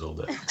videos all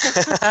day.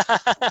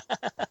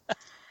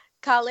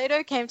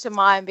 Carlito came to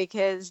mind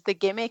because the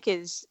gimmick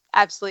is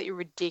absolutely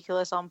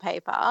ridiculous on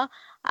paper,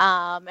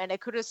 and it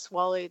could have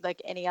swallowed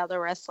like any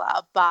other wrestler.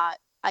 But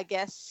I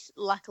guess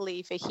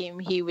luckily for him,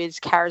 he was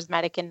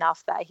charismatic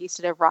enough that he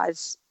sort of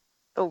rose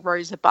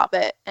above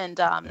it and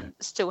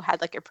still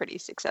had like a pretty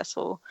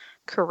successful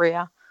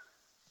career.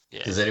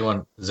 Yeah. Does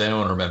anyone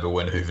remember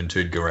when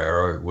Juventud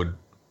Guerrero would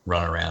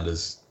run around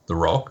as The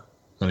Rock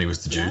when he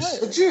was the Juice?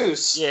 The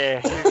Juice.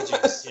 Yeah, the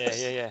Juice.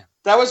 Yeah.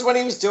 That was when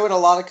he was doing a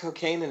lot of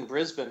cocaine in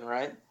Brisbane,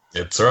 right?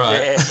 That's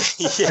right.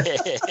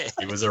 Yeah.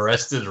 He was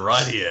arrested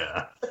right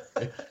here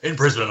in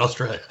Brisbane,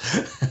 Australia.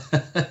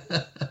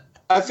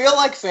 I feel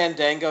like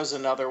Fandango's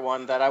another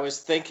one that I was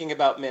thinking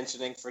about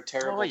mentioning for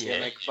terrible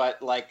gimmick, but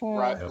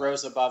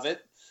rose above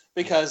it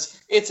because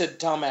it's a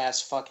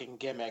dumbass fucking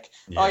gimmick.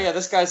 Yeah. Oh yeah,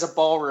 this guy's a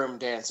ballroom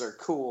dancer.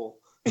 Cool.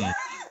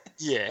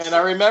 Yeah. And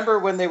I remember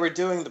when they were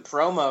doing the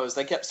promos,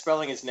 they kept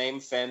spelling his name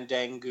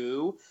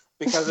Fandango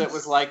because it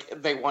was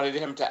like they wanted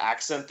him to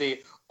accent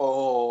the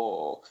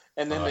 "oh,"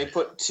 and then they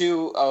put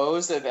 2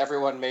 O's and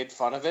everyone made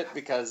fun of it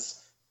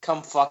because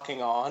come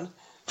fucking on.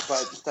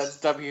 But that's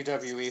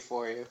WWE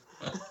for you.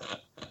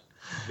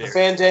 The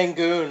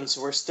Fandangoons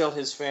were still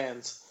his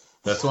fans.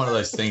 That's one of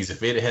those things.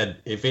 If it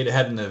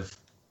hadn't have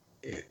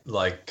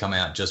like come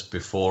out just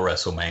before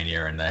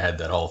WrestleMania and they had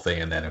that whole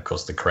thing, and then of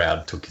course the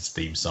crowd took his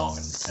theme song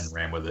and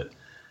ran with it.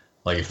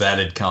 Like if that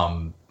had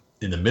come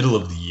in the middle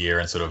of the year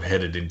and sort of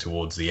headed in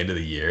towards the end of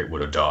the year, it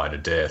would have died a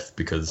death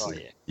because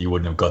you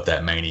wouldn't have got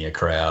that Mania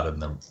crowd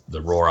and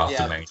the Raw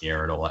after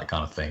Mania and all that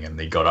kind of thing. And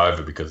they got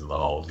over because of the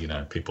whole,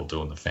 people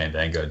doing the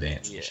Fandango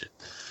dance and shit.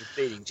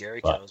 Beating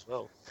Jericho as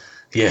well.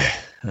 Yeah,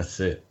 that's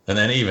it. And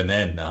then even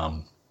then,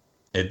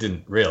 it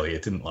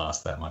didn't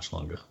last that much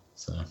longer.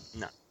 So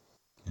no.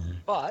 Yeah.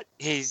 But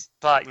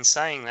in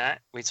saying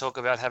that, we talk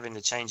about having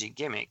to change a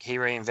gimmick. He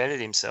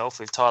reinvented himself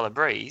with Tyler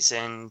Breeze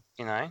and,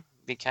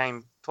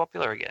 became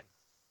popular again.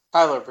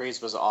 Tyler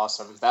Breeze was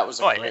awesome. That was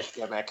a great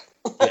gimmick.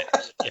 Yeah.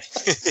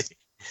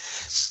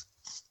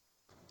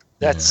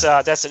 That's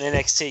an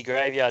NXT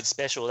graveyard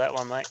special, that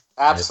one, mate.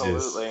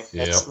 Absolutely.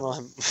 That's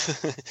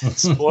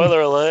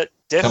spoiler alert.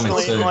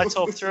 Definitely in my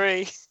top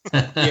 3.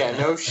 Yeah,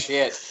 no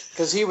shit.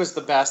 Because he was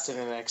the best in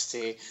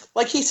NXT.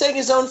 Like, he sang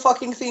his own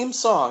fucking theme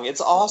song.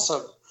 It's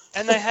awesome.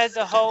 And they had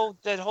that whole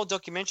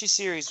documentary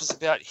series was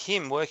about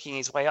him working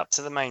his way up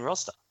to the main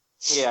roster.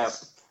 Yeah.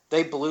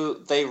 They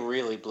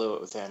really blew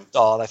it with him.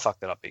 Oh, they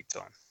fucked it up big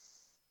time.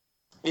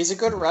 He's a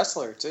good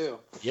wrestler, too.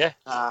 Yeah.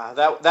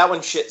 That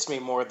one shits me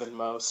more than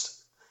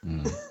most.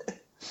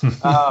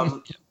 I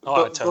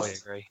totally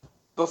agree.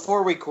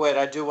 Before we quit,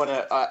 I do want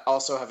to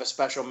also have a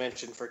special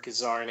mention for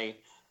Kazarni,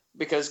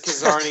 because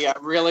Kazarni I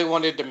really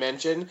wanted to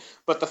mention,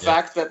 but the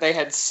fact that they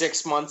had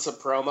 6 months of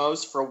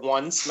promos for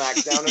one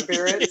SmackDown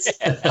appearance,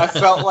 I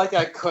felt like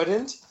I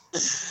couldn't.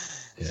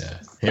 Yeah,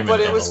 but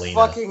it was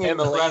fucking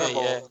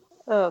incredible. Yeah.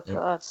 Oh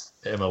god,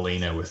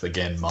 Emelina with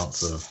again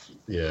months of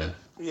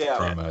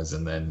promos,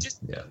 and then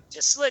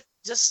just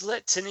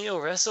let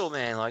Tenille wrestle,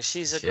 man. Like,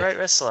 she's a great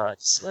wrestler.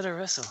 Just let her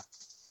wrestle.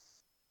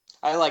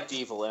 I liked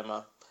Evil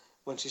Emma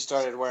when she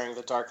started wearing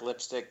the dark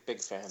lipstick.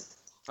 Big fan.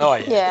 Oh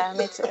yeah. Yeah,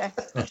 me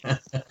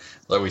too.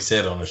 Like we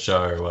said on a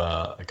show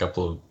a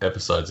couple of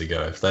episodes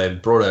ago, if they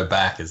had brought her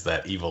back as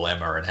that Evil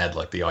Emma and had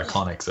like the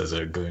Iconics as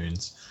her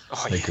goons,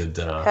 they could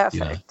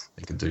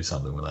they could do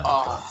something with that.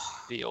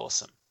 Oh, be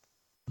awesome.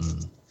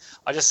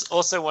 I just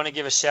also want to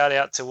give a shout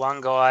out to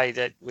one guy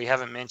that we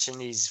haven't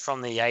mentioned. He's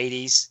from the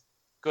 80s.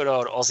 Good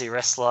old Aussie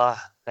wrestler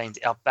named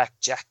Outback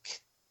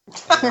Jack.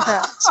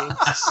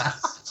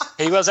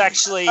 He was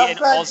actually That an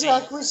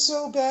backtrack Aussie. was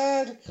so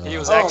bad. He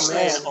was Oh, actually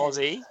man. an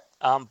Aussie,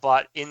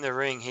 but in the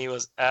ring he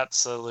was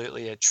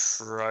absolutely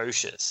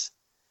atrocious.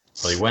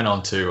 Well, he went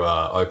on to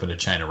open a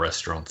chain of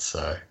restaurants,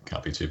 so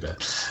can't be too bad.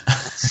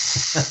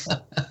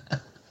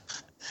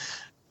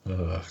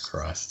 Oh,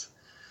 Christ.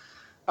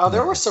 Oh,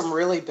 there were some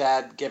really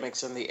bad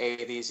gimmicks in the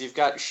 80s. You've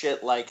got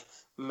shit like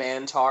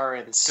Mantar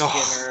and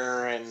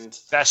Skinner and...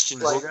 Bastion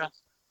like, Booger.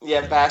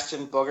 Yeah,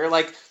 Bastion Booger.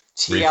 Like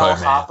TL Repo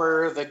Man.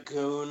 Hopper, the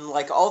Goon.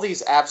 Like all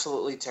these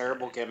absolutely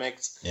terrible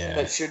gimmicks Yeah.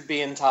 that should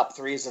be in top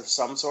threes of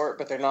some sort,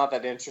 but they're not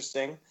that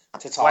interesting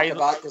to talk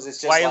about because it's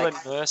just Waylon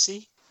like...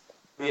 Mercy.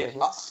 Yeah.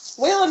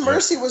 Waylon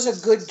Mercy was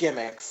a good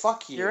gimmick.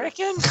 Fuck you. You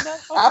reckon? No,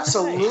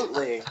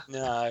 Absolutely.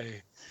 No.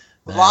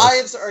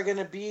 Lives are going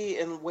to be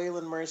in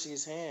Waylon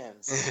Mercy's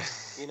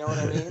hands. You know what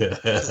I mean?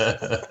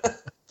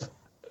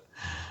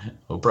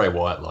 Well, Bray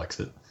Wyatt likes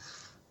it.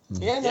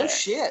 Yeah, no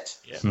shit.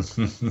 Yeah.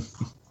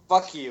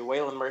 Fuck you.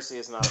 Waylon Mercy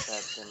is not a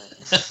bad gimmick.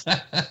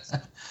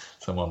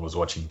 Someone was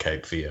watching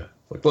Cape Fear.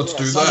 Like, let's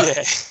do so-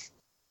 that.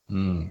 Yeah.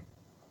 Mm.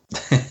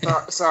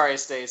 Sorry,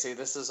 Stacey.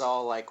 This is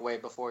all like way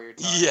before your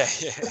time. Yeah.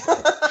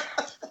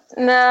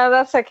 No,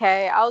 that's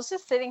okay. I was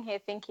just sitting here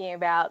thinking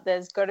about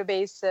there's got to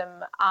be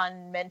some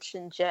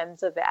unmentioned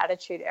gems of the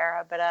Attitude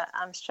Era, but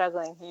I'm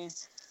struggling here.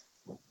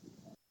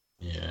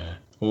 Yeah.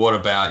 Well, what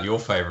about your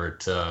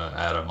favourite,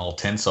 Adam? Old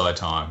Tensai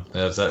time.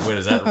 Where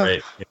does that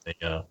rate?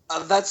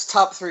 That's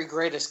top 3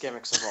 greatest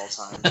gimmicks of all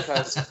time.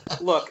 Because,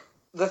 look,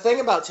 the thing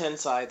about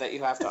Tensai that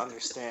you have to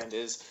understand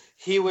is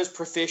he was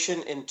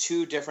proficient in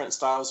 2 different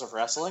styles of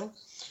wrestling.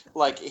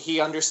 Like,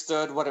 he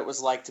understood what it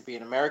was like to be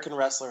an American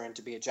wrestler and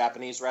to be a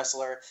Japanese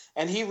wrestler.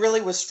 And he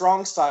really was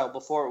strong style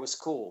before it was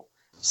cool.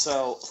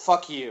 So,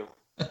 fuck you.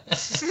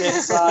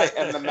 Tensai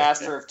and the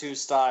master of 2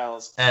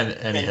 styles. And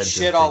he had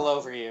shit all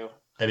over you.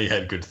 And he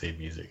had good theme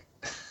music.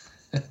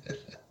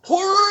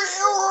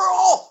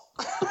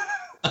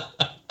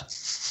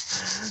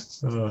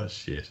 Oh,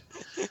 shit.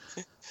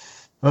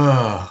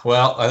 Oh,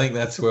 well, I think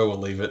that's where we'll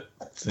leave it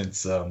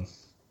since,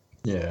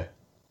 yeah.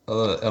 I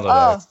don't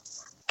know.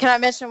 Can I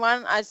mention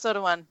one? I just thought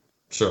of one.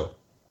 Sure.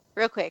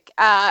 Real quick.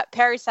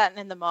 Perry Saturn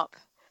in the mop.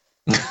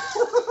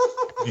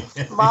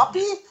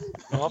 Moppy?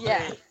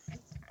 Yeah.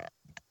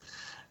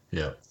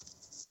 Yeah.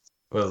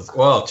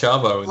 Well,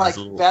 Chavo. Like,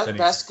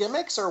 best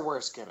gimmicks or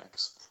worst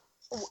gimmicks?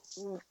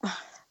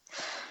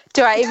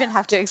 Do I even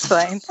have to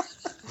explain?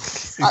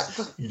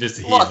 You just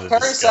hear Look, the Perry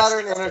disgust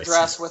Saturn in a faces.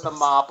 dress with a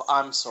mop,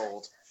 I'm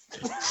sold.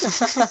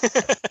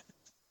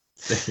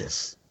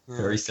 Yes.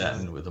 Perry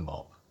Saturn with a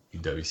mop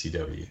in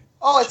WCW.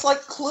 Oh, it's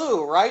like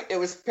Clue, right? It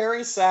was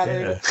Perry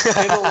Saturn in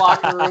the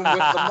locker room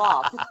with the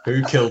mop.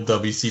 Who killed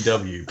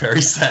WCW?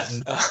 Perry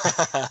Saturn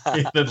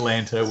in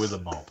Atlanta with a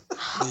mop.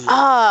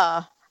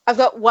 I've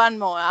got one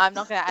more. I'm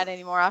not going to add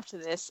any more after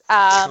this.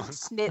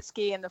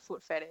 Snitsky and the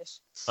foot fetish.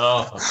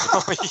 Oh.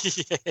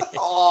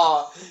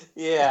 Oh,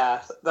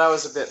 yeah. That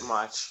was a bit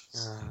much.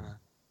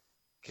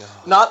 God.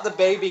 Not the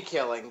baby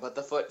killing, but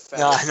the foot fetish.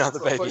 No, not the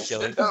baby Pushed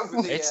killing. it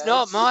over the It's edge.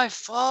 not my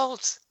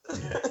fault.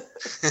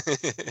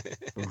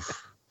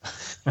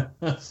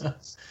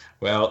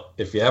 Well,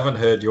 if you haven't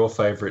heard your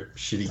favourite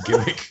shitty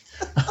gimmick,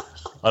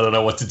 I don't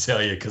know what to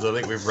tell you because I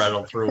think we've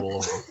rattled through all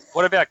of them.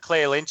 What about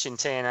Claire Lynch in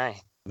TNA?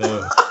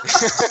 No.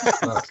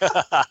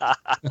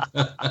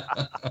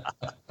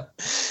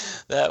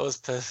 That was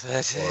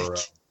pathetic. Or,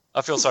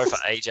 I feel sorry for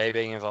AJ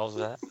being involved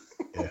with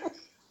that.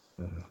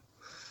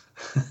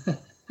 yeah.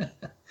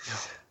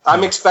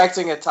 I'm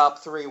expecting a top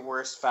 3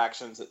 worst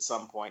factions at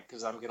some point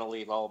because I'm going to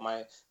leave all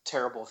my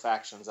terrible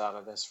factions out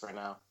of this for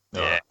now.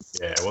 Yeah.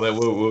 Yeah. Well, then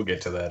we'll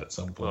get to that at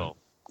some point. Well,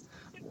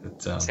 But,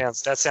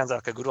 that sounds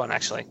like a good one,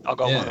 actually. I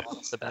got Yeah. one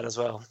that's the bad as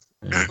well.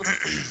 yeah.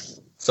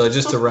 So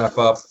just to wrap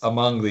up,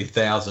 among the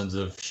thousands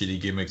of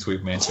shitty gimmicks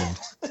we've mentioned,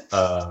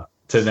 to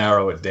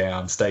narrow it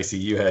down, Stacey,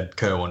 you had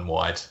Kerwin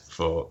White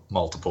for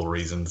multiple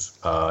reasons,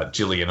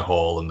 Gillian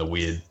Hall and the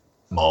weird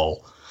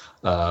mole,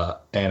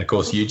 and of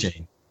course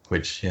Eugene,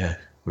 which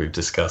we've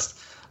discussed.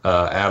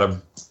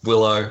 Adam,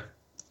 Willow,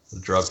 the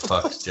drug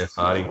fucks Jeff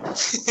Hardy,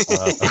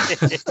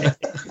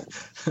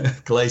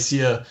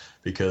 Glacier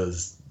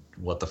because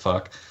what the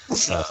fuck,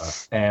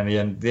 and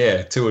then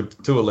to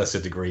a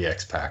lesser degree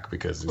X-Pac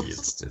because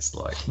it's just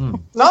like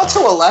Not to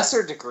a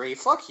lesser degree.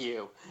 Fuck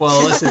you.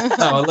 well,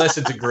 a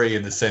lesser degree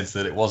in the sense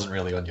that it wasn't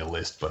really on your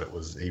list, but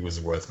he was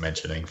worth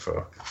mentioning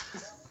for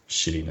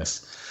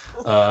shittiness.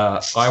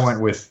 I went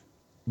with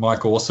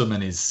Mike Awesome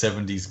and his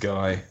 70s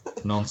guy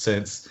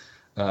nonsense.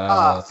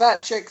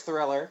 Fat chick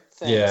thriller.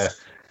 Thanks. Yeah,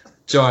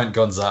 Giant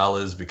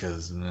Gonzalez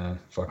because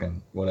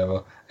fucking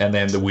whatever, and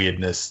then the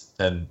weirdness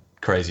and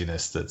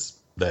craziness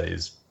that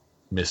is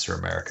Mr.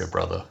 America,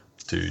 brother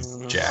to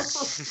Jack,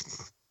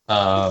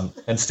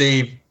 and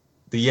Steve,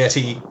 the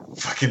Yeti.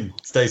 Fucking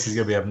Stacey's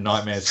gonna be having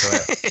nightmares for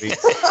that.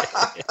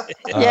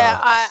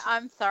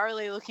 I'm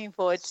thoroughly looking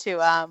forward to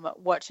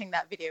watching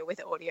that video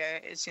with audio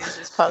as soon as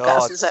this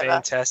podcast Oh, is it's over.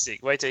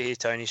 fantastic. Wait till you hear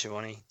Tony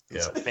Schiavone.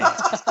 Yeah.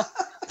 Fantastic.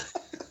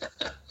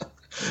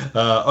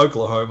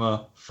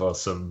 Oklahoma for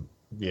some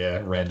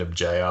random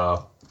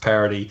JR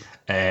parody,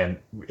 and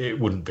it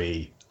wouldn't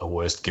be a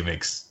Worst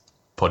Gimmicks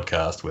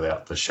podcast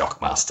without the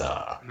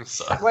Shockmaster.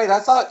 So. Wait, I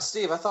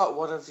thought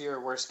one of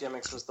your worst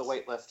gimmicks was the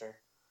weightlifter.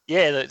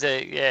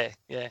 Yeah,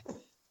 yeah.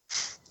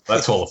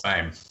 That's Hall of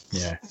Fame.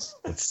 Yeah,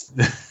 it's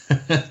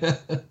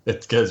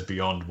it goes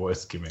beyond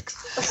Worst Gimmicks.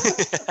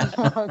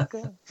 Oh,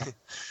 good.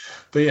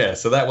 But yeah,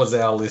 so that was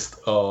our list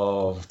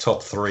of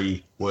top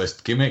 3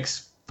 worst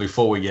gimmicks.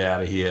 Before we get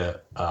out of here,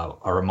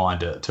 a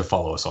reminder to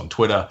follow us on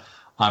Twitter.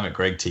 I'm at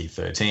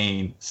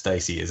GregT13.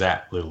 Stacey is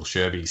at Little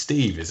Sherbie.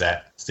 Steve is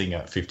at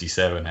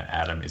Stinga57, and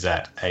Adam is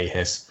at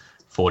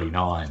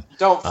Ahess49.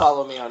 Don't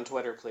follow me on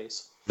Twitter,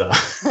 please.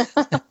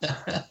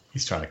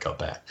 He's trying to cut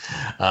back.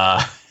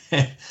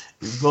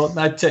 Well,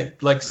 no,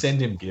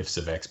 send him gifts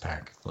of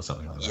X-Pac or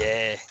something like that.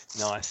 Yeah,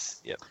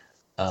 nice. Yep.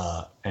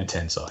 And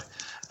Tensai.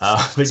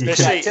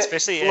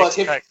 Especially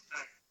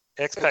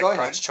X-Pac Go crunch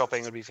ahead.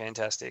 chopping would be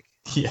fantastic.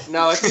 Yeah.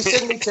 No, if you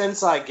send me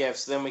Tensai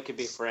gifts, then we could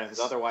be friends.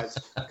 Otherwise,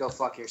 go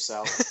fuck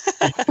yourself.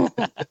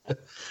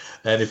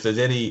 And if there's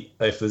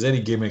any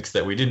gimmicks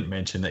that we didn't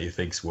mention that you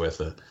think's worth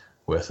a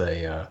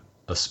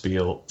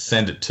spiel,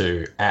 send it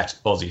to at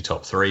Aussie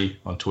Top 3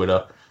 on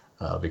Twitter,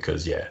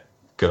 because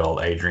good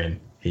old Adrian,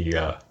 he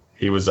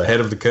was ahead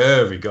of the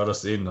curve. He got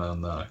us in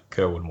on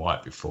Kerwin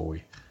White before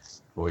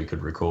we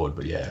could record.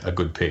 But yeah, a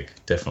good pick,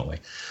 definitely.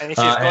 And if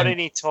you've got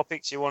any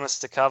topics you want us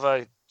to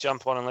cover,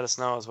 jump on and let us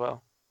know as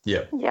well.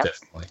 Yeah,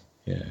 definitely.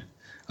 Yeah.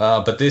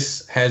 But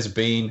this has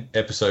been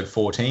episode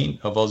 14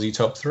 of Aussie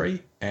Top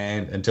 3.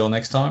 And until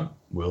next time,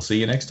 we'll see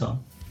you next time.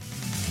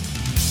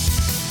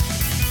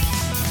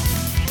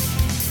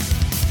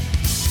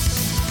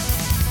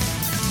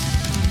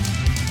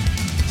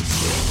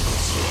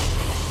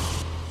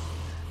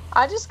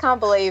 I just can't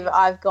believe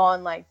I've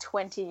gone like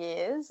 20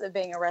 years of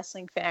being a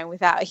wrestling fan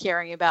without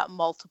hearing about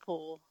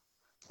multiple.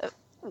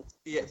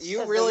 Yeah,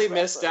 you really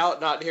missed out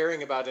not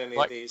hearing about any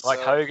of these. Like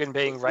Hogan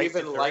being raped.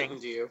 We've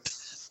enlightened you.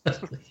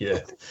 Yeah.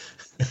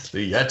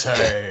 The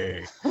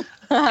Yeti.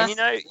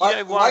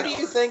 And Why do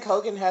you think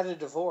Hogan had a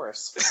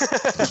divorce?